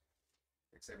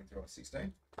 Dex saving throw of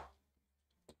 16.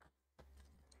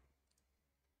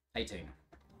 18.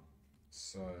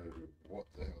 So what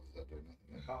the hell does that do?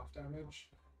 Nothing there. Half damage.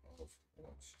 Of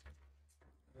what?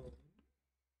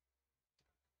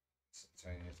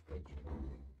 Instantaneous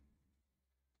bludgeoning.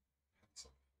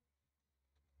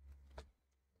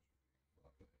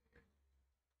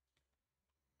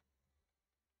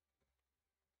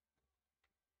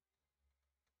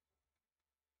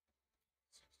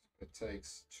 It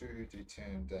takes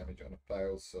 2d10 damage on a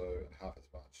fail, so half as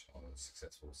much on a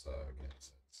successful. So again,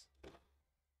 so it's 8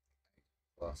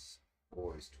 plus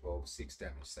 4 is 12, 6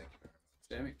 damage. Thank you very much.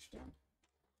 Damage done.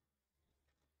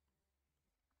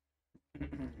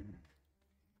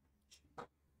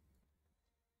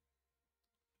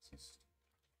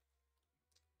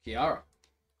 Kiara.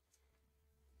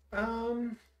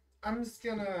 I'm just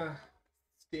gonna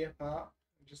step up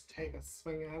and just take a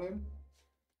swing at him.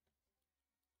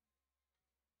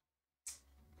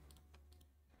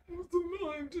 What's a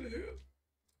 9 to hit?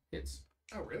 Hits.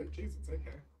 Oh really? Jesus,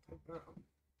 okay. I'll take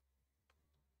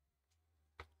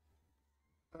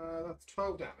that. That's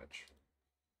 12 damage.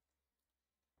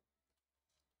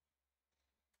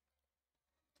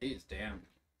 He is down.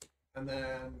 And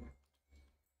then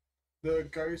the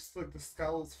ghost, like the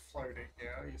skull's floating,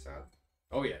 yeah, you said?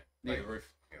 Oh yeah, near the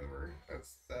roof. Near the roof.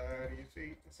 That's 30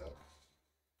 feet, you said.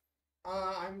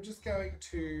 I'm just going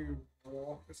to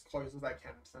walk as close as I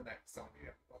can to the next zombie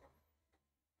at the bottom.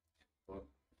 What?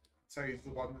 So he's the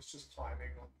one that's just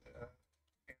climbing on the...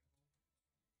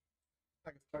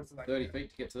 Like as close as I 30 can. feet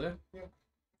to get to there. Cool.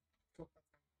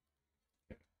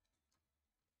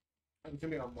 I'm going to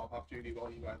be on mop-up duty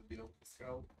while you guys deal with the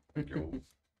skull. Someone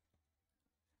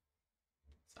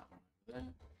over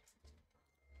there.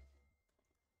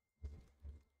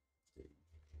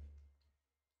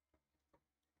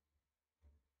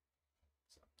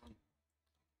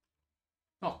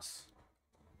 Nox.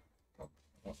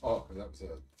 Oh, because that was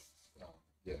a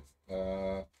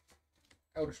yeah.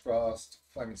 Eldritch Blast,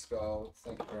 Flaming Skull.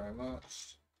 Thank you very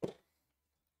much.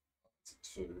 That's a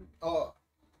 2. Oh,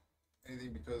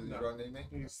 anything because he's No. right near me?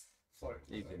 He's floating.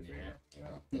 He's in the air.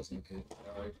 No, doesn't hit.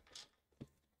 No.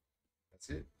 That's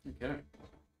it. Okay.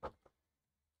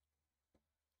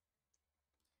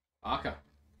 Arca.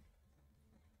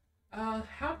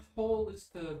 How tall is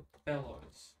the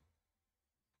bellows?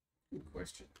 Good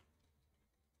question.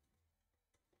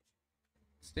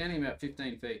 Standing about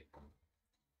 15 feet.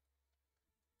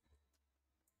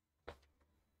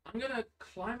 I'm gonna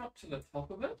climb up to the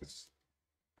top of it.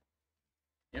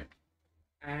 Yep.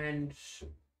 And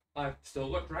I've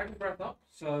still got Dragon Breath up,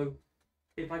 so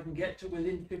if I can get to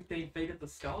within 15 feet of the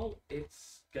skull,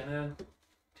 it's gonna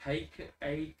take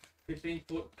a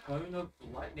 15-foot cone of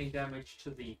lightning damage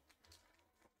to the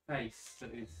face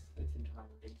that is its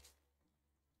entirety.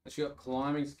 If you got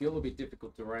climbing skill, it'll be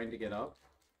difficult terrain to get up.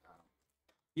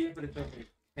 Yeah, but it's only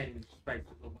 10 spaces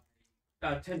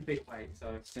away. 10 feet away,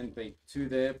 so It's 10 feet to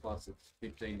there, plus it's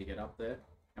 15 to get up there.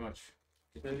 How much?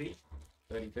 30.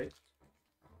 30 feet.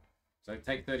 So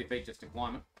take 30 feet just to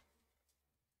climb it.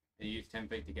 And use 10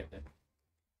 feet to get there.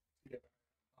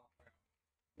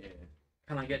 Yeah.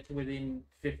 Can I get to within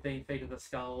 15 feet of the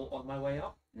skull on my way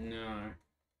up? No.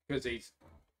 Because he's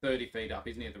 30 feet up.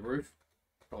 He's near the roof.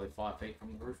 Probably 5 feet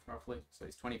from the roof, roughly. So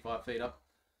he's 25 feet up.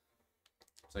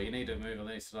 So you need to move at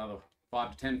least another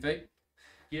 5 to 10 feet.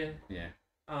 Yeah. Yeah.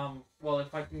 Well,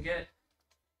 if I can get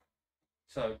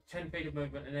So 10 feet of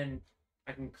movement, and then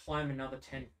I can climb another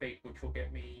 10 feet, which will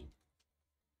get me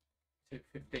to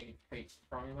 15 feet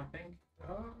from him, I think.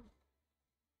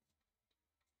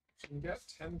 You can get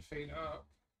 10 feet up,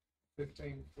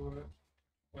 15 foot,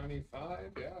 25.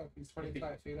 Yeah, if he's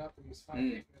 25 feet up, if he's 5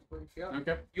 feet, then 3 feet up.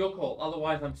 Okay. Your call.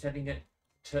 Otherwise, I'm setting it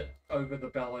to over the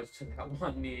bellows to that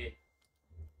one near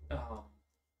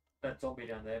that zombie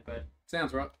down there. But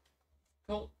Sounds right.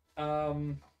 cool.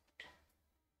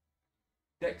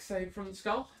 Dex save from the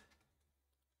skull.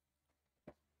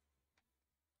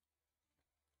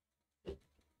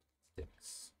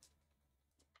 Six.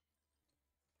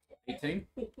 18.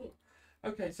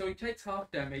 Okay, so he takes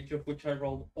half damage, of which I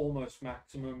rolled almost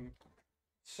maximum.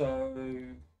 So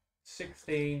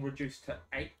 16 reduced to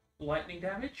 8 lightning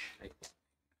damage.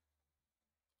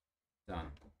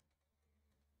 Done.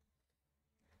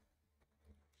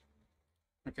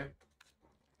 Okay.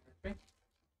 Okay. Let's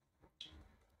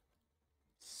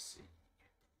see.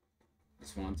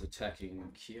 This one's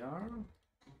attacking Kiara.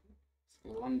 It's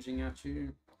lunging at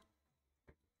you.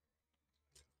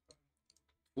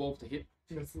 12 to hit.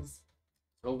 Misses.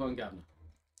 12 on Gardner.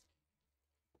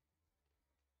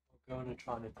 We're going to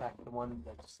try and attack the one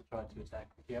that's trying to attack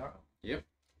Kiara. Yep.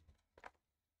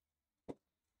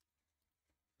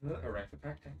 Erect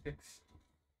attack tactics.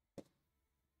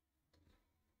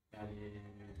 That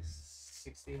is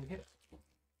 16 hit.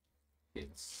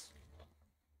 Hits.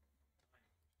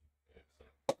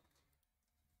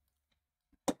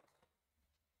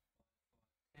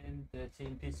 And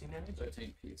 13 piercing damage.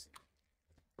 13 piercing.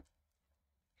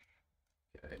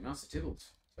 Okay, Master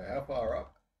Tibbles. So how far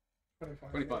up? 25.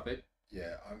 25 feet.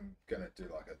 Yeah, I'm gonna do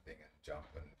like a thing and jump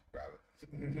and grab it.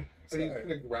 So he's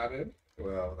gonna grab him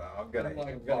well, no, I'm gonna and like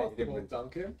hit him basketball with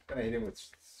dunk him. gonna hit him with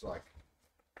like.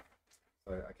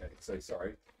 So okay, so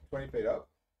sorry, 20 feet up.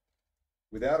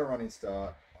 Without a running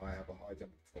start, I have a high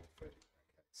jump of 12 feet.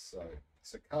 Okay,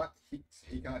 so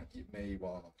he can't hit me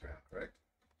while I'm on the ground, correct?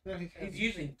 No, he can. He's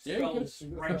using Yeah, spells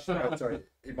ranged out. Oh, sorry,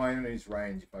 in my enemy's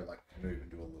range, if I like move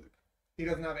and do a loop. He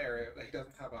doesn't have area. He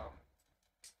doesn't have reaction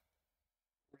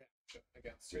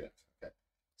against you. Okay,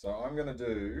 so I'm gonna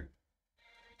do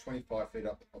 25 feet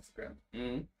up off the ground.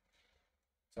 Mm.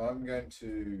 So I'm going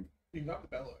to You got the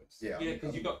bellows. yeah. Yeah,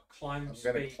 because you got climb I'm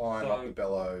speed. going to climb so up the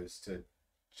bellows to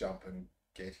jump and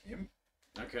get him.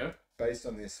 Okay. Based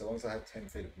on this, so long as I have 10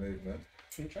 feet of movement,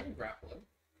 Can you try and grapple him?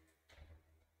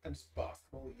 And just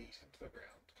basketball yeet him to the ground.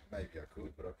 maybe I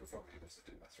could, but I could probably also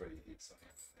do my 3 hits on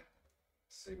him.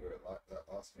 See where that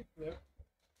lasts me. Yeah.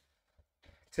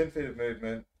 10 feet of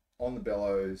movement on the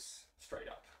bellows straight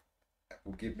up.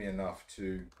 will give me enough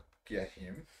to get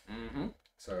him. Mm-hmm.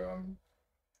 So I'm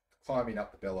climbing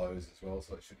up the bellows as well,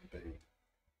 so it shouldn't be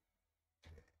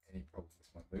any problem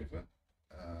with my movement.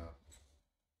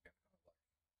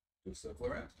 Do a circle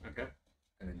around, Okay.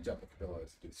 and then jump off the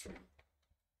bellows and do 3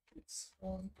 hits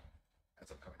on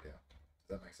as I'm coming down. Does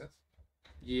that make sense?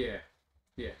 Yeah.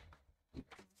 Yeah.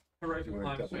 Hooray Do for you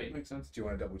want climb to speed. Makes sense. Do you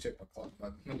want to double check my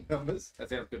numbers? That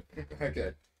sounds good.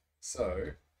 Okay,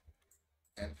 so,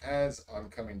 and as I'm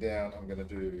coming down, I'm going to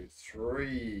do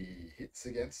 3 hits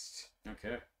against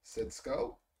Okay. said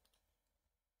skull.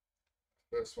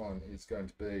 First one is going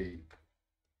to be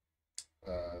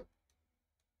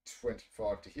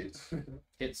 25 to hit.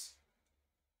 Hits.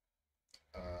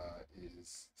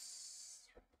 Is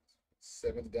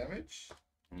 7 damage.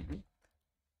 Mm-hmm.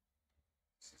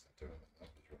 This isn't doing the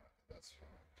numbers right. That's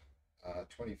fine.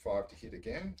 25 to hit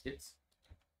again. Hits.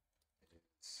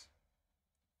 It's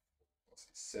what's it,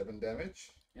 7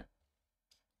 damage. Yep.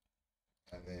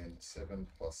 And then 7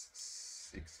 plus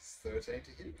 6 is 13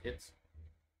 to hit, Hits.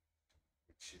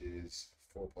 which is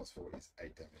 4 plus 4 is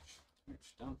 8 damage.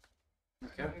 Which done.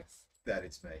 Okay. That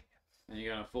is me. And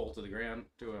you're going to fall to the ground,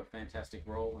 do a fantastic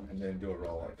roll, and And then do a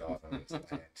roll on dive and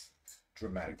just land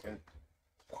dramatically.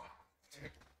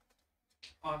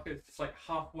 Arthur's just like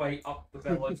halfway up the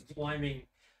bellows, climbing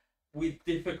with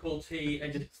difficulty,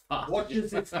 and just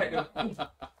watches its head. That's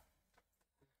what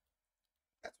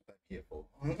I'm here for.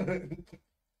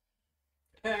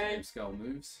 Flame Skull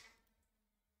moves.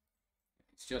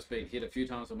 It's just been hit a few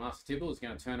times with Master Tibble. It's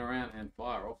going to turn around and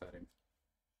fire off at him.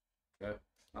 Go.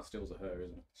 Master Tibble's a her,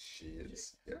 isn't it? She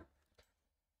is. Yeah.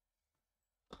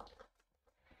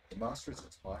 The master is a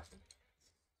titan.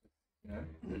 You know,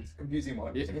 it's a confusing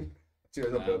one. Yeah. She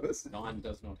has on purpose. 9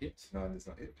 does not hit. 9 does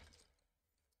not hit.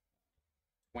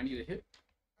 20 to hit.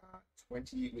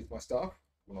 20 with my staff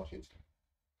will not hit.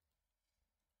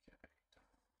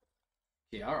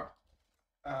 Kiara.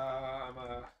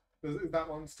 Is that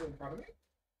one still in front of me?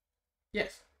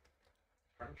 Yes.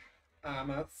 I'm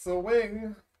a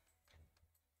swing.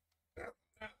 That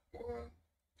one.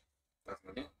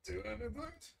 Doesn't not do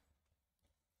anything.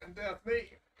 And death me.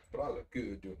 But I look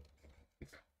good doing it.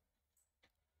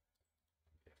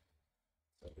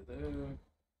 Over there.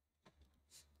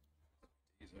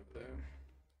 He's over there.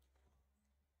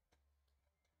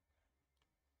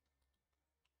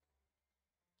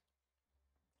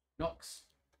 Nox.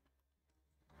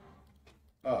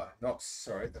 Oh, Nox,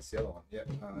 sorry, that's the other one.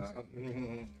 Yep.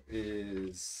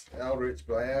 Is Eldritch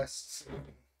Blast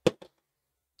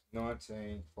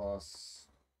 19 plus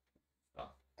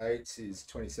 8 is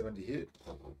 27 to hit.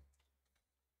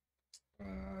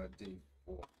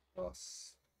 D4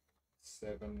 plus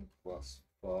 7 plus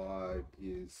 5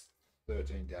 is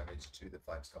 13 damage to the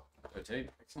flame skull. 13.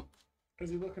 Excellent. Is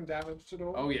he looking damaged at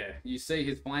all? Oh yeah, you see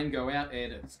his flame go out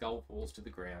and his skull falls to the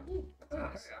ground. Oh, yeah.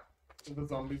 And the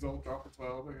zombies all drop as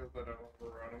well because they don't want to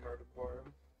run him or deploy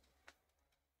him.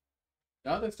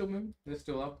 No, they're still moving. They're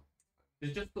still up.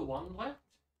 There's just the one left.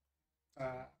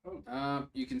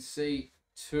 You can see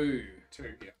 2. 2,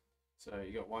 yeah. So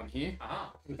you got one here.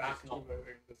 Ah, The back not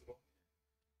moving visible.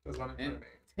 There's one in front And of me.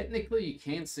 technically, you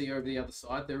can see over the other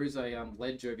side. There is a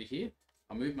ledge over here.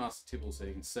 I'll move Master Tibble so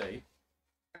you can see.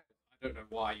 I don't know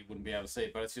why you wouldn't be able to see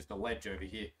it, but it's just a ledge over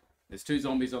here. There's 2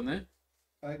 zombies on there.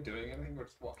 Are they doing anything or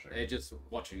just watching? They're just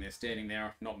watching. They're standing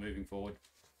there, not moving forward.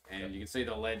 And you can see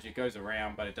the ledge. It goes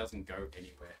around, but it doesn't go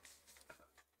anywhere.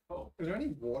 Oh, is there any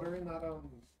water in that?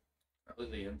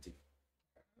 Completely empty.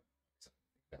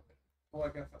 Well, I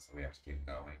guess that's what we have to keep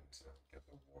going to get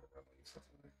the water release or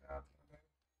something like that.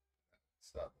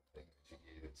 Start the thing that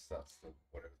you use. It starts the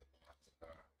whatever the marks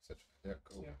are. Etc. Yeah,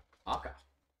 cool. Yeah. Okay.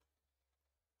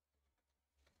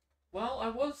 well, I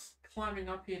was climbing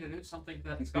up here to do something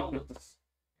that skull that's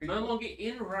no longer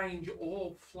in range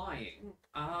or flying.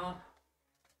 Kind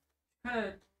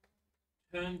of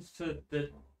turns to the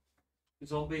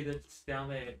zombie that's down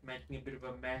there making a bit of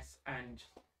a mess and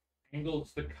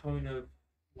angles the cone of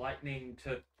lightning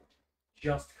to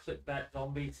just clip that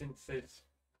zombie since there's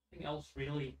nothing else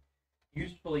really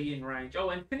usefully in range. Oh,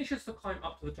 and finishes the climb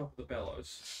up to the top of the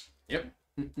bellows. Yep.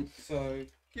 So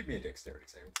give me a dexterity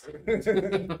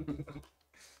saving.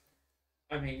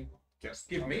 I mean, Just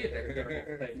give me a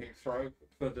dexterity saving throw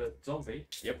for the zombie.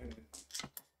 Yep.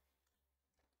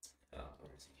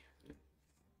 Where is he?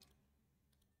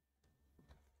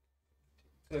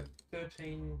 So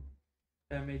 13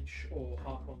 damage or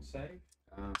half on save.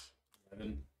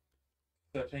 11.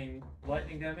 13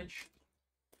 lightning damage.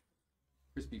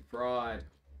 Crispy fried.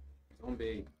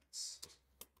 Zombie.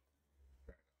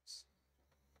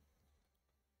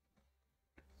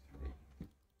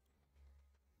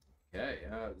 Okay,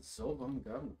 Sylvan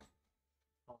Gun.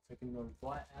 I'll take another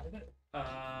flight out of it.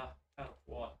 Out of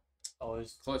what? Oh,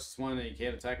 is Closest one that you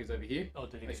can attack is over here. oh,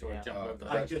 did he Make sure you out? jump over the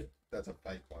I ledge. just That's a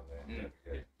fake one there. Mm.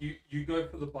 Yeah. you go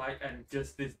for the bite and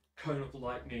just this cone of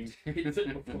lightning hits it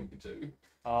before you do.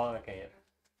 Oh, okay.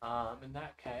 Yeah. In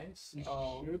that case,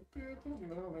 I'll Should be able.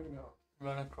 No, maybe not.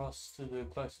 run across to the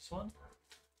closest one.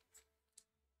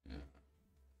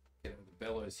 Get over the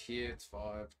bellows here. It's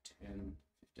 5, 10,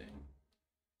 15,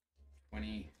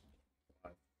 20,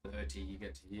 30. You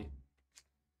get to here.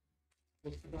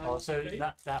 What's the Oh, so speed?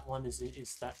 that one is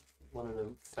that one of the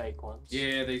fake ones?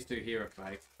 Yeah, these 2 here are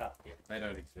fake. Oh, yeah. They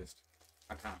don't exist.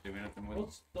 I can't do anything with them.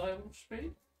 What's the dial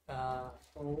speed?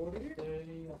 40?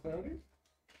 30. 30?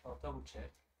 I'll double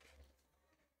check.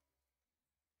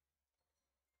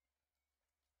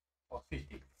 Oh,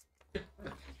 50.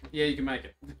 Yeah, you can make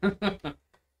it.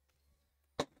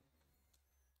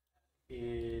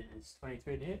 Is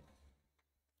 23 to hit.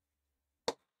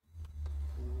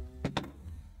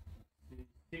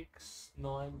 6,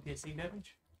 9 piercing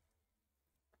damage.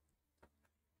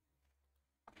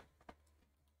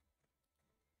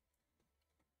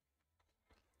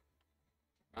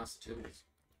 Master Tools.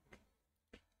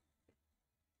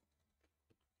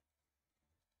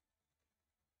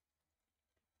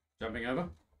 Jumping over.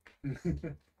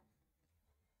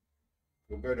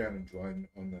 We'll go down and join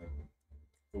on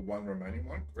the one remaining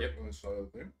one. Yep. On the side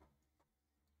of the thing.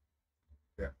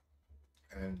 Yeah.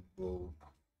 And we'll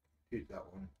hit that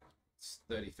one. It's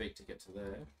 30 feet to get to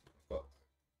there. Got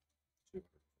 200.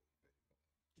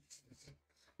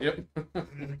 Yep.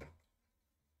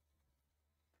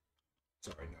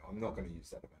 Sorry, no, I'm not going to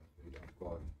use that amount of movement. I've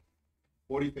got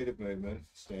 40 feet of movement,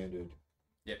 standard.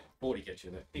 Yep, 40 gets you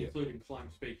there. Including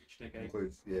climb speed, which negates.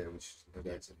 Includes, yeah, which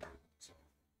negates a movement. So.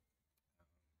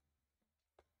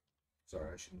 Sorry,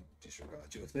 I shouldn't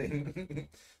disregard your thing.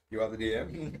 You are the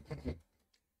DM.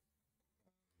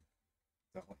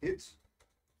 That one hits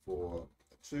for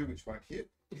a 2, which won't hit.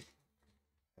 And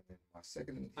then my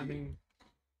second hit. I mean,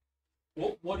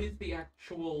 what is the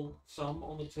actual sum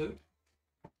on the 2?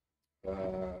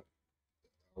 I'll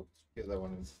get that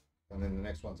one, and then the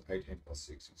next one's 18 plus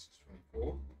 6 is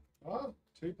 24. Oh,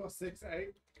 2 plus 6,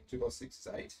 8. 2 plus 6 is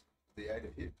 8. The 8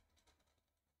 of hit.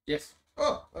 Yes.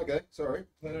 Oh, okay, sorry.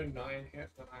 Then a 9 hit,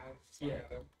 then I swung Yeah.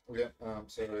 at him. Okay,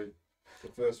 so the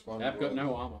first one. I've got was-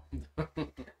 no armor. was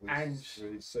And-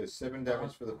 3, so 7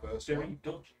 damage for the first Very one,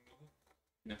 dodgy.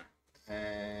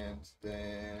 and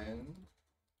then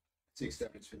 6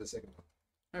 damage for the second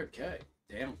one. Okay,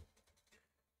 down.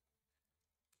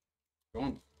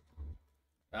 Gone.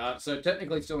 So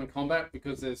technically still in combat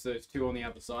because there's those two on the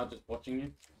other side just watching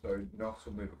you So Nox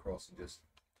will move across and just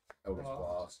Eldritch Oh.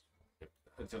 Blast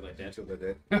until they're dead. until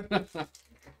they're dead.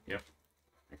 Yep.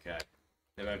 Okay.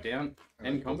 They're both down.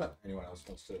 End combat. Anyone else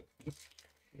wants to?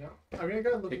 Yeah. I'm gonna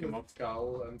go look Pick at him the up.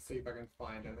 skull and see if I can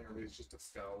find anything, or if it's just a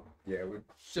skull. Yeah, we.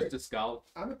 It's just a skull.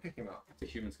 I'm gonna pick him up. It's a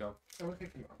human skull I'm gonna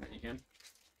pick him up. that you can.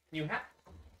 You have.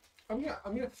 I'm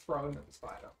gonna throw him at the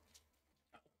spider.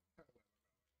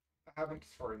 I haven't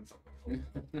thrown something.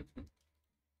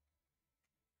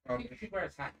 You should wear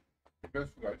a hat.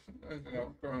 Investigation. Anything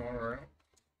else going on around?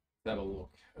 Have a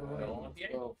look. Yeah.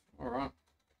 12. All right.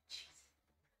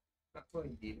 That's what I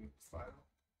eating spider.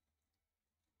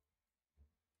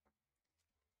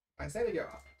 I say to go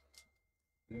up.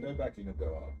 You can go back in and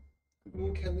go up.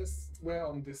 Can this? We're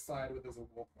on this side where there's a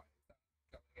walkway.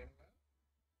 Is that going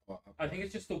anywhere? I think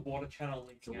it's just the water channel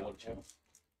leading The out. water channel.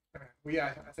 Okay. Well,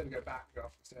 yeah, I said to go back, go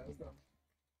up the stairs then.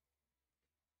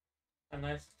 And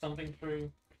there's something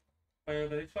through way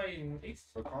over this way in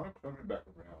east. So kind of coming back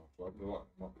around. Like,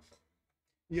 might be something.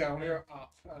 Yeah, I want to go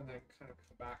up and then kind of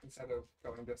come back instead of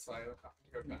going this way. Like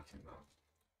having to go back and up.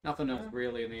 Nothing else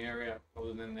really in the area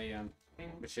other than the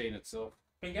machine itself.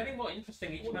 Been getting more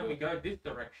interesting each time we go this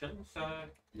direction, so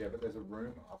Yeah, but there's a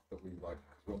room up that we like,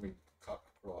 because when we cut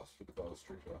across with the bow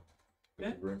stricter,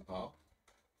 there's Yeah. a room up,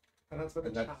 And that's where the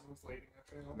And that's- channel's leading, I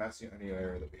feel. and that's the only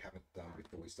area that we haven't done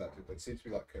before we started. But since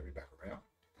we like curving back around,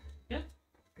 Yeah.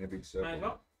 in a big may circle. as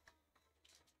well.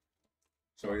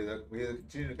 So we either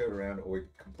continue to go around or we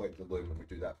complete the loop and we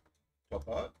do that top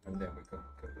part, and then we can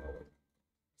blow it.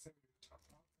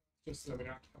 Just so we don't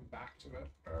have to come back to it.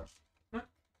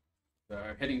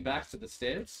 So heading back to the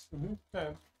stairs.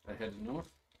 Okay. They headed north.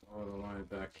 All the way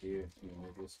back here.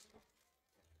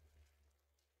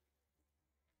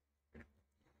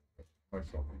 No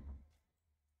problem.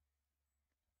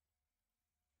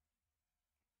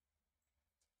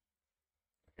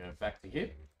 Go back to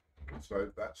here. So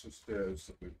that's the stairs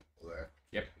that we've there.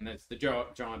 Yep, and that's the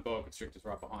giant boa constrictors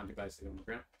right behind you, basically on the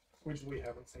ground. Which we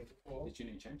haven't seen before. Did you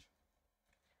need change?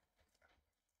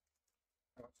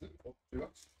 How much is it for? $2?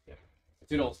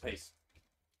 $2 a piece.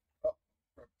 Oh.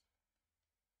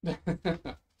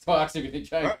 So I actually didn't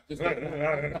change. Just No, go. no.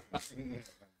 Yeah, let's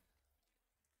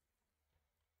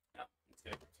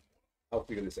go. I'll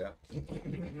figure this out.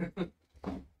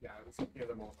 Yeah, it was near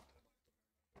them all.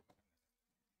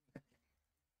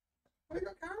 I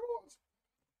got caramels.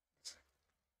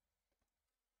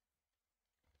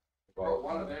 Well,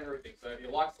 one of everything. So if you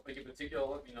like something in particular,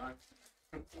 let me know.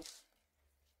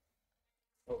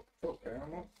 Oh,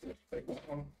 caramel. Take that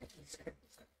one.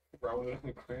 Roll it on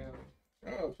the ground.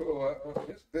 Oh, cool.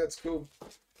 Yes, that's cool.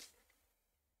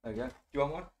 Okay. Do you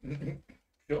want one?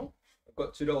 Sure. I've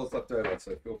got $2 left over,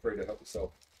 so feel free to help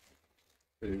yourself.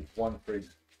 Do one free.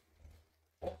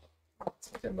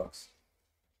 $10. That's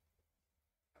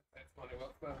money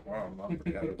well spent. Wow, I'm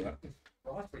pretty out of that.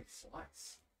 Raspberry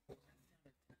slice.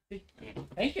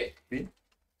 Thank you. Bin?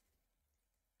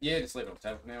 Yeah, just leave it on the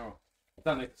table for now.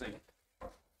 Don't need to sing it.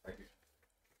 Thank you.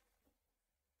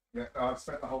 Yeah, I've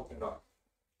spent the whole thing up.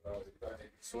 So you don't need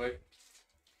Sweet.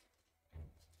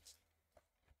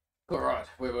 Alright,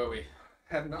 where were we?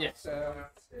 Heading Yes. upstairs.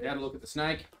 Now to look at the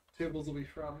snake. Tibbles will be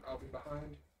front, I'll be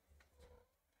behind.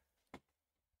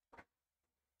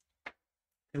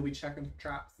 He'll be checking for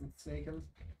traps and sneaking.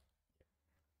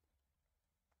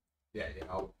 Yeah,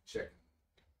 I'll check.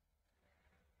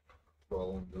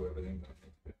 Roll and do everything.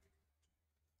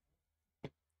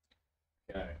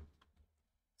 Okay.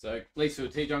 So, leads to a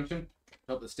T-junction.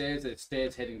 Top of the stairs, there's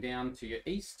stairs heading down to your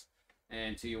east.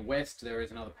 And to your west, there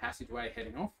is another passageway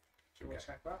heading off. Should we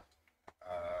check that?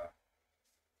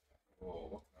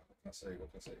 What can I say?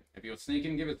 What can I say? If you're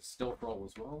sneaking, give it a stealth roll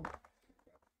as well.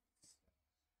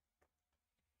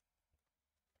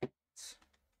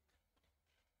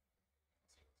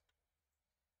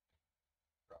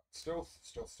 Right. Stealth,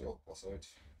 plus 8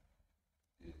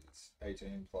 is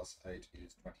 18 plus 8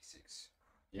 is 26.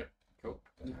 Cool.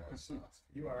 Don't know why it's not.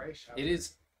 You are a shadow. It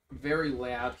is very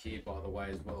loud here, by the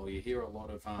way, as well. You hear a lot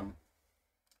of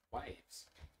waves.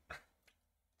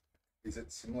 Is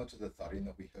it similar to the thudding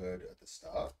that we heard at the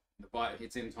start? The bite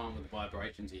hits in time with the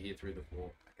vibrations you hear through the floor.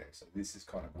 Okay, so this is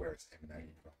kind of where it's emanating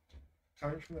from.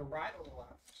 Coming from the right or the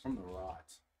left? From the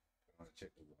right. I want to check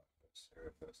the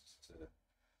right first.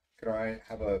 Could I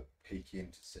have a peek in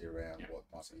to see around Yeah. what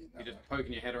might be in that You're just way?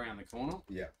 poking your head around the corner.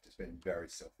 Yeah, just being very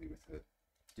stealthy with it.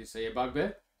 Do you see a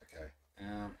bugbear? Okay.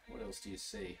 What else do you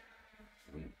see?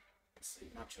 You wouldn't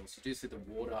see much else. You do see the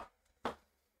water.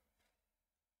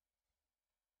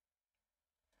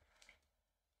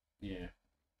 Yeah.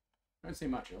 Don't see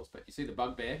much else, but you see the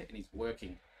bugbear and he's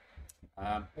working.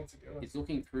 What's it doing? He's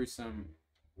looking through some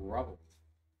rubble.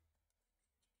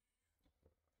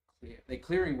 They're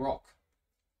clearing rock.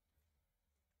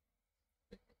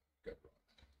 Go right.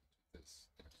 That's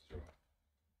right.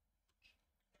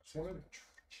 Just wanted to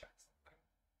check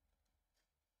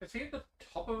something. Is he at the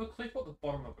top of a cliff or the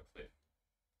bottom of a cliff?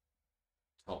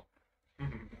 Top. Do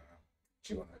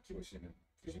you want to push in and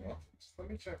push him off? Just let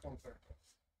me check one second.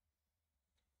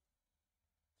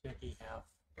 Checking how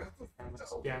much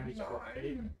Oh, damage got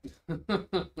paid.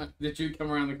 Did you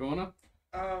come around the corner?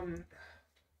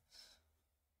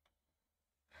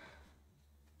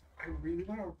 I really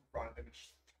want to run and just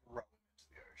throw him into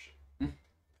the ocean.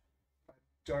 I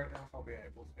don't know if I'll be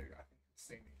able to. I think it's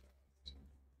see me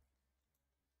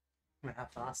first. How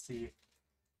fast are you?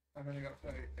 I've only got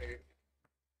 38.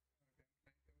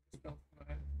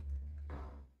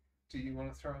 Do you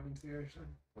want to throw him into the ocean?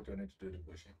 What do I need to do to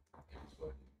push him? He's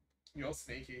working. You're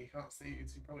sneaky. He can't see you,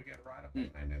 so you probably get right up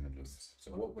behind him and just.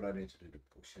 So what would I need to do to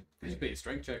push him? Just be a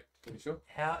strength check, pretty sure.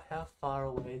 How far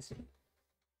away is he?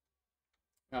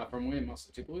 From where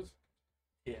Master Tipple is?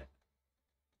 Yeah.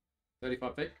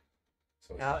 35 feet?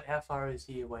 So How far is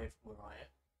he away from where I am?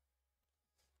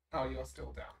 Oh, you're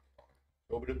still down.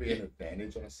 what would it be an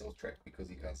advantage on a stealth track because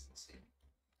he can't see him?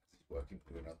 Because he's working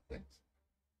doing other things.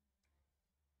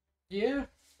 Yeah.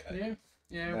 Okay.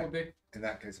 Yeah, it would be. In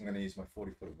that case, I'm going to use my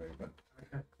 40-foot of movement.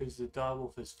 Because the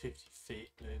direwolf is 50 feet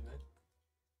movement.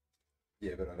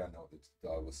 Yeah, but I don't know what the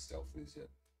direwolf's stealth is yet.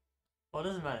 Well, it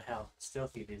doesn't matter how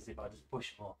stealthy it is if I just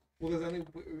push him off. Well, there's only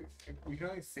we can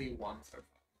only see one so far.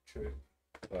 True.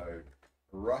 So,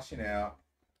 rushing out,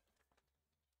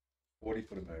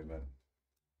 40-foot of movement,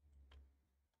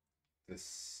 to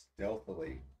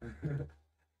stealthily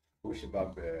push a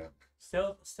bugbear.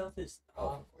 Stealth is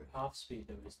Halfway. half speed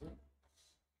though, isn't it?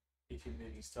 If you're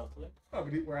moving stealthily. Oh,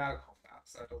 but we're out of combat,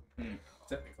 so it doesn't.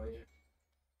 Technically, yeah.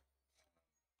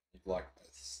 You'd like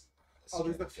Oh,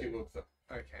 there's a few of them.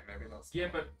 Okay, maybe not. Yeah,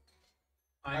 but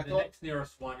I the thought- next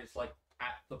nearest one is like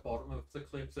at the bottom of the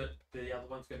cliff that the other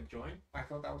one's going to join. I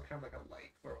thought that was kind of like a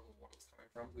lake where all the water was coming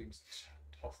from. We just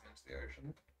toss it into the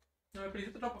ocean. No, but he's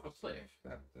at the top of a cliff.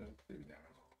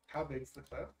 How big's the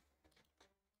cliff?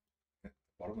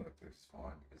 Bottom of the cliff is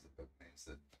fine because it means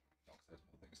that Nox has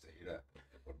more things to eat at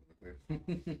the bottom of the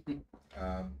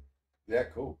cliff. Yeah,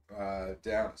 cool.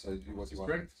 Down. So what's your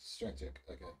Strength? Strength check.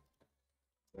 Okay.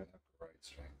 Don't have great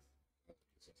strength.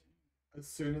 As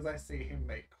soon as I see him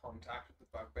make contact with the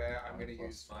bugbear, I'm going to Plus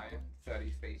use my one.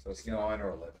 30 feet. So it's to go. 9 or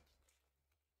 11.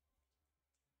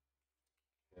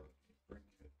 Bring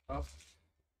it up.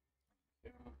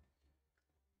 Yeah.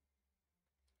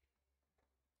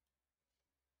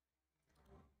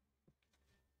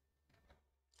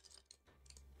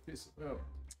 This, oh,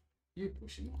 you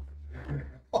push him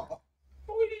off.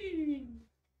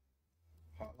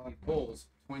 He falls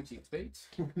 20 feet.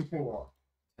 What?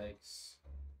 Takes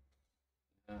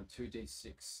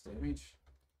 2d6 damage.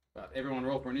 But everyone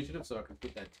roll for initiative so I can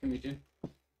put that damage in.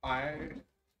 I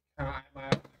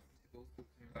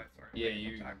Yeah,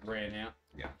 you ran out.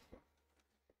 Yeah.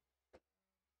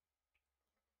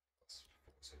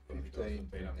 So 15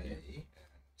 for Up me. here.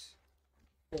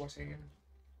 14.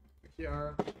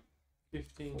 Here.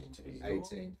 15.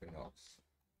 18 for Nox.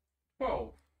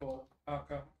 12 for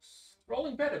Arca.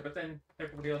 Rolling better, but then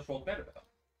everybody else rolled better.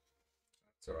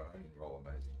 It's alright, I can roll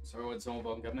amazing. So what's all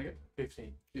about Governor get?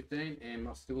 15. 15 and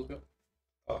my still got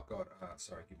Oh god,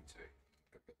 sorry, give me 2.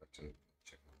 Go back to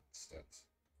check my stats.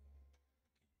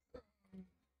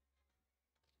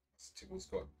 Tibble's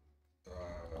got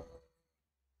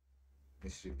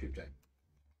initiative 15.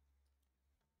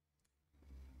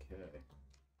 okay.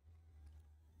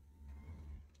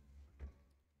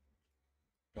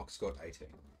 Nox got 18.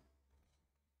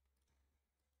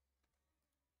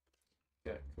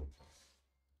 Okay, cool.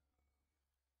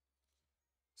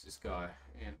 It's this guy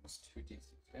and it's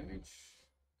 2d6 damage.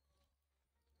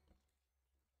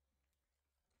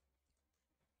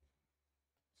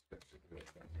 Okay.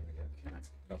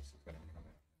 Nox is going to come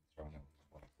out. Trying to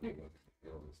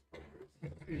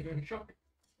He's doing shock.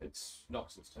 It's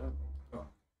Nox's turn. Oh,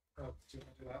 do you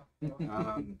want to do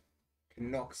that?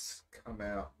 Knox come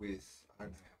out with, I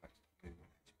don't know how much movement.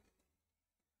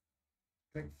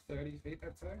 I think 30 feet,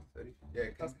 I'd say. 30. Yeah,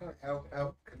 That's not-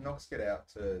 how can Knox get out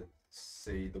to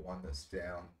see the one that's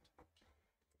down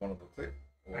one of the cliff?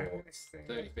 Or, I only see-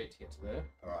 30 feet to get to there.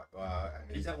 alright,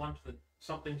 and Is that one to the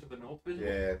something to the north? Visible?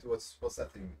 yeah, what's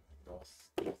that thing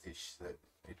northish that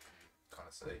it can kind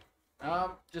of see?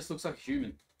 Just looks like a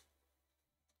human.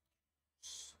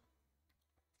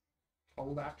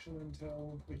 Hold action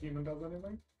until the human does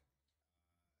anything.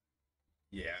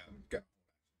 Yeah, go.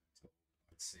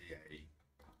 Let's see a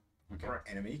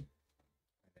enemy,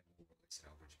 and then we'll release an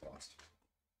Eldritch Blast.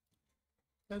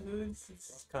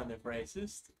 It's kind of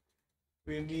racist.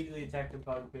 We immediately attack the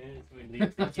bugbears. We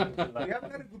leave the humans We alone.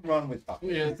 haven't had a good run with Buck.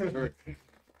 Yeah, that's true.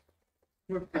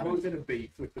 We're always in a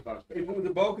beef with the bugbear. If it was a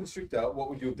boa constrictor, what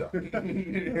would you have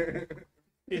done?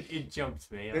 It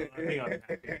jumped me. I think I'm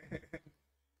happy.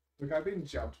 Look, I've been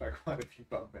jumped by quite a few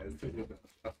bugbears.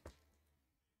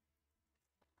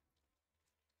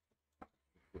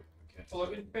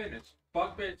 Although in fairness,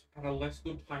 bugbears had a less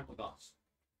good time with us.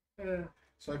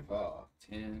 So far,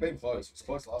 10. it's been close. It was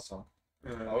close last time.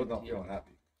 I was not feeling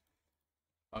happy.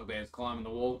 Bugbear's climbing the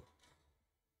wall.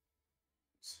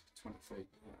 It's 20 feet.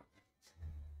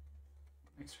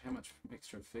 How much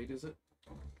extra feet is it?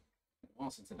 A while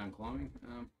since they're done climbing.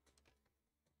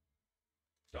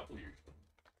 W.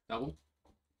 Double?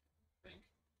 I think.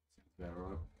 Sounds about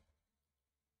right.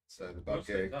 So the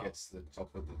Mostly bugbear that. gets the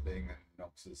top of the thing and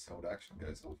Knox's held action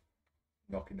goes off,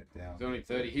 knocking it down. He's only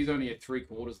 30. He's only at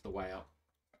 3/4 of the way up.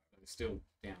 He's still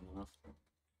down enough.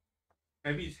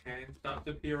 Maybe his hand starts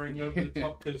appearing over the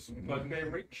top because bugbear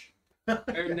reach,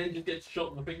 and then just gets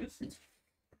shot in the fingers.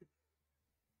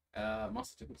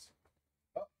 Master tickles.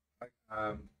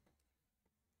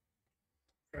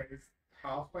 Okay, he's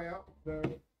halfway up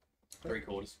the.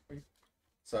 3/4.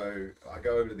 So I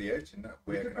go over to the edge and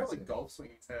We where could can I probably see golf swing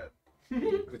his head.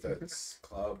 him? With a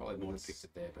club. Probably more to with fix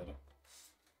it there better.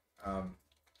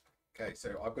 Okay,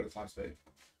 so I've got a climb speed.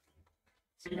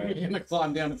 You're gonna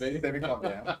climb down a bit. Let me climb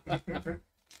down.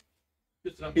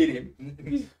 Just enough. Hit him.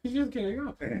 He's just getting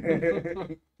up.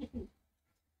 I'd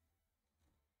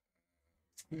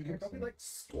probably like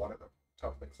squat at the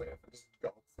top of the cliff and just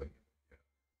golf swing it.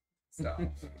 Stuff.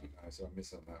 No, so I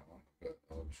miss on that one, but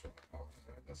I'll try. Oh,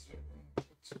 okay, that's it.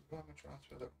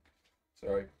 Transfer that.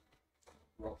 Sorry,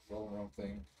 roll the wrong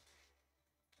thing.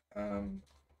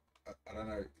 I don't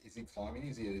know. Is he climbing?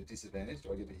 Is he at a disadvantage?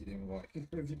 Do I get to hit him like?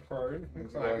 Is he prone and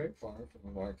Is climbing? like climbing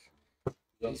from like?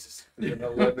 Jesus. Is an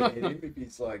 11 hit him if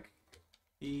he's like?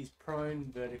 He's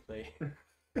prone vertically.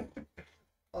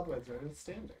 Otherwise, it's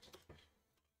standing.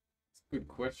 Good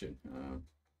question.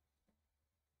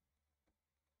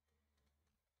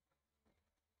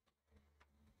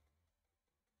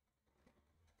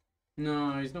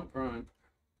 No, he's not prone.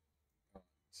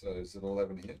 So is it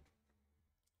 11 hit?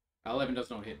 11 does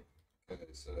not hit. Okay,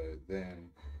 so then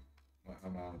my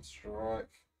unarmed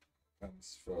strike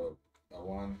comes for a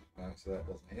 1. No, so that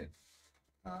doesn't hit.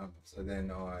 So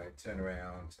then I turn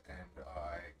around and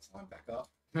I climb back up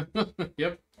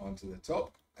Yep. onto the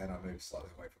top and I move slightly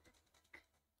away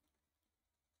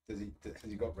from him. Has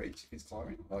he got reach if he's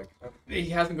climbing? Like He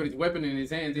hasn't got his weapon in his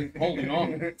hands. He's holding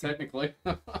on, technically.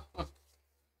 I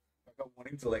don't want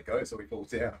him to let go so he falls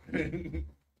down.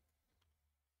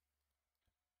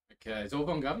 Okay,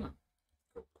 Zorgon Governor.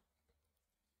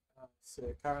 So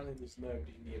currently there's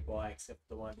nobody nearby except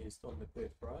the one who's on the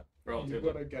cliff, right? You've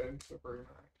Relatively. got to get into the room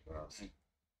first.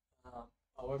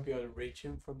 I won't be able to reach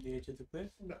him from the edge of the cliff.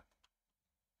 No.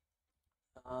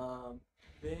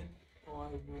 Then I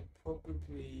will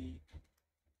probably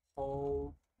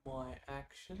hold my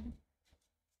action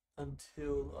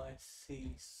until I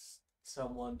see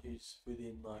someone who's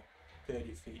within like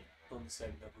 30 feet on the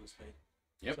same level as me.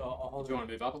 Yep. So I'll hold Do you want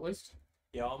to move up at least?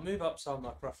 Yeah, I'll move up so I'm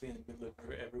like roughly in the middle of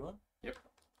everyone. Yep.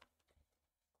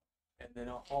 And then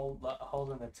I'll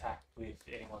hold an attack with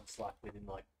anyone's like within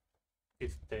like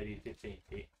 30, 15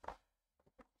 feet.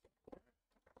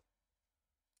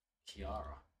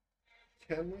 Kiara.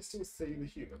 Can we still see the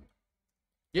human?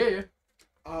 Yeah, yeah.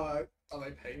 Are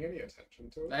they paying any attention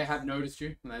to it? They have noticed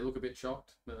you, and they look a bit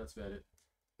shocked, but that's about it.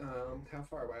 How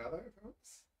far away are they from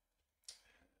us?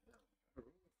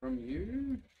 From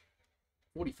you,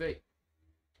 40 feet.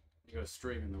 You got a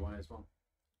stream in the way as well.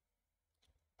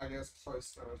 I guess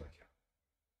close now as I can.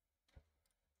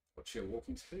 What's your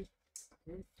walking speed?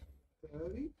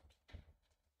 30?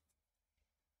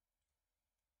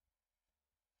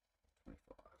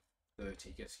 25.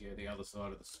 30 gets you the other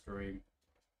side of the stream.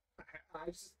 I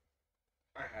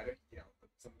had it, yeah, but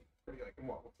some pretty like,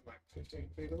 what, like 15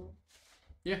 feet of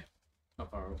them? Not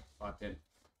far away. 5, 10.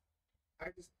 I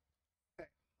just say hi.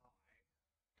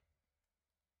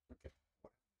 Okay.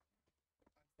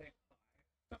 I say hi.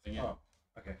 Nothing yet. Oh,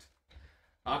 okay.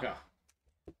 Aka.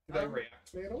 Do they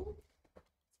react to me at all?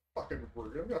 Fucking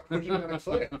rude. I'm gonna push him down a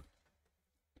cliff.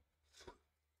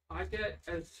 I get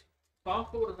as far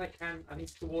forward as I can, I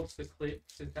think towards the cliff,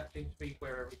 since that seems to be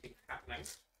where everything's happening.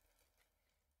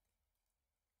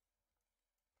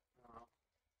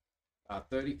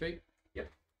 30 feet.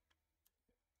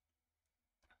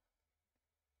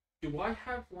 Do I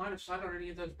have line of sight on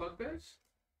any of those bugbears?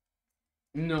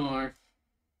 No.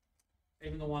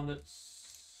 Even the one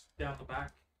that's down the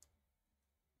back?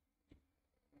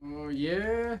 Oh,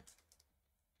 yeah.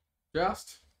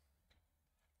 Just.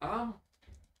 I'm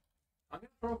gonna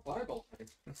throw a firebolt at him.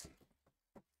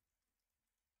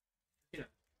 You know,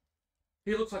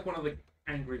 he looks like one of the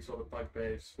angry sort of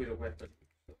bugbears with a weapon,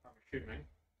 I'm assuming.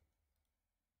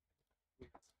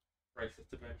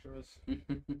 Racist adventurers.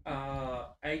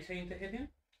 18 to hit him.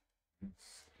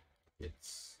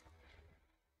 It's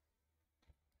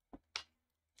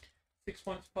 6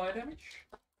 points of fire damage.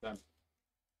 done.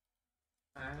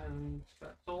 And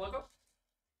that's all I got.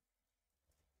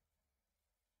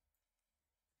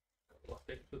 Locked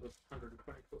into the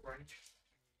 120-foot range.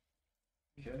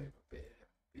 Okay.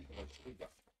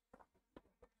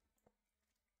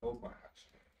 Oh my gosh.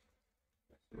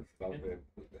 This bugbear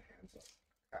with the hands up.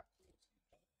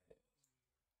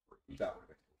 That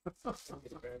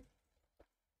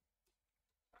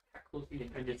would be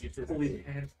And just pull his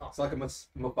hands up. It's like a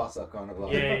Mufasa kind of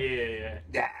like. Yeah.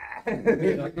 Yeah.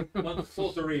 Once the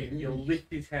claws are in, you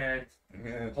lift his hands,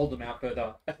 Yeah. hold them out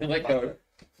further, and let I go.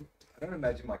 don't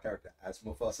imagine my character as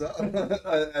Mufasa,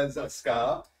 as a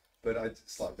Scar, but I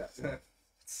just like that.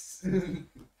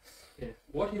 Yeah.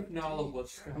 What if Nala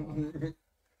was Scar?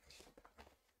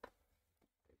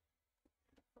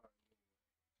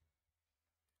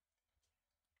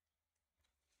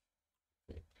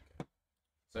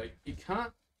 So you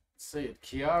can't see it.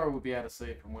 Kiara will be able to see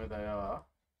it from where they are.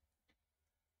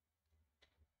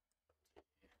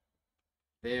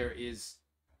 There is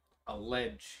a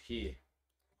ledge here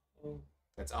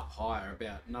that's up higher,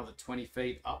 about another 20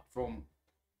 feet up from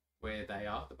where they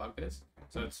are, the bugbears.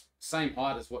 So it's same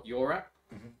height as what you're at,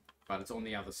 but it's on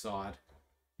the other side.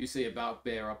 You see a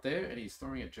bugbear up there, and he's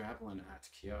throwing a javelin at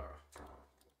Kiara.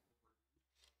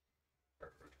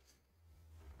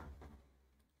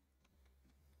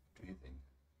 Do you think?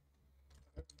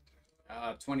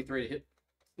 23 to hit,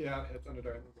 Yeah, it's under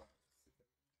there.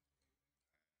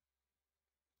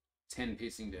 10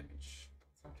 piercing damage.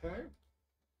 Okay.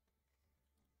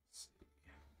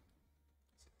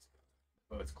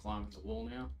 Both climbing the wall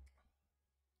now.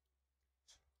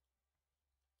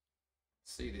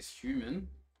 See this human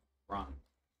run.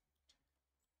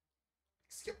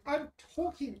 I'm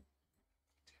talking.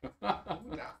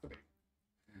 Wouldn't have to be.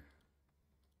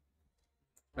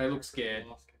 They look scared.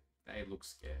 They look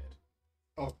scared.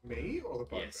 Of me or the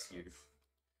bugbear? Yes, you.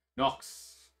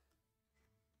 Nox.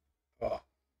 Oh,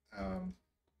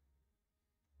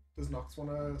 Does Nox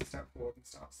want to step forward and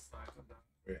start sniping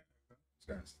them?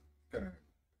 it's gonna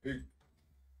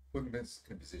put him in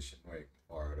a position where he can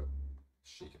fire at him.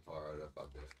 She can fire at a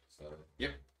bugbear. So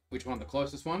Yep. Which one? The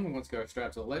closest one? Who wants to go straight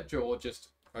up to the ledge, or just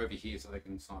over here so they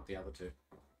can snipe the other two?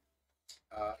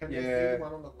 Can they see yeah. the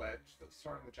one on the ledge that's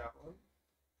throwing the javelin?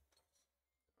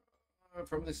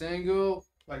 From this angle,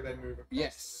 Like they move across.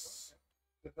 yes.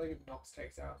 If like Nox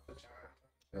takes out the javelin.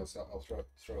 I'll throw it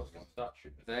one. Start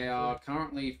shooting. They are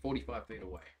currently 45 feet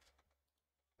away.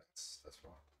 That's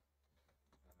fine.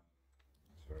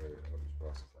 So I'll just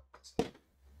process that.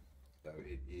 So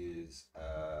it is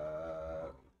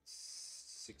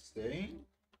 16,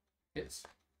 Hits.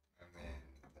 and then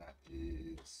that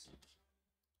is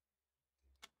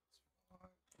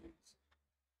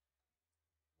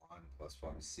 1 plus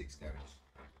 5 is 6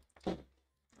 damage.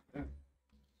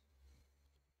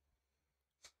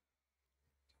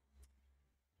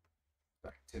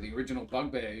 Back to the original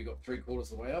bugbear. You got 3/4 of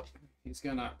the way up. He's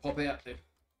gonna pop out the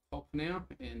top now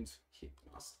and hit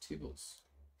Master Tibbles.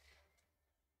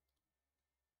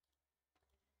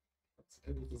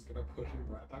 Tibbles is gonna push him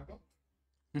right back up.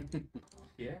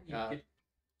 Yeah, you Uh, hit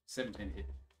 17 hit.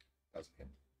 Doesn't hit.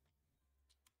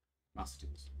 Master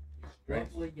Tibbles.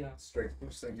 Strength, lovely. strength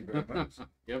push, thank you very much.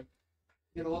 Yep.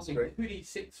 Get a lovely Straight.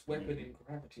 2d6 weapon in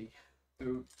gravity.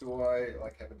 Do I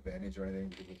like have advantage or anything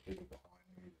with the people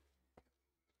behind me?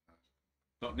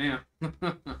 Not now.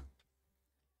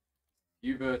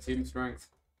 You team strength.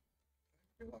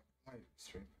 I feel like my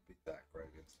strength would be that great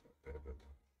against a bugbear, but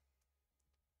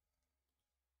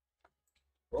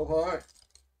roll high.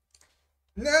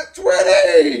 Nat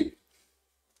 20!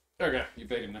 Okay, you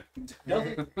beat him now.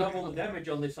 Doesn't double the damage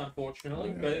on this,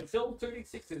 unfortunately, but it's still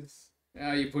 2d6s.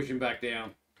 Now you push him back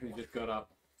down. He just got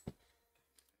up.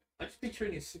 I'm just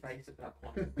picturing his face at that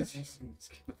point.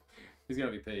 He's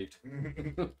gonna be peeved.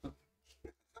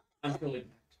 Until it.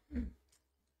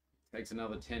 Takes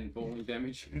another 10 falling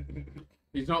damage.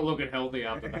 He's not looking healthy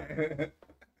after that.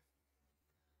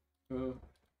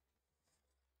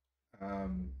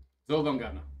 It's all gone,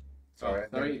 Gardner. Sorry,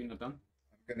 Sorry, you're not done.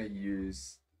 I'm going to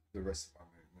use the rest of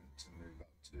my movement to move up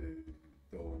to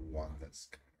the one that's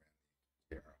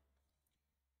coming around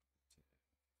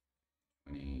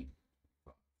the 20,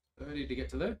 30 to get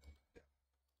to there.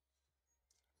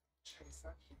 Chase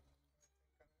that.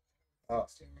 Oh.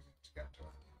 16 minutes to get to it.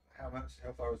 How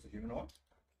far is the humanoid?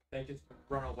 They just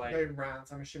run away. They ran,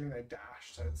 so I'm assuming they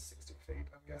dashed, so it's 60 feet,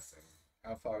 I'm guessing.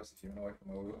 How far is the humanoid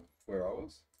from where I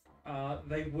was?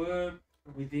 They were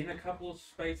within a couple of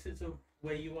spaces of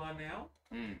where you are now.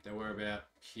 They were about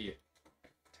here.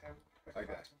 10, Okay.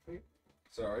 5 feet.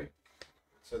 Sorry.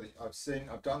 So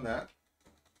I've done that.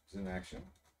 It's an action.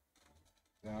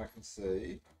 Now I can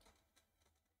see.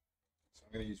 So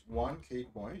I'm going to use one key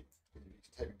point.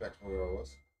 Take me back to where I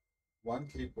was. One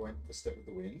key point for Step of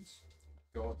the Winds.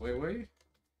 God, where were you?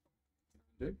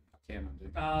 Undo? Can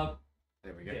undo.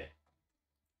 There we go. Yeah.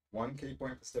 One key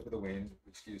point for Step of the Wind,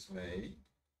 which gives me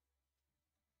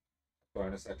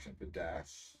bonus action for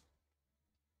dash.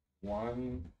 My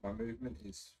movement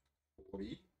is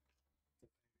 40.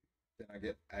 Then I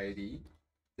get 80.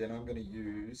 Then I'm going to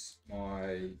use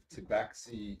my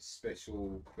Tabaxi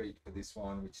special feat for this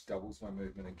one, which doubles my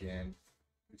movement again,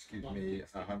 which gives me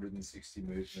 160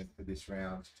 movement for this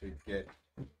round to get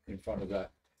in front of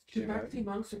that. Tabaxi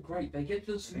monks are great. They get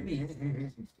the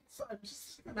zoomies. So I'm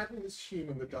just imagining this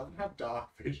human that doesn't have dark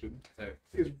vision So,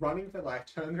 is running for life,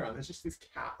 turns around, there's just this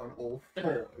cat on all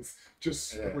fours,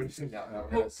 just Yeah. sprinting Yeah, out. no, I'm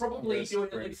Well, gonna- probably I'm gonna doing at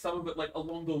sprint. least some of it like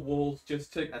along the walls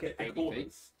just to that's get the 80 corners.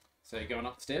 feet. So you're going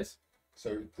up the stairs?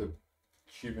 So the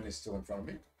human is still in front of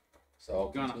me. So I'll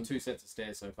Going up continue, 2 sets of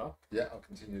stairs so far. yeah, I'll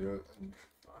continue to.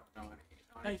 90,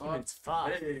 Hey, 95. it's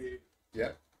fast. Hey,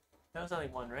 Yeah, That was only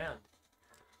one round.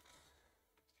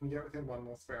 can you get within one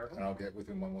more square of and it? I'll get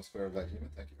within one more square of that human.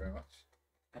 Thank you very much.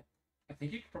 I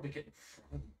think you could probably get in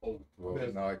front. Oh, well,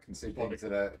 There's- no, I can see things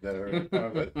that are in front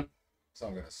of it. So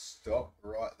I'm going to stop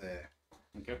right there.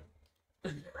 Okay.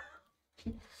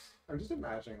 I'm just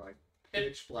imagining like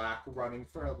pitch black running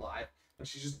for her life, and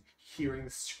she's just hearing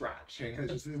the scratching, and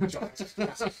it's just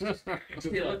this giant.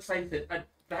 Yeah, let's face it, at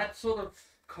that sort of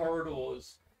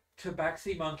corridors,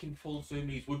 Tabaxi monk in full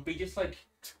zoomies would be just like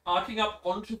arcing up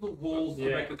onto the walls to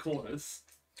Yeah. make the corners.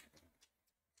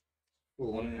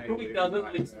 Full on Probably alien does at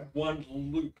right least there. one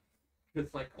loop.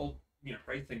 It's like all,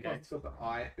 racing games. It's got the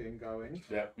eye thing going.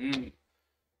 Yeah, Mm.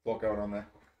 what going on there?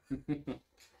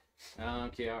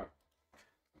 Kiara.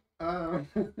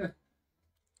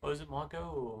 Was it my go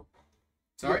or?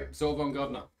 Sorry, Zorvon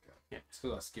Godner. Yeah. It's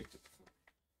because I skipped it.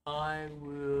 I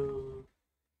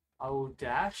will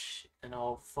dash and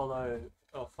I'll follow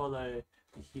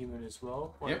the human as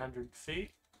well. Yep. 100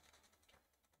 feet.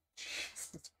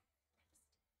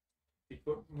 You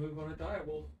put move on a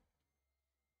direwolf.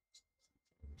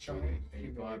 Giant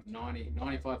 85, 90,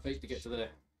 95 feet to get to there.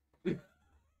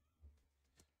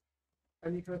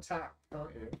 And you can attack, can't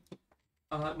you?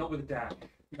 Not with a dash.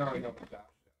 No, not with that.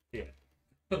 Yeah.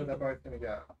 But they're both gonna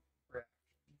get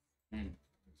reactions.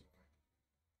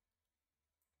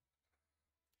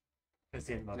 That's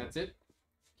the end of my That's it.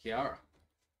 Kiara.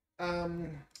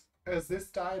 As this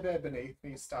diabear beneath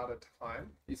me started to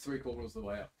climb, He's 3/4 of the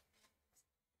way up.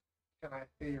 can I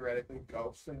theoretically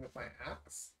go swing with my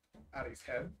axe at his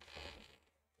head?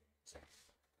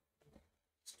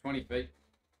 It's 20 feet.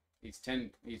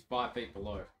 He's 5 feet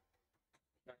below.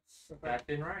 That's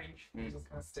in range. I'm just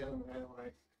gonna stand in there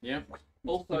like. Yeah.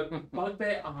 Also,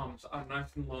 bugbear arms are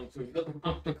nice and long, so if you've got them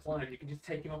up to climb, you can just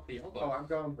take him off the elbow. Oh, I'm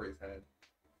going for his head.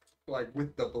 Like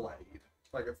with the blade.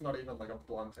 Like it's not even like a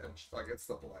blunt edge. Like it's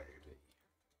the blade.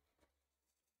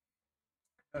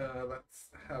 Let's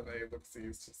have a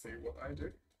look-sees to see what I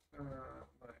do.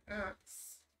 My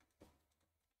axe.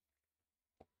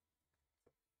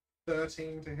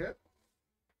 13 to hit.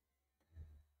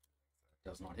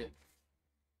 Does not hit.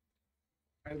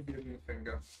 I give him a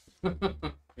finger.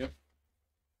 Yep.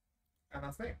 And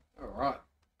that's me. Alright.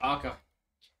 Arca.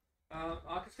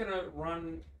 Arca's gonna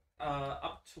run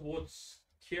up towards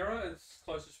Kira as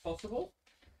close as possible,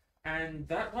 and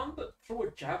that one that threw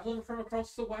a javelin from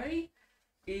across the way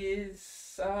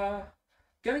is gonna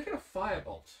get a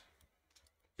firebolt.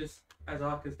 Just as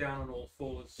Arca's down on all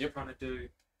fours, Yep. trying to do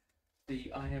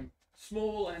the I am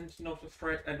small and not a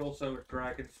threat, and also a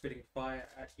dragon spitting fire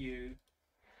at you.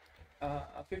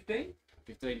 15?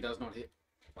 15 does not hit.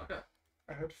 Okay.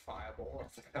 I heard fireball. I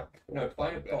was like, No,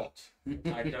 fireball.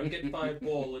 firebolt. I don't get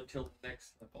fireball until the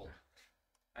next level.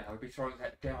 And I'll be throwing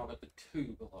that down at the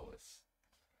 2 below us.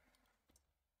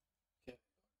 Okay.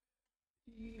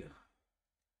 Yeah.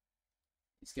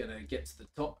 He's going to get to the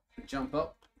top and jump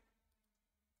up.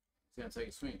 He's going to take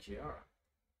a swing, Kiara.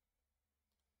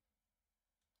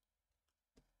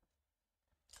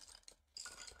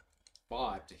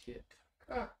 Five to hit.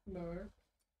 Ah, no.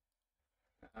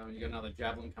 You got another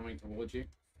javelin coming towards you.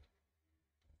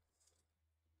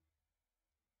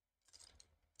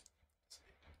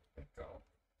 Let go.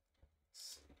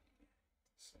 So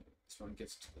this one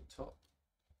gets to the top.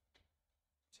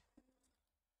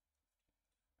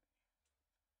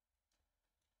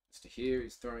 Just to here,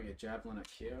 he's throwing a javelin at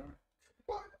Kiara.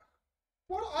 What?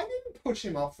 What? I didn't push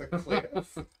him off the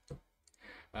cliff.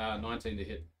 19 to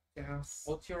hit. Yes.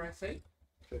 What's your AC?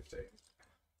 15.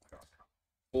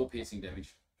 4 piercing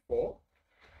damage. 4?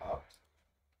 Up.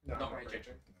 No, Not not raging.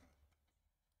 raging.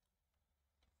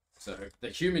 So the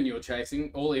human you're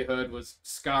chasing, all he heard was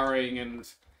scurrying and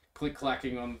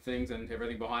click-clacking on things and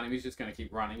everything behind him. He's just going to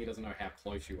keep running. He doesn't know how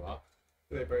close you are.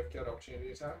 Do they both get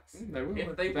opportunity attacks? They will.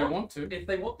 If They they want to. If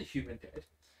they want the human dead.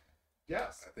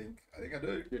 Yes. I think I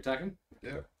do. You attack him?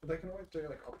 Yeah. But they can always do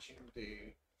like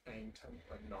opportunity aim to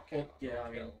like knock Well, out. yeah, or I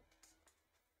mean- kill.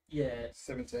 Yeah,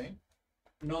 17.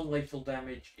 non-lethal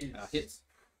damage is Hits.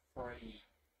 free.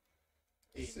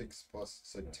 6 plus,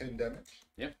 so 10 damage.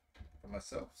 Yep. For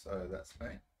myself, so that's me.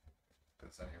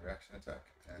 That's only a reaction attack.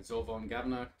 And Zorvon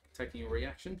Gavner taking a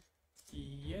reaction.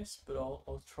 Yes, but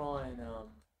I'll try and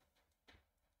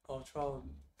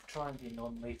try and be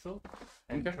non-lethal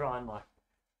and Okay. try and like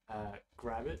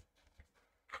grab it.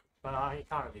 But I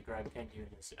can't really grab, can you,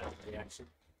 as a reaction?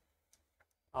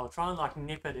 I'll try and like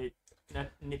nip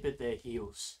at their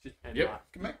heels. And, Yep. like,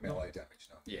 you can make melee damage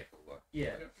now. Yeah. Like,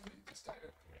 Yeah. you just take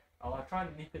it. I'll like, try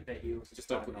and nip at their heels. and Just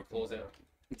try don't and put your knock them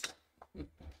claws out.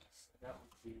 So that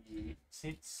would be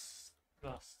 6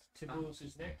 plus Tibbles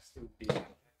is next. It would be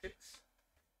 6.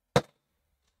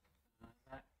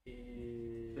 That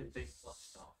is 15 plus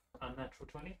stuff. unnatural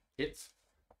 20. Hits.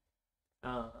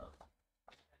 And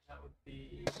that would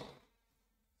be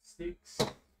 6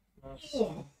 plus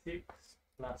 6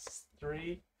 plus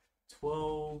 3,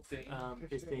 12,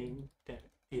 15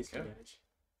 piercing Okay. damage.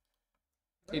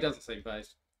 He doesn't seem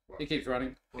phased. He keeps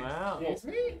running. Wow. Excuse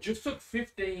me? Just took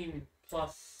 15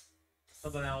 plus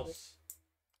something else.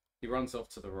 He runs off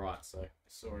to the right, so I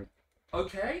saw him.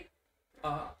 Okay.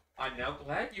 I'm now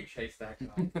glad you chased that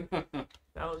guy.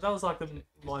 That was like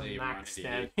my the max run,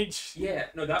 idiot. damage. Yeah,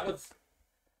 no, that was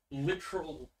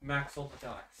literal max on the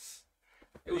dice.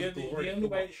 It was The glorious only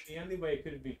to way watch. the only way it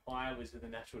could have been higher was with a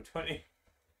natural 20.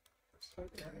 It's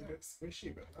totally a bit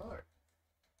swishy, but no.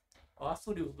 Oh, I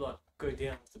thought it would like go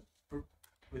down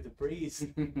with the breeze.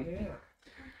 Yeah.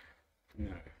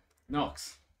 No.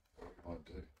 Nox. What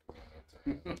do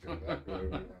I do? Go back where we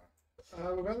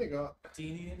were. We've only got. Do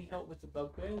you need any help with the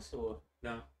bugbears or?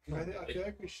 No. I feel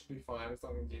like we should be fine as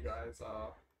long as you guys are.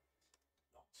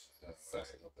 That's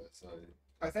up there. So,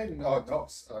 I think oh,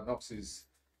 Nox is.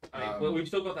 Well, we've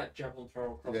still got that javelin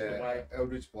throw across the way.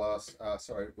 Eldritch Blast.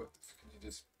 Sorry, can you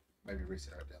just maybe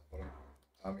reset it down the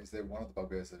bottom? Is there one of the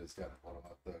bugbears that is down the bottom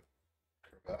of the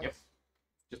crevasse? Yep.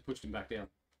 Just pushed him back down.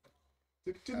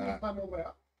 Didn't you climb all the way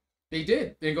up? He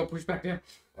did. Then got pushed back down.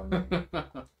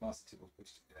 Master Tibble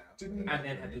pushed him down. Didn't- And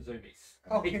then had the zoomies.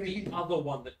 Oh, It's can he- the other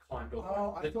one that climbed over.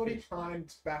 Oh, I that thought he finished.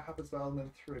 climbed back up as well and then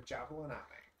threw a javelin at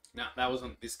me. No, that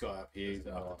wasn't this guy up here. He's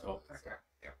up the top. Okay.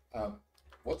 Yeah.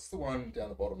 What's the one down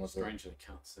the bottom of the Strangely,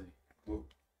 can't see. look,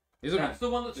 He's looking, That's the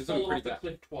one that's He's looking fallen off pretty the bad.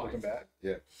 cliff twice. looking bad?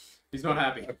 Yeah. he's not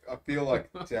happy. I feel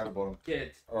like down the bottom. Yeah,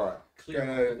 it's Alright. clear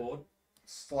Gonna- off the board.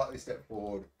 Slightly step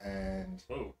forward and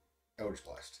Whoa. Eldritch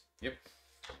Blast. Yep.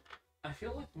 I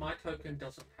feel like my token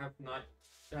doesn't have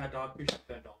dark vision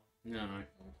turned on. No.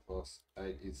 Plus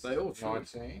 8 is They all should.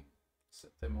 19.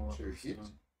 Set them all up. To this hit.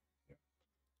 time.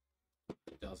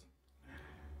 It doesn't.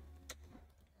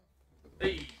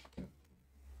 Hey,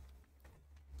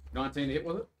 19 to hit,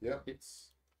 was it? Yep. Hits.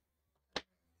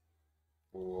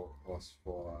 4 plus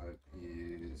 5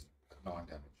 is 9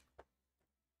 damage.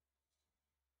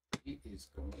 He is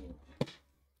gone.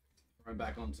 Thrown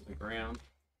back onto the ground.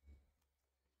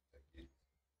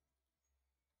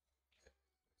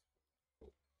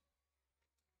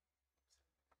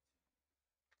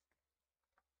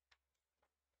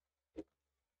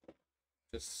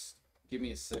 Just give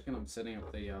me a second. I'm setting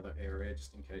up the other area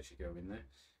just in case you go in there.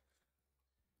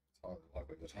 highly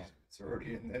likely that it's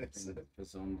already in there. So.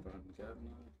 Focus on Phandelver.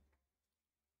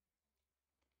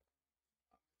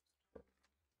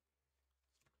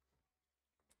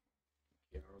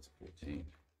 Yeah, it's 14.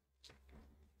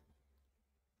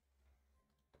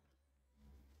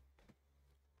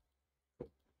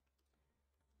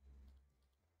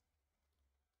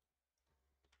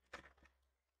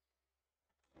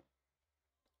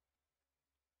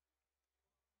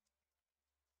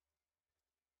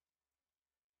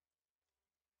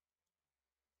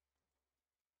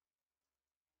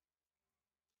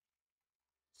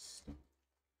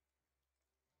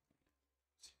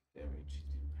 Damage.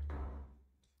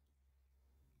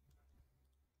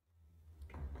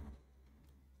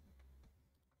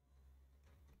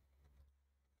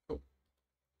 Cool.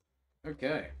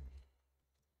 Okay.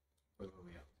 Where were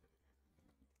we up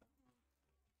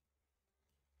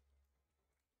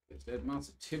to? It's Dead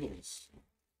Master Tibbles.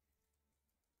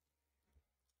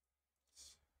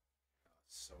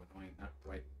 So annoying that.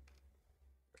 Wait.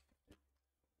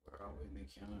 Where are we in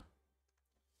the counter?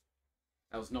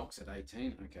 That was Nox at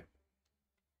 18. Okay.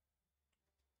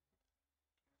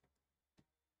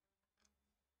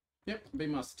 Yep, be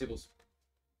Master Tibbles.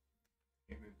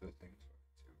 You move those things.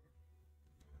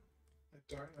 I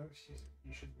don't know if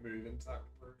you should move into that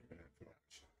room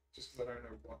just because I don't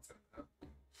know what's in there.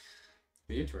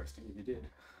 Be interesting if you did.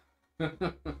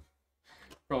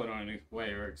 Probably not any way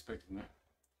you're expecting that.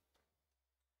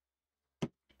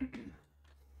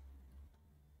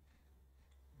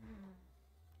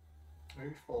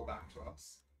 Maybe fall back to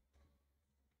us.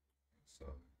 So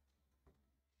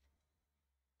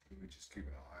we just keep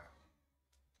an eye out.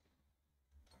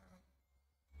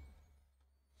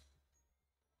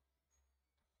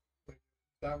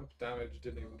 That much damage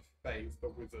didn't even phase the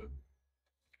wizard.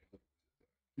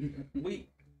 We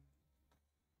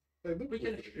They look can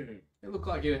wizardy. assume. It looked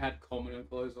like you had commoner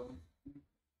clothes on.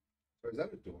 So is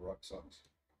that a door right size?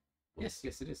 Yes,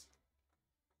 yes, it is.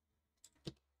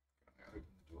 Can I open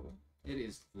the door? It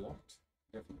is locked.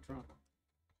 Definitely try.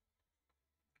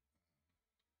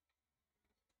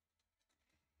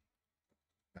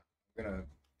 I'm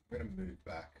gonna move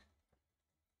back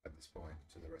at this point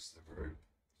to the rest of the group.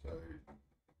 So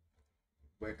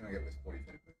where can I get with 40 feet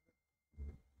of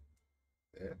movement?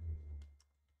 There.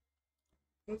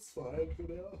 That's fine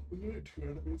for now. We've only 2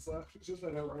 enemies left. It's just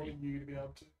I don't want you to be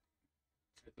able to.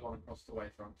 The one across the way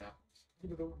from that.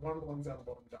 One of the ones down the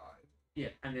bottom died. Yeah,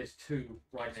 and there's 2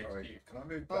 right next to Sorry, you. can I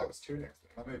move Oh, back? it was 2 next to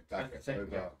me. Can I move back That's the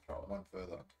second over controller. one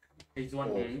further? He's the one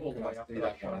Or all the can way I up see to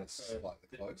that that one side, that's so slightly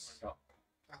the- close? up.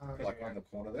 Like on the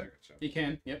corner there? You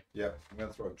can, yep. Yeah, I'm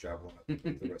gonna throw a javelin at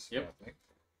the rest Yep. of them,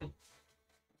 I think.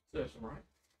 Serves him right.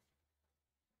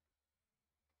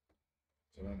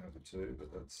 So I don't have the 2,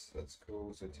 but that's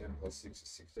cool. So 10 plus 6 is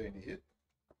 16 to hit.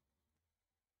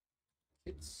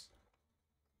 Hits.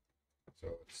 So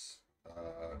it's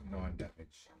 9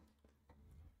 damage.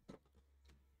 I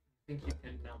think you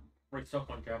can restock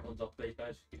on javelins off these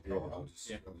days. Yeah, I'll just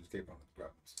keep on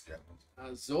grabbing some javelins.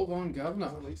 Zorgon Governor.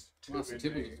 At least 2 Master in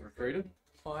Tibbles me. is recruited.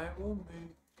 I will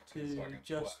move to So I can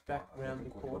just flat back my round the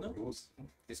corner. doors.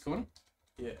 This corner?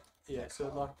 Yeah, yeah. So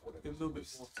like a little bit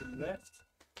more to the left,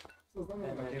 So as long as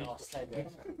and I then can- I'll stay there.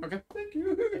 Okay. Thank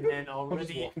you. And then I'll I'm just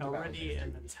ready walking around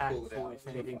an attack pull it for out if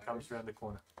from the anything fire. comes around the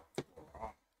corner.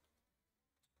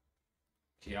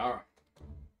 Kiara.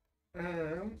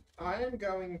 I am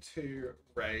going to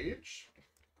rage.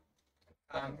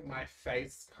 My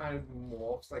face kind of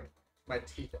morphs, like my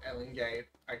teeth elongate.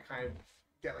 I kind of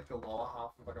get like the lower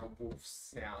half of like a wolf's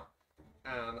snout,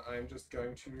 and I'm just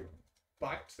going to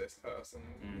bite this person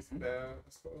with their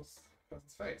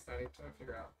person's face. I need to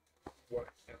figure out what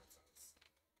it counts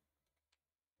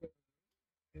as.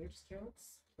 It just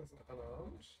counts as an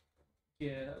unarmed.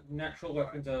 Yeah, natural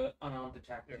weapons are unarmed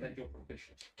attack, and then you're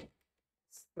proficient.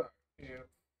 So yeah,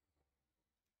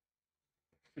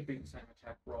 Should be the same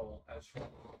attack roll as from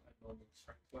a normal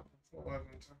strength weapon. 11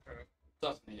 to hit.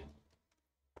 Doesn't hit.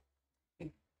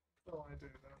 Oh, I do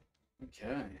that.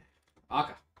 Okay.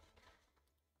 Arca.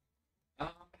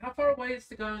 How far away is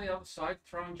the guy on the other side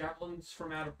throwing javelins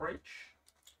from out of reach?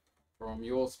 From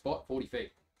your spot, 40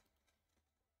 feet.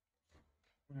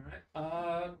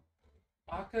 Alright.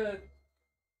 Arca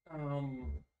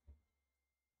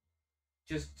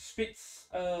just spits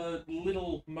a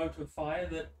little mote of fire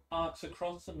that arcs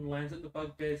across and lands at the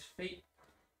bugbear's feet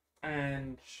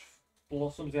and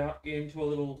blossoms out into a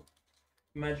little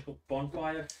magical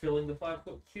bonfire filling the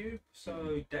 5-foot cube.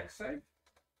 So dex save.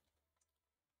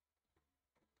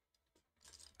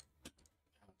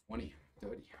 20,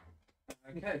 30.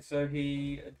 Okay, so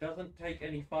he doesn't take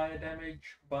any fire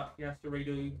damage, but he has to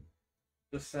redo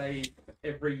the save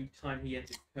every time he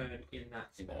ends his turn in that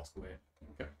In that spot. square.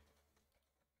 Okay.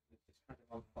 It's just kind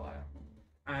of on fire.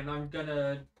 And I'm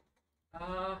gonna.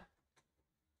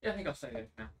 Yeah, I think I'll save it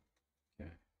now.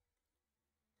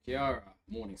 Kiara,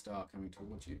 Morningstar coming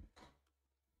towards you.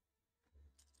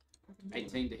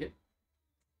 18 to hit.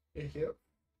 Yep.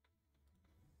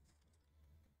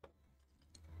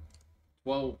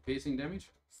 12 piercing damage.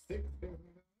 6.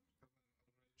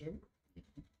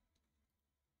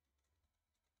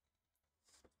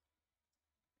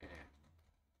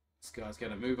 This guy's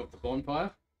going to move up the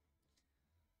bonfire.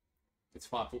 It's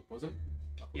 5 foot, was it?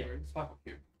 Yeah, it's 5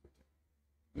 foot.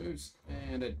 Moves,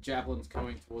 and a javelin's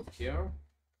coming towards Kiara.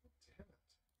 I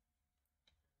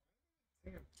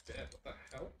think I'm dead. What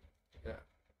the hell?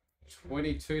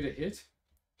 22 to hit.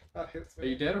 That hits Are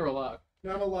you me. dead or alive?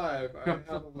 No, I'm alive. I have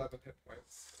 11 hit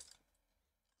points.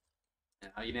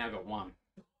 You now got 1.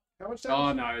 How much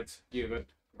Oh damage? no, it's you got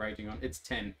raging on. It's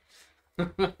 10.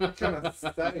 Kind of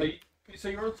insane. So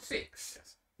you're on 6.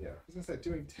 Yeah, I was gonna say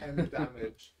doing 10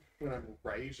 damage when I'm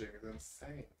raging is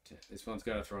insane. This one's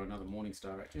got to throw another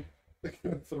Morningstar at you. They're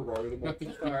gonna throw the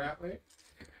monster star at me.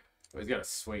 Well, he's got to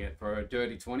swing it for a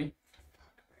dirty 20.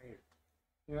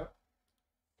 Yeah.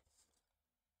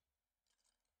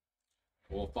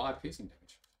 Or 5 piercing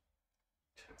damage.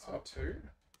 Oh, 2?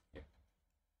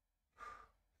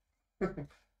 Yeah.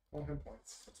 1 hit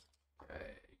points. Okay,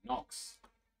 Nox.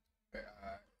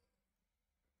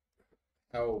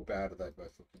 How bad are they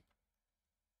both looking?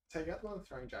 Take out the one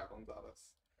throwing javelins at us.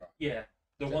 Yeah,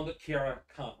 the one that Kiara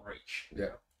can't reach.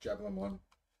 Yeah, javelin 1.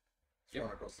 Yep.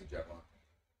 Thrown across the javelin.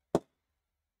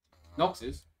 Nox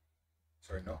is.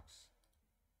 Sorry, Nox.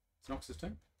 It's Nox's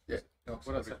turn. Yeah, Nox.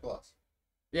 What What else? is plus?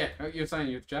 Yeah, you're saying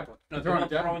you're javelin. No, You're the one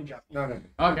throwing a javelin. throwing javelin.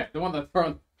 No. Okay, the one that's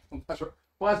throwing.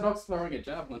 Why is Nox throwing a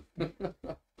javelin?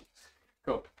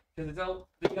 Cool. Because the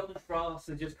Elder Grass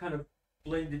are just kind of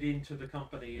blended into the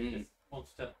company and just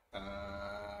wants to.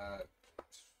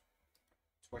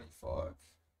 25.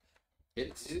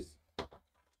 Hits.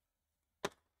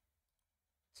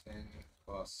 10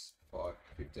 plus 5,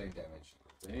 15 damage.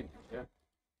 Yeah.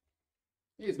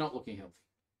 He's not looking healthy.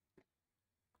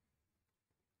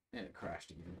 And it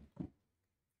crashed again.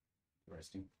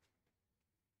 Resting.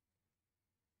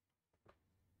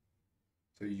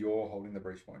 So you're holding the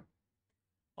breach point.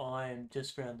 I'm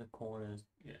just round the corner,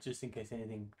 Yeah. just in case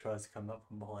anything tries to come up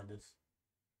from behind us.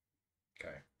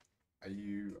 Okay. Are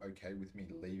you okay with me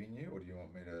leaving you, or do you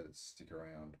want me to stick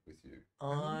around with you?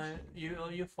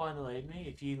 You're fine to leave me.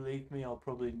 If you leave me, I'll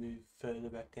probably move further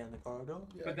back down the corridor.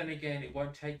 Yeah. But then again, it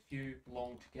won't take you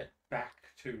long to get back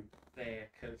to there,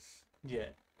 because. Yeah.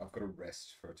 I've got to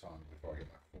rest for a time before I get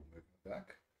my full movement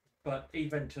back. But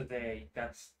even to there,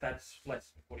 that's less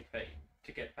than 40 feet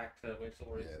to get back to where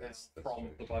Zora is Yeah, now that's from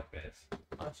true. the bugbears.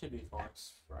 I should be fine.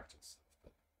 It's fractals.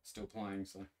 But still playing,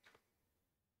 so.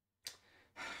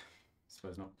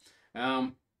 Suppose not.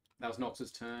 That was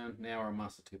Nox's turn. Now we're on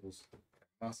Master Tibbles.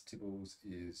 Master Tibbles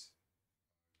is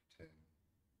 10.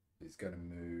 He's going to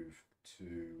move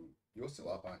to. You're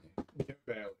still up, aren't you? Yeah,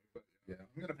 barely. But Yeah.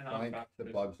 I'm going to And I'm flank back the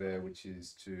to bugbear, the- which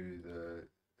is to the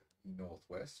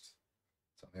northwest.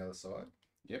 It's on the other side.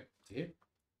 Yep, to hit.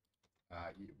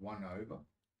 1 over,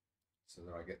 so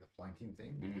that I get the flanking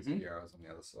thing because Mhm. Kiara's on the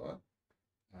other side.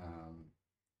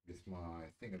 With my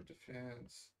thing of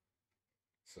defense.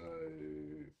 So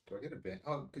do I get advantage?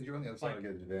 Oh, because you're on the other side, I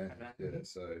get advantage. Yeah, Advantage.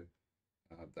 so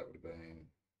that would have been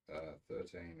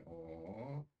 13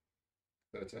 or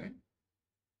 13.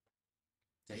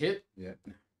 To hit? Yeah.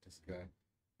 Just Okay.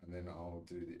 And then I'll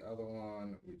do the other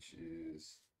one, which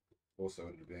is also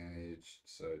an advantage.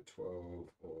 So 12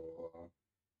 or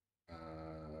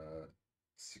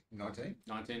 19.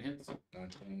 19 hits.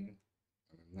 19.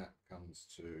 And then that comes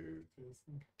to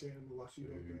these damn lucky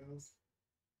little girls.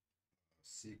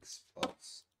 6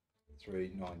 plus 3,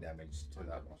 9 damage to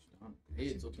that one.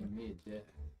 He's looking mid there.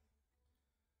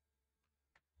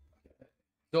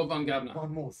 Dorvan Governor.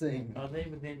 One more thing. Are they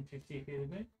within 50 feet of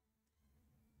me?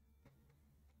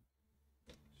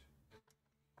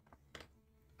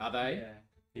 Are they?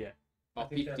 Yeah. Oh, I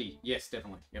think 50. Yes,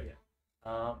 definitely. Yep. Yeah.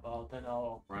 Then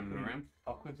I'll Running quickly- around.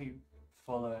 I'll quickly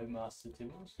follow Master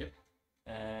Tibbles. Yep.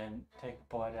 And take a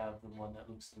bite out of the one that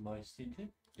looks the most injured.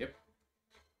 Yep.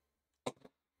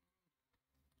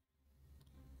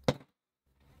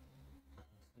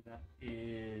 So that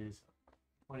is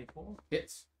 24.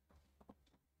 Hits.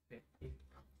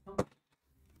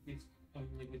 It's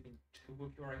only within 2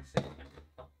 of your AC and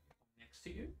up next to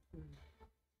you.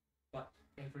 But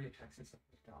every attack since I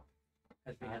picked up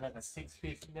has been And that's 6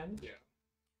 piercing damage. Yeah.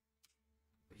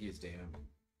 He is down.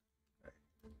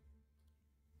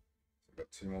 We've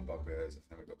got 2 more bugbears, and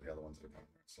then we've got the other ones that are coming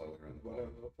slowly around the bottom.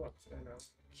 Whatever the fuck's going on.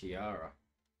 Kiara.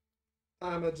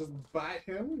 I'm gonna just bite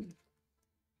him.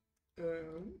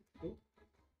 Oh.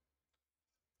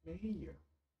 Me.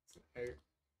 Hey.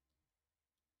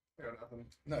 I got nothing.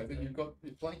 No, but you've got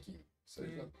your flanking, so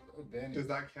you've got advantage. Does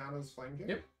that count as flanking?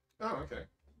 Yep. Oh, okay.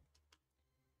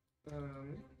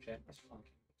 That's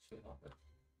funky. Sweet like that.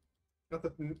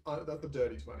 That's the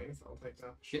dirty 20s. I'll take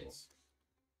that. Sure. Hits.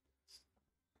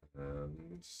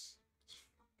 And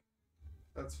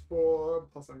that's 4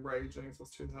 plus I'm raging, so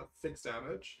it's 2. That's 6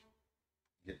 damage,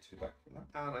 You get 2 back from that.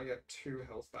 and I get 2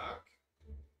 health back.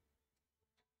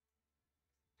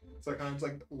 So I kind of just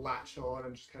like latch on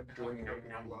and just kind of drink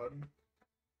blood.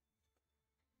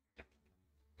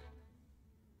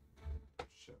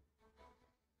 Shit.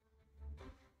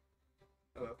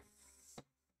 And that's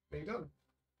being done.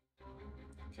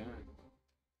 Okay.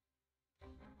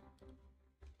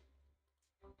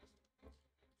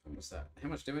 What was that? How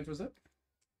much damage was it?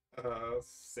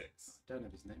 6. Don't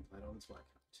have his nameplate on, that's why I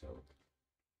can't tell.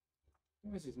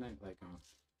 Where's his nameplate gone?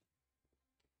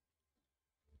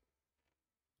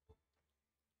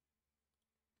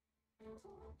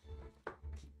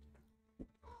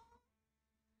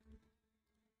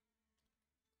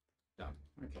 Done.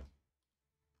 Okay.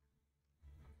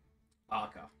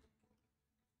 Arca.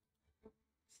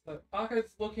 So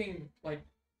Arco's looking like,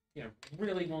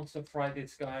 really wants to fry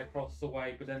this guy across the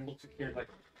way, but then looks at Kieran like,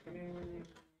 yeah,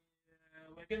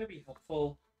 we're going to be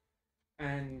helpful.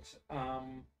 And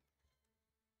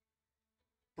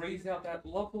breathes out that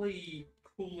lovely,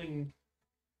 cooling,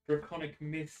 draconic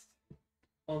mist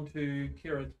onto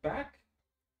Kira's back,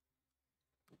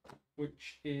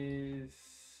 which is,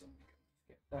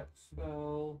 get that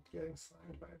spell. Getting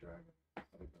slammed by a dragon.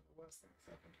 Probably the worst thing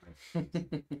that's happened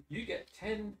to me. You get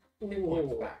 10 hit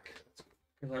points back.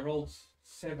 Because I rolled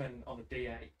 7 on a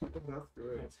D8. That's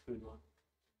good. That's a good one.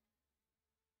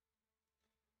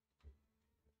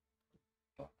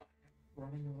 But I'm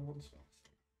running a lot of spells.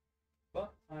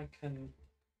 But I can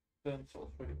burn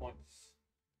sorcery points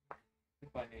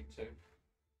if I need to.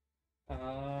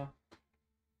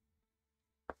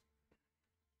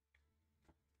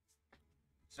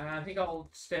 I think I'll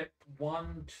step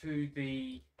 1 to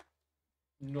the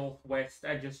northwest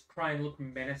and just try and look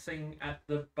menacing at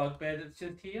the bugbear that's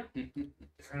just here.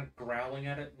 Just kind of growling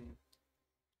at it and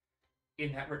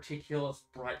in that ridiculous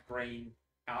bright green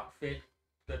outfit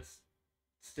that's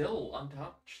still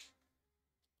untouched.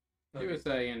 Give us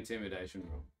a intimidation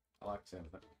roll. I like the sound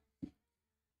of that.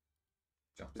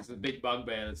 It's a big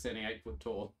bugbear that's standing 8 foot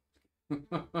tall.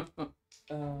 That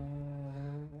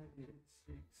is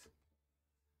 6.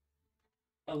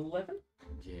 11?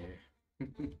 Yeah.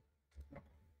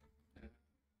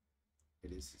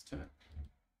 It is his turn.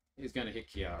 He's going to hit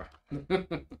Kiara.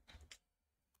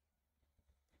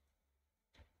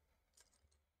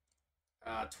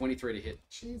 23 to hit.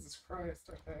 Jesus Christ,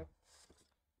 okay.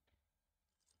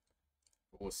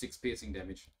 Or 6 piercing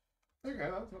damage. Okay,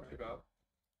 that's not too bad.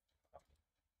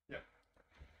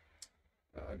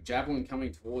 Javelin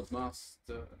coming towards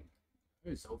Master.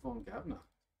 Who's Elvon Governor?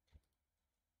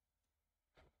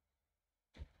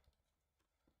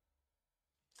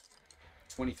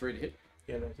 $23 to hit.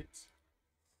 Yeah, that hits.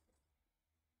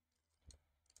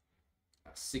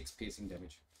 6 piercing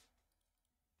damage.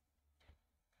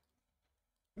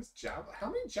 This javelin. How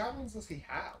many javelins does he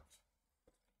have?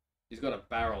 He's got a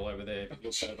barrel over there if you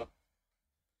look over.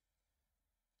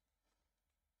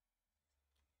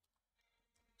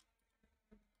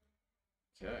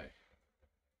 Okay.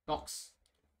 Nox.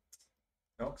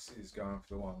 Nox is going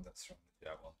for the one that's from the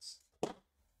javelins.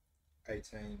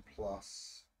 18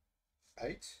 plus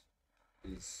 8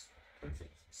 is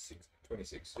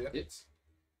 26, yeah. Hits.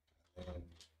 And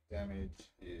damage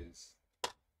is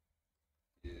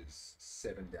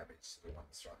 7 damage to the one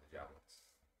that's from the javelins.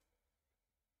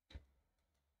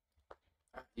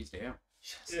 He's down.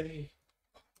 Yay.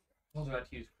 I was about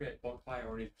to use create bonfire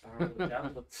on his barrel of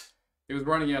javelins. He was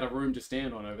running out of room to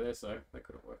stand on over there, so that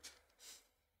could have worked.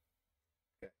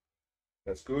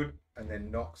 That's good. And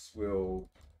then Nox will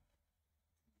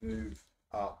move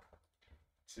up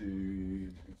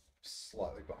to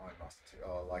slightly behind Master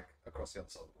Tibbles, like across the other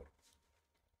side of the water.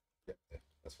 Yep, yeah,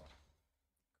 that's fine.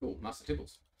 Cool. Master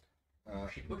Tibbles.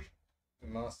 Push.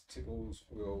 Master Tibbles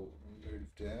will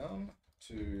move down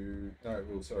to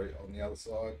on the other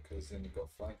side, because then you've got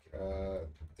flank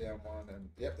down one, and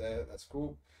yep, there, that's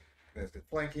cool. There's the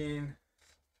flanking.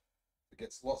 It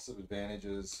gets lots of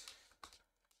advantages.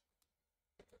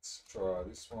 Let's try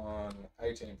this one.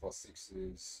 18 plus 6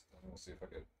 is, and we'll see if I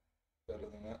get better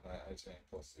than that. No, 18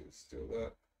 plus is still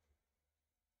that.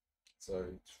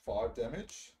 So 5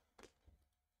 damage.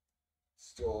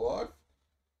 Still alive.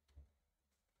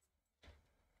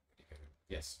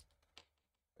 Yes.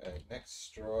 Okay, next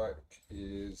strike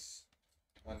is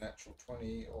unnatural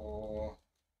 20 or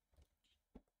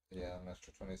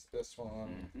unnatural 20 is the best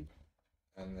one. Mhm.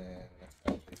 And then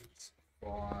it's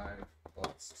 5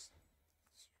 plus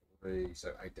 3,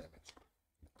 so 8 damage.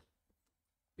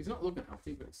 He's not looking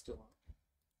healthy, but it's still up.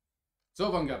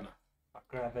 Sylvan Governor. I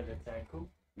grab at its ankle.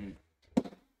 Mm.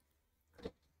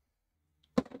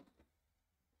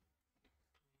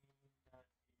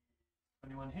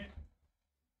 21 hit.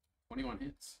 21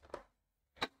 hits.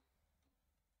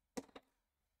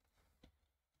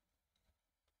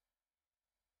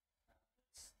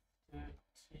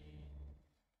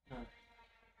 No.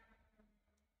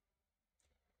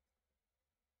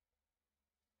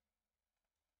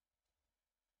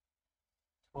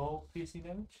 12 piercing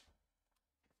damage.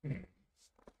 What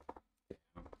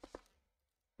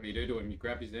do you do to him? You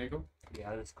grab his ankle?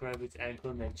 Yeah, I just grab its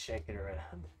ankle and then shake it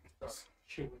around.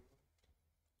 Shoot.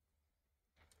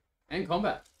 And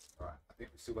combat. Alright, I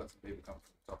think we've still got some people coming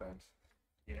from the top end.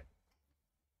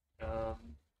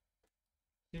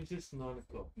 Since it's 9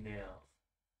 o'clock now,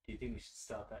 do you think we should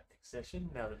start that next session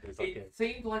now that there's like It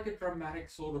seemed like a dramatic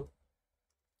sort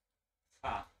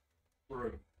of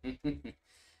room. It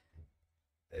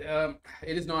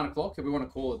is 9 o'clock. If we want to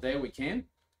call it there, we can.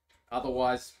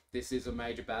 Otherwise, this is a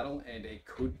major battle and it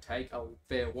could take a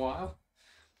fair while.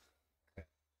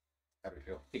 How do we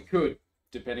feel? It could,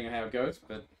 depending on how it goes,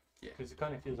 but because it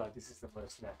kind of feels like this is the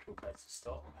most natural place to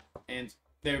stop. and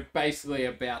they're basically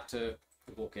about to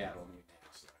walk out on you now.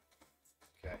 So.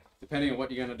 Okay. Depending on what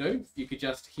you're going to do, you could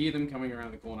just hear them coming around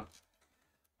the corner.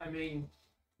 I mean,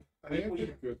 I think We-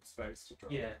 it's a good space to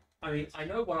drop. yeah. I mean, I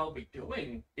know what I'll be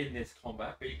doing in this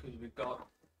combat because we've got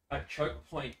a choke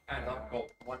point and I've got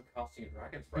one casting a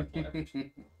dragon's breath left. Yeah. I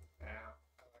like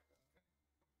that.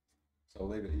 So I'll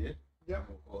leave it here. Yep.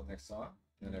 We'll call it next time.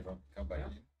 And then everyone can come back Yeah.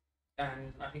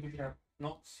 And I think we should have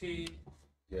Noxie. in.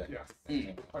 Yeah. Yes.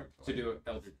 Mm. Hopefully. To do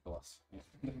Eldritch Plus.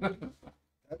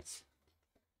 That's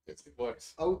It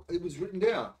works. oh, it was written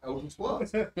down. Eldritch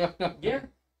Blast. Yeah.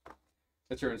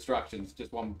 That's your instructions,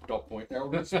 just one dot point.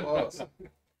 Eldritch Blast.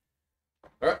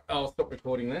 Alright, I'll stop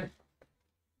recording there.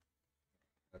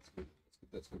 That's good. That's good.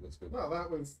 That's good. That's good. Well, that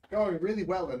was going really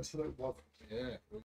well until it wasn't. Yeah.